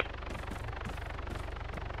 Yep.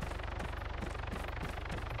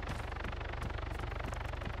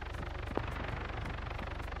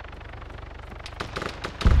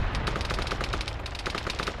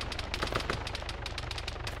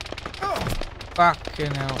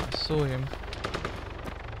 Fucking hell, I saw him.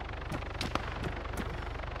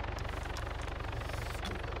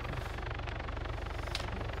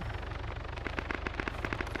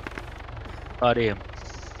 Got him.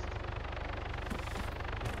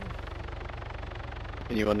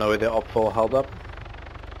 Anyone know where their Op 4 held up?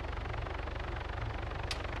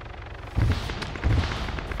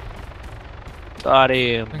 Got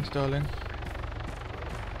him. Thanks, darling.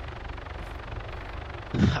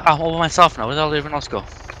 I'm all by myself now. Where did all everyone else go?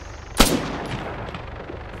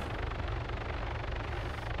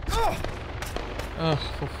 Oh,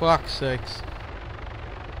 for fuck's sakes.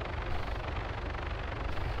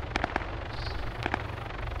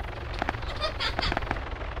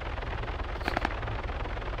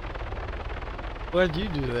 Why'd you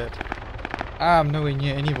do that? I'm nowhere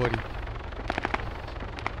near anybody.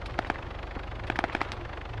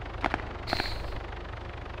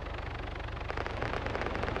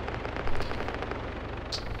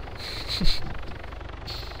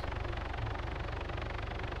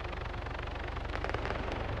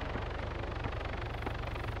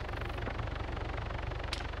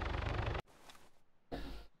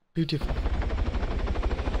 Beautiful.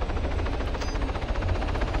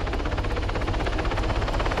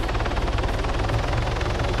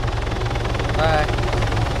 Bye.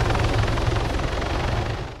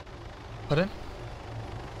 Pardon?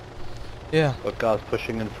 Yeah. Got guys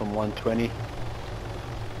pushing in from 120.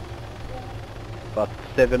 About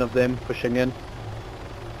 7 of them pushing in.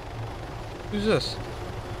 Who's this?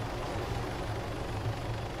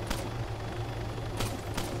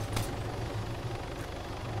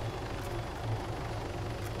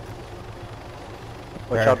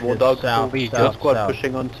 Watch out, War Dog. South, Your south, squad south.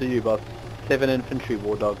 pushing onto you. About 7 infantry,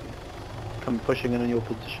 War Dog. Come pushing in your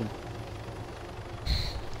position.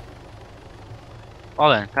 Oh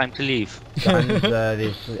then, time to leave. Guns,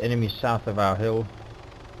 there's enemies south of our hill.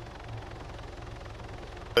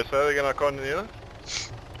 So they're gonna continue?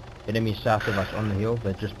 Enemies south of us on the hill.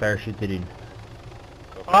 They just parachuted in.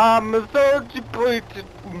 I'm a 30 point.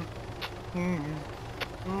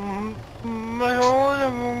 My whole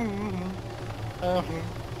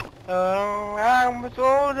I'm a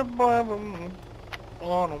soldier boy.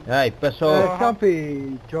 Hey, piss off.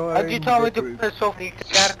 Stumpy, join Had you told me the to group. piss off, you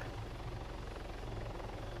scark?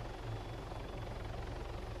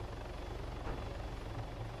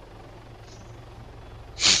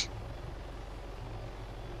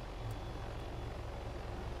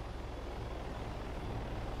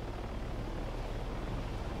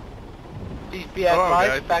 Please be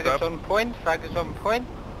advised, faggots on point, faggots on point.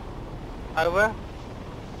 Over.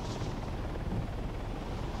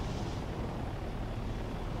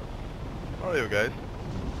 How are you guys?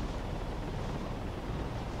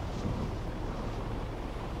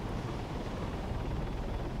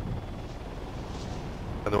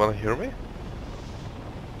 Anyone hear me?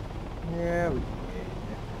 Yeah, we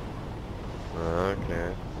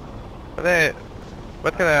Okay.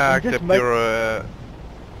 What can I just accept make- your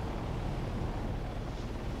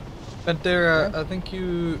But there, I think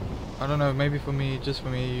you, I don't know, maybe for me, just for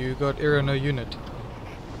me, you got error no unit.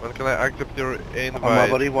 when can I accept your my invite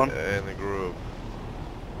body, one. in the group?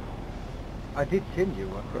 I did send you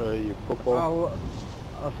one. You football.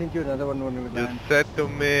 I'll send you another one when we're You done. said to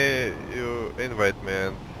me you invite me,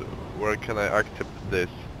 and where can I accept this?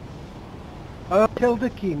 Tilde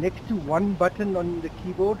key next to one button on the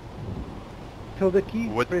keyboard. Tilde key.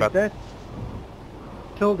 What press button? that.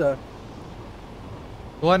 Tilde.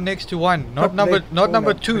 The one next to one, not Top number, left not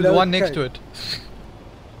number corner, 2, the below one the next K. to it.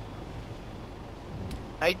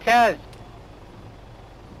 Hey Taz,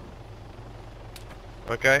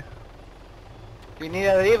 Okay. we need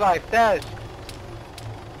a revive, Taz.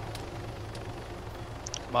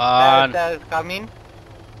 Come on. Taz, come in.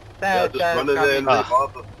 Yeah, Taz, just Taz, run it come in. in.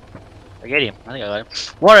 I get him. I think I got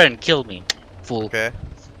him. Warren, kill me. Fool. Okay.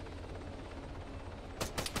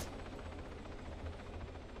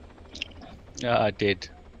 Yeah, I did.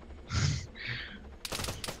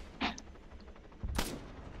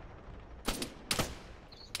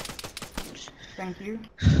 Thank you.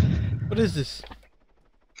 What is this?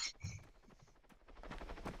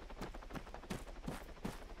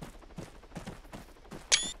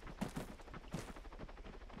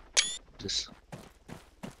 This.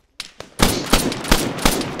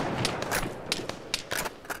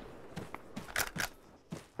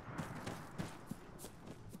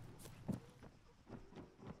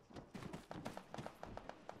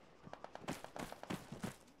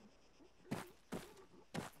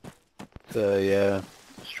 So yeah,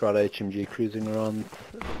 Strata HMG cruising around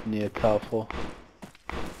near Tower 4.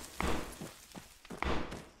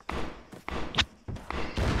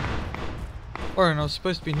 Warren, I was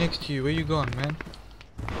supposed to be next to you. Where you gone, man?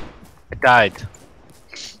 I died.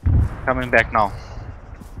 Coming back now.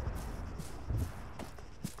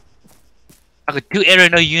 I got 2 arrow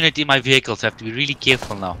no unit in my vehicles. I have to be really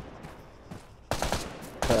careful now.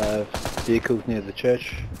 Vehicles near the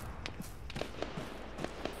church.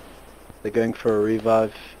 They're going for a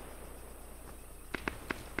revive.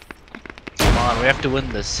 Come on, we have to win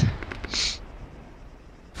this.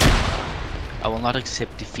 I will not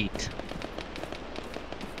accept defeat.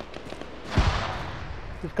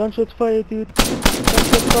 There's gunshots fired, dude.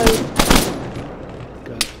 Gunshots fired.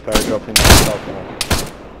 Guns paragraph in the south now.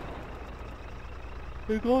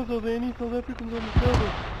 Hey guys, are there any South Africans on the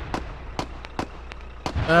server?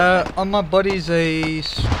 On my body's a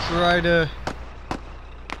Strider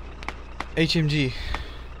HMG.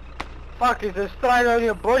 Fuck, is a Strider on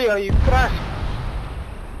your body? Are you crushed?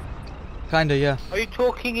 Kinda, yeah. Are you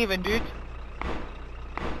talking even, dude?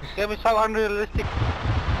 Game is so unrealistic.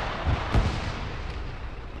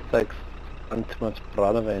 Thanks. I'm too much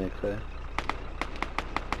brandewijn, hè.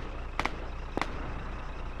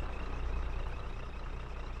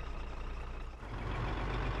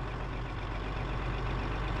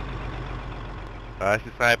 I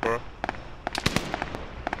see sniper.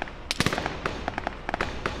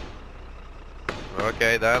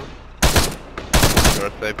 Okay, done.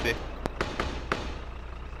 Your safety.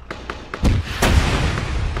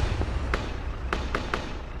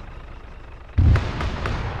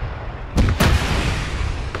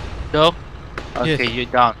 No? Okay, Yes. you're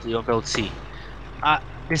down, so you'll be able to see.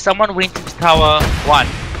 There's someone went into tower 1,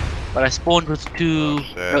 but I spawned with 2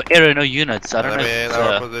 no arrow, no units. I don't know if in it's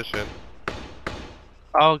our position.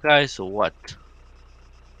 our guys or what.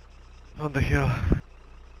 On the hill.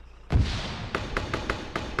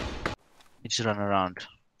 You just run around.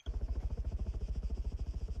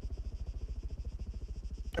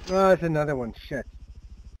 Oh, it's another one. Shit.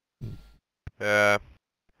 Yeah.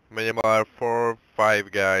 Minimum 4,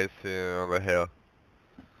 5 guys on the hill.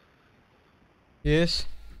 Yes.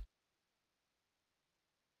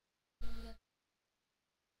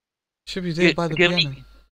 Should be there by the give piano. me.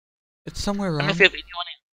 It's somewhere I don't know around. if you have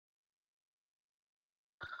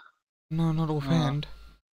anyone No, not offhand.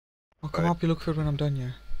 I'll come up and look for it when I'm done,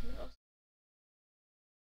 yeah.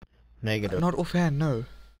 Negative. Not offhand, no.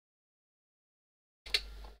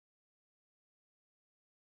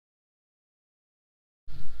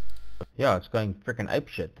 Yeah, it's going freaking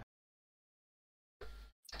apeshit.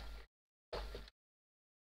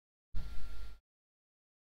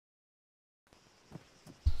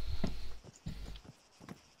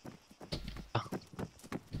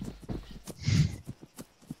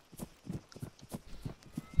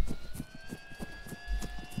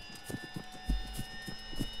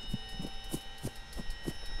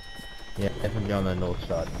 Yeah, definitely on the north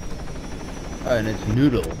side. Oh, and it's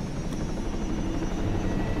Noodle.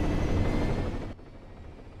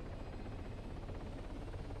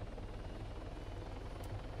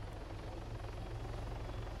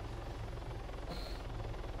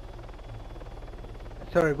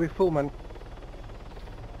 Sorry, we're full, man.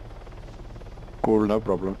 Cool, no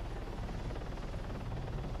problem.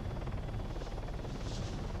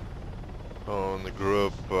 On the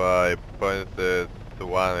group, I pointed to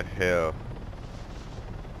one hill.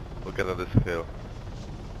 Look at this hill.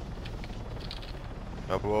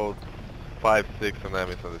 About 5, 6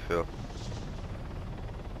 enemies on this hill.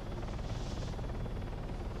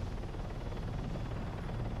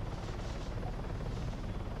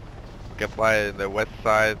 We can fly in the west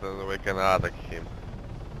side and we can attack him.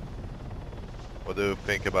 What do you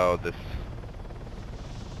think about this?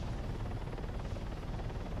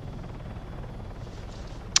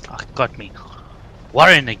 Oh, got me.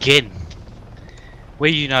 Warren again. Where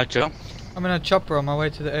are you now, Joe? I'm in a chopper on my way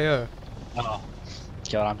to the AO. Oh.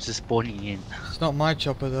 God, I'm just spawning in. It's not my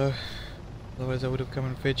chopper though. Otherwise I would have come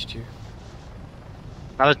and fetched you.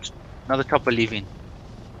 Another chopper leaving.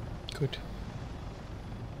 Good.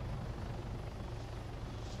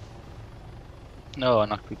 No, I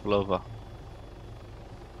knocked people over.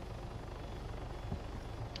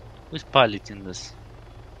 Who's piloting this?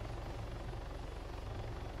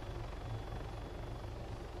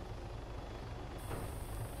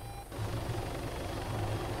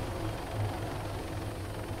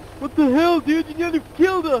 What the hell, dude? You nearly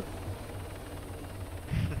killed us!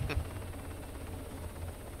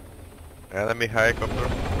 Enemy helicopter.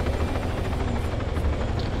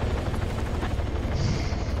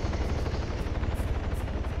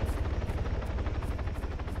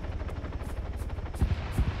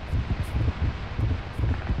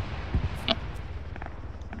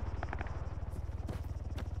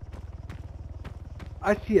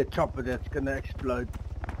 I see a chopper that's gonna explode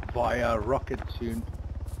via rocket soon.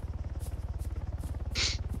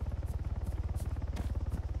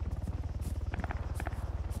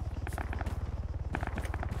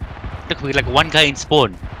 Look, we're like one guy in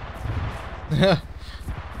spawn. Yeah.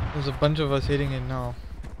 There's a bunch of us heading in now.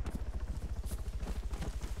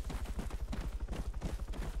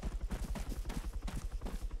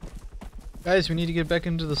 Guys, we need to get back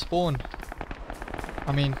into the spawn.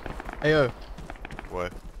 I mean, AO.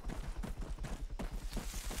 What?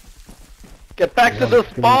 Get back to the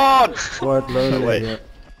spawn! Quite low. Wait.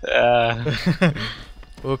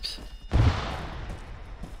 Whoops.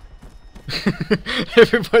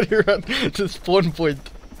 Everybody run to spawn point.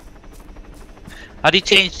 How do you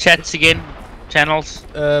change chats again? Channels?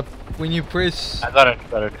 When you press... I got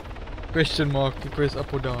it, question mark, you press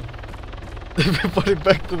up or down. Everybody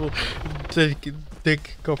back to the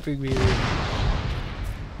take copying me.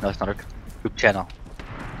 No, it's not a group channel.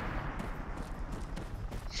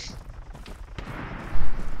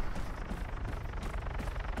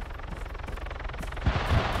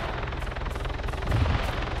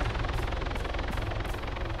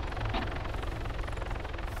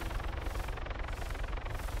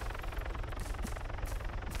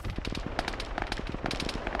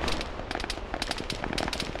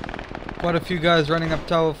 Quite a few guys running up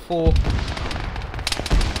tower 4.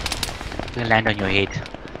 Gonna land on your head.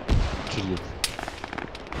 Kill you.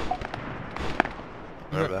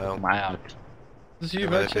 Where the hell? Am I out? This is you,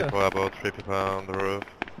 many Batcha. people, about 3 people on the roof.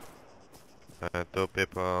 And 2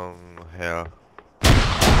 people on hill.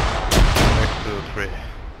 Next to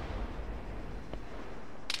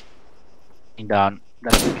 3. Down.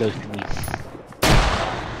 That's too close to me.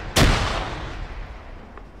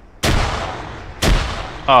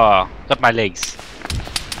 Oh, got my legs.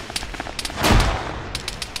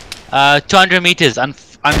 200 meters.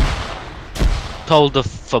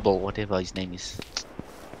 Untoldable, whatever his name is.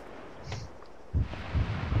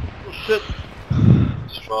 Oh shit.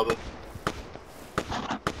 Strada.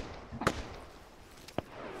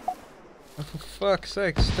 Oh, for fuck's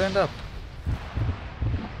sake, stand up.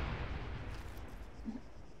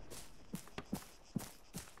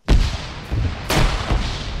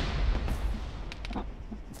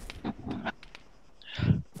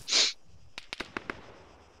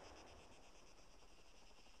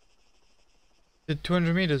 Did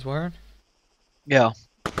 200 meters, Warren? Yeah.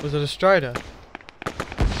 Was it a Strider?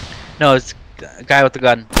 No, it's a guy with the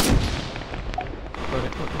gun.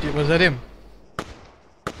 Was that him?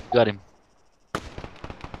 Got him.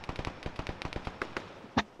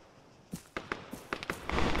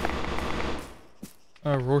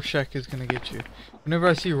 Oh, Rorschach is gonna get you. Whenever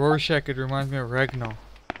I see Rorschach, it reminds me of Ragnar.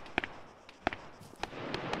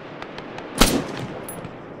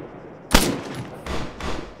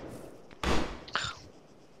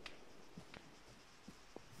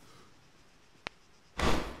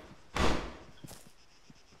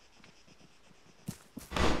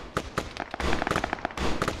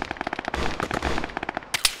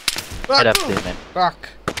 Head up there, man. Fuck.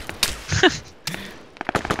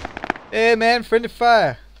 Hey man, friendly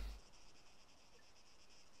fire.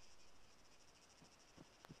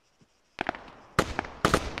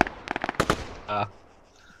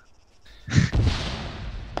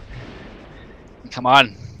 Come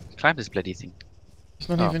on. Climb this bloody thing. It's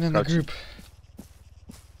not even in the group.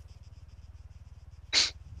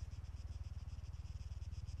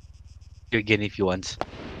 Do again if you want.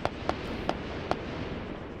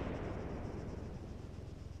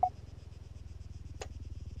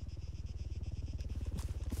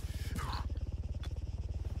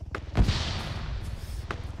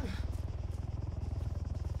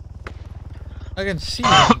 I can see him.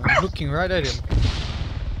 I'm looking right at him.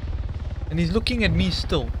 And he's looking at me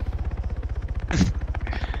still.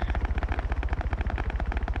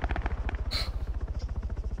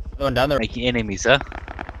 Going down there. Making enemies, huh?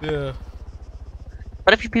 Yeah.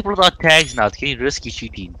 What if you people without tags now? It's getting risky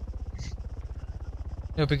shooting.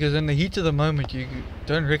 Yeah, because in the heat of the moment you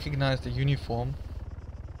don't recognize the uniform.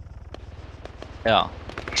 Yeah.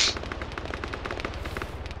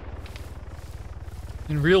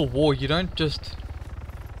 In real war, you don't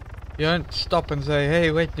stop and say,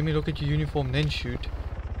 hey, wait, let me look at your uniform, then shoot.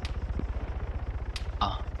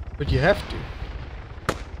 But you have to.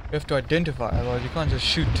 You have to identify, otherwise you can't just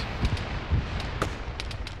shoot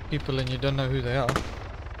people and you don't know who they are.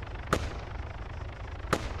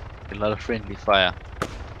 A lot of friendly fire.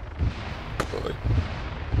 Boy.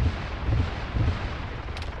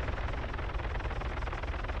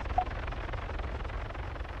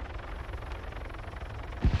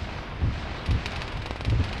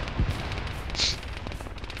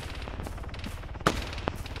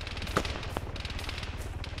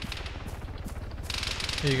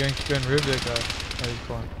 Are you going to go and rev that guy? Oh, he's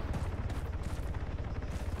gone.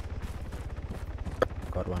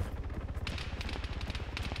 Got one.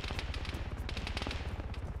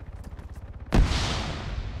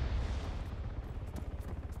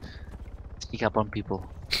 Sneak up on people.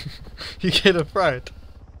 You get a fright.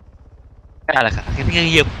 Yeah, like I think I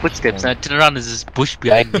hear footsteps and I turn around, there's this bush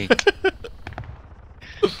behind me.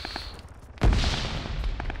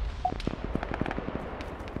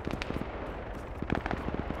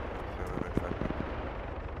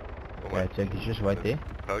 Yeah, check, he's just right there.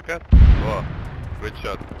 Hellcat? Oh, great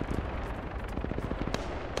shot.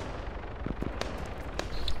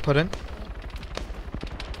 Pardon?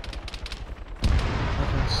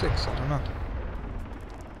 6, I don't know.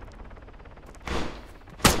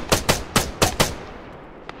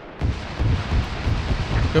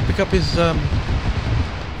 Go pick up his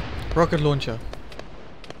rocket launcher.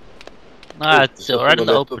 Nah, it's right in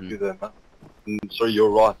the open. Sorry,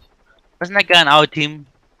 you're right. Wasn't that guy in our team?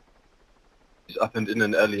 He's up and in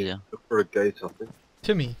an alley. Yeah. Look for a gate, I think.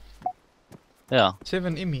 Timmy. Yeah.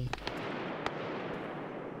 7 Immy.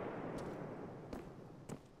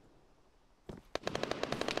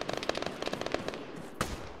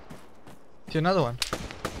 See another one?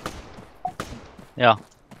 Yeah.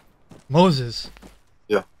 Moses.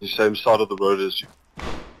 Yeah, the same side of the road as you.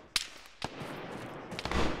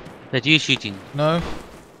 That you shooting? No.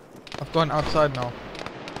 I've gone outside now.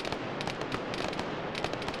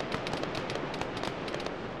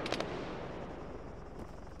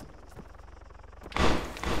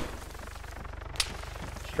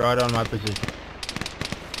 Straight on my position.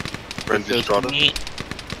 Friendly Strata.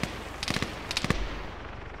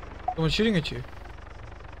 Someone's shooting at you.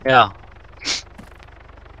 Yeah.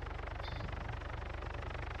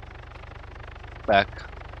 Back.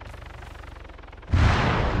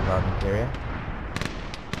 Reviving area.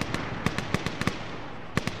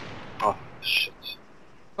 Oh, shit.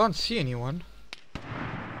 Can't see anyone.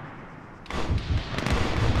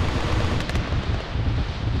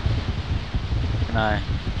 Can I?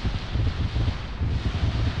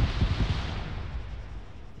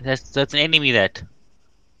 That's an enemy that.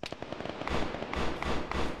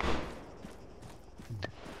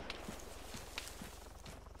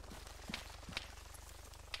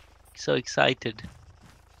 So excited.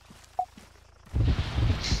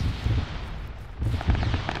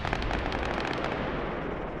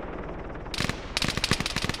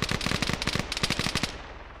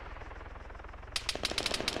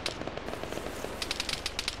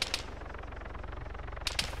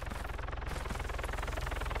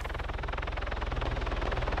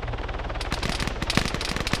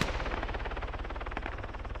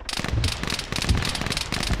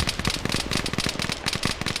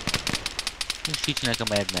 He's shooting like a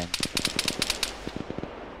madman.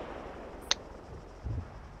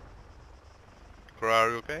 Cora, are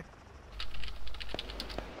you okay?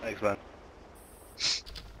 Thanks, man.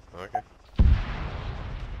 Okay.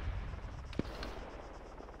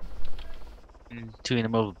 Two in the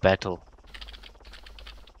middle of battle.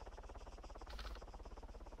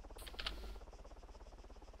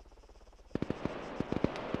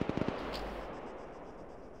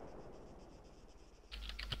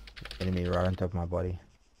 Enemy right on top of my body.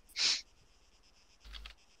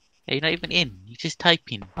 Hey, you're not even in. You just type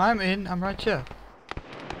in. I'm in. I'm right here.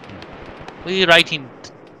 Who are you writing?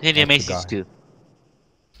 Send your That's the message guy. to.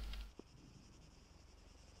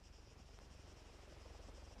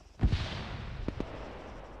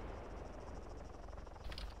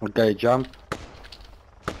 Okay, jump.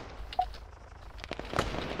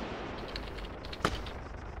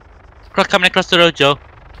 Coming across the road, Joe.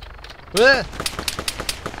 Where?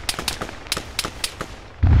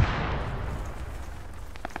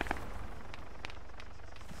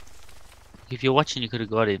 If you're watching, you could have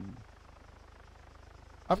got him.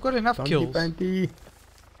 I've got enough kills. You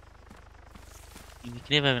can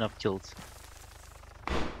never have enough kills.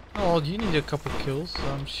 Oh, well, you need a couple kills, so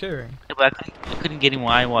I'm sharing. Yeah, but I couldn't get him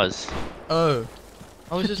where I was. Oh.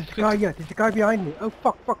 I was just... There's a guy here. There's a guy behind me. Oh,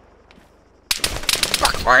 fuck, fuck.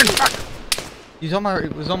 Fuck, Ryan, fuck! He's on my...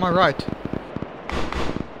 It was on my right.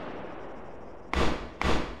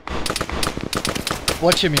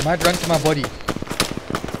 Watch him, he might run to my body.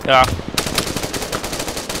 Yeah.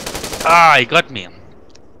 Ah, he got me.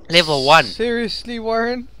 Level 1. Seriously,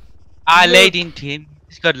 Warren? I Look. laid into him.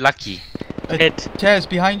 He's got lucky. Hit. Taz,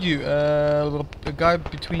 behind you. A guy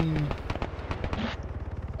between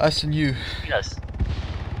us and you. Yes.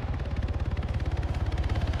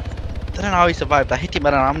 I don't know how he survived. I hit him I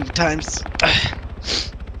don't know how many times.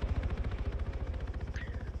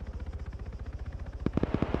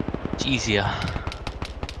 It's easier.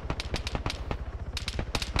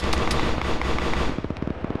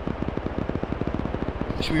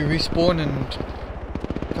 Should we respawn and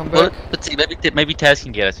come Well, back? let's see. Maybe Taz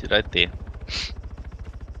can get us right there.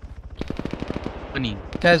 Funny.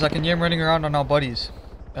 Taz, I can hear him running around on our bodies.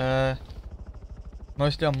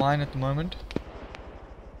 Mostly on mine at the moment.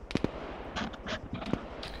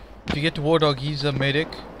 If you get to War Dog, he's a medic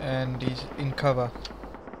and he's in cover.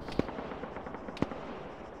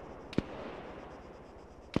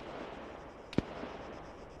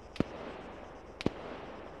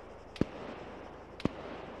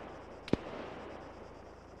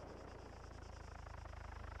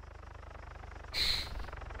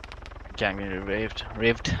 Jamie revived.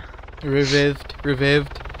 Revived.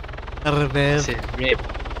 Said rev.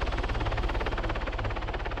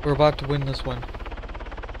 We're about to win this one.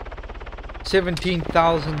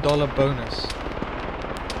 $17,000 bonus.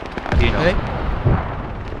 Do you know? Hey?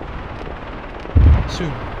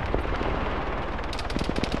 Soon.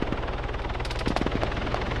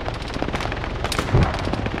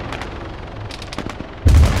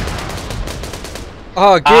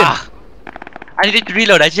 Oh, again! Ah! I needed to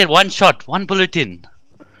reload. I just had one shot, one bullet in.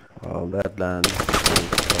 Oh, that land. He's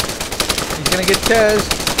gonna get Taz.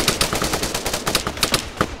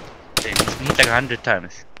 He's hit like 100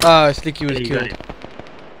 times. Ah, Slicky was There you killed. go.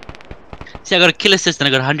 See, I got a kill assist and I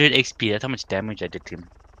got 100 XP. That's how much damage I did to him.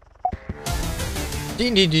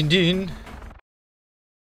 Din din din din.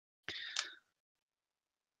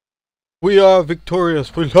 We are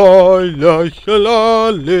victorious. We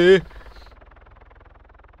lie.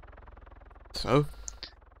 So,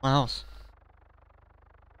 my house.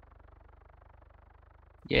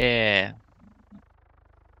 Yeah.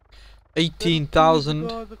 18,000.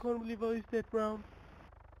 God, I can't believe I used that round.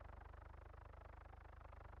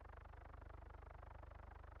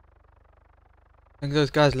 I think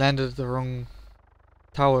those guys landed at the wrong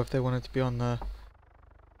tower if they wanted to be on the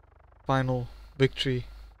final victory.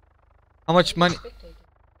 How much money?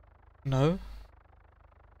 No.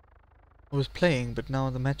 I was playing, but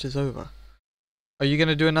now the match is over. Are you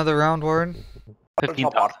gonna do another round, Warren? 15.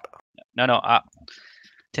 No.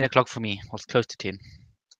 10 o'clock for me. I was close to 10.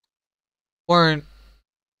 Warren,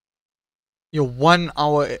 you're 1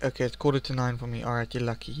 hour. Okay, it's 8:45 for me. Alright, you're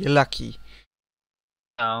lucky. You're lucky.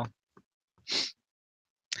 No.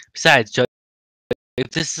 Besides, Joe,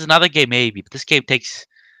 if this is another game, maybe. But this game takes.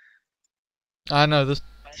 I know this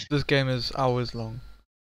game is hours long.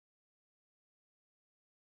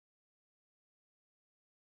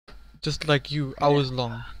 Just like you, hours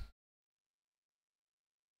long.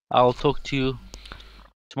 I'll talk to you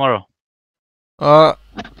tomorrow.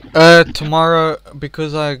 Tomorrow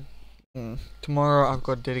because tomorrow I've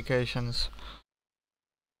got dedications.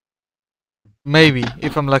 Maybe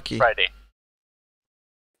if I'm lucky. Friday.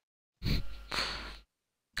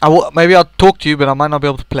 Maybe I'll talk to you, but I might not be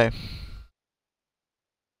able to play.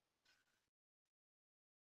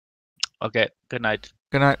 Okay. Good night.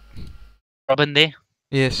 Good night. Robin there?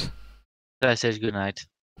 Yes. I says good night.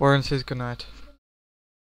 Warren says good night.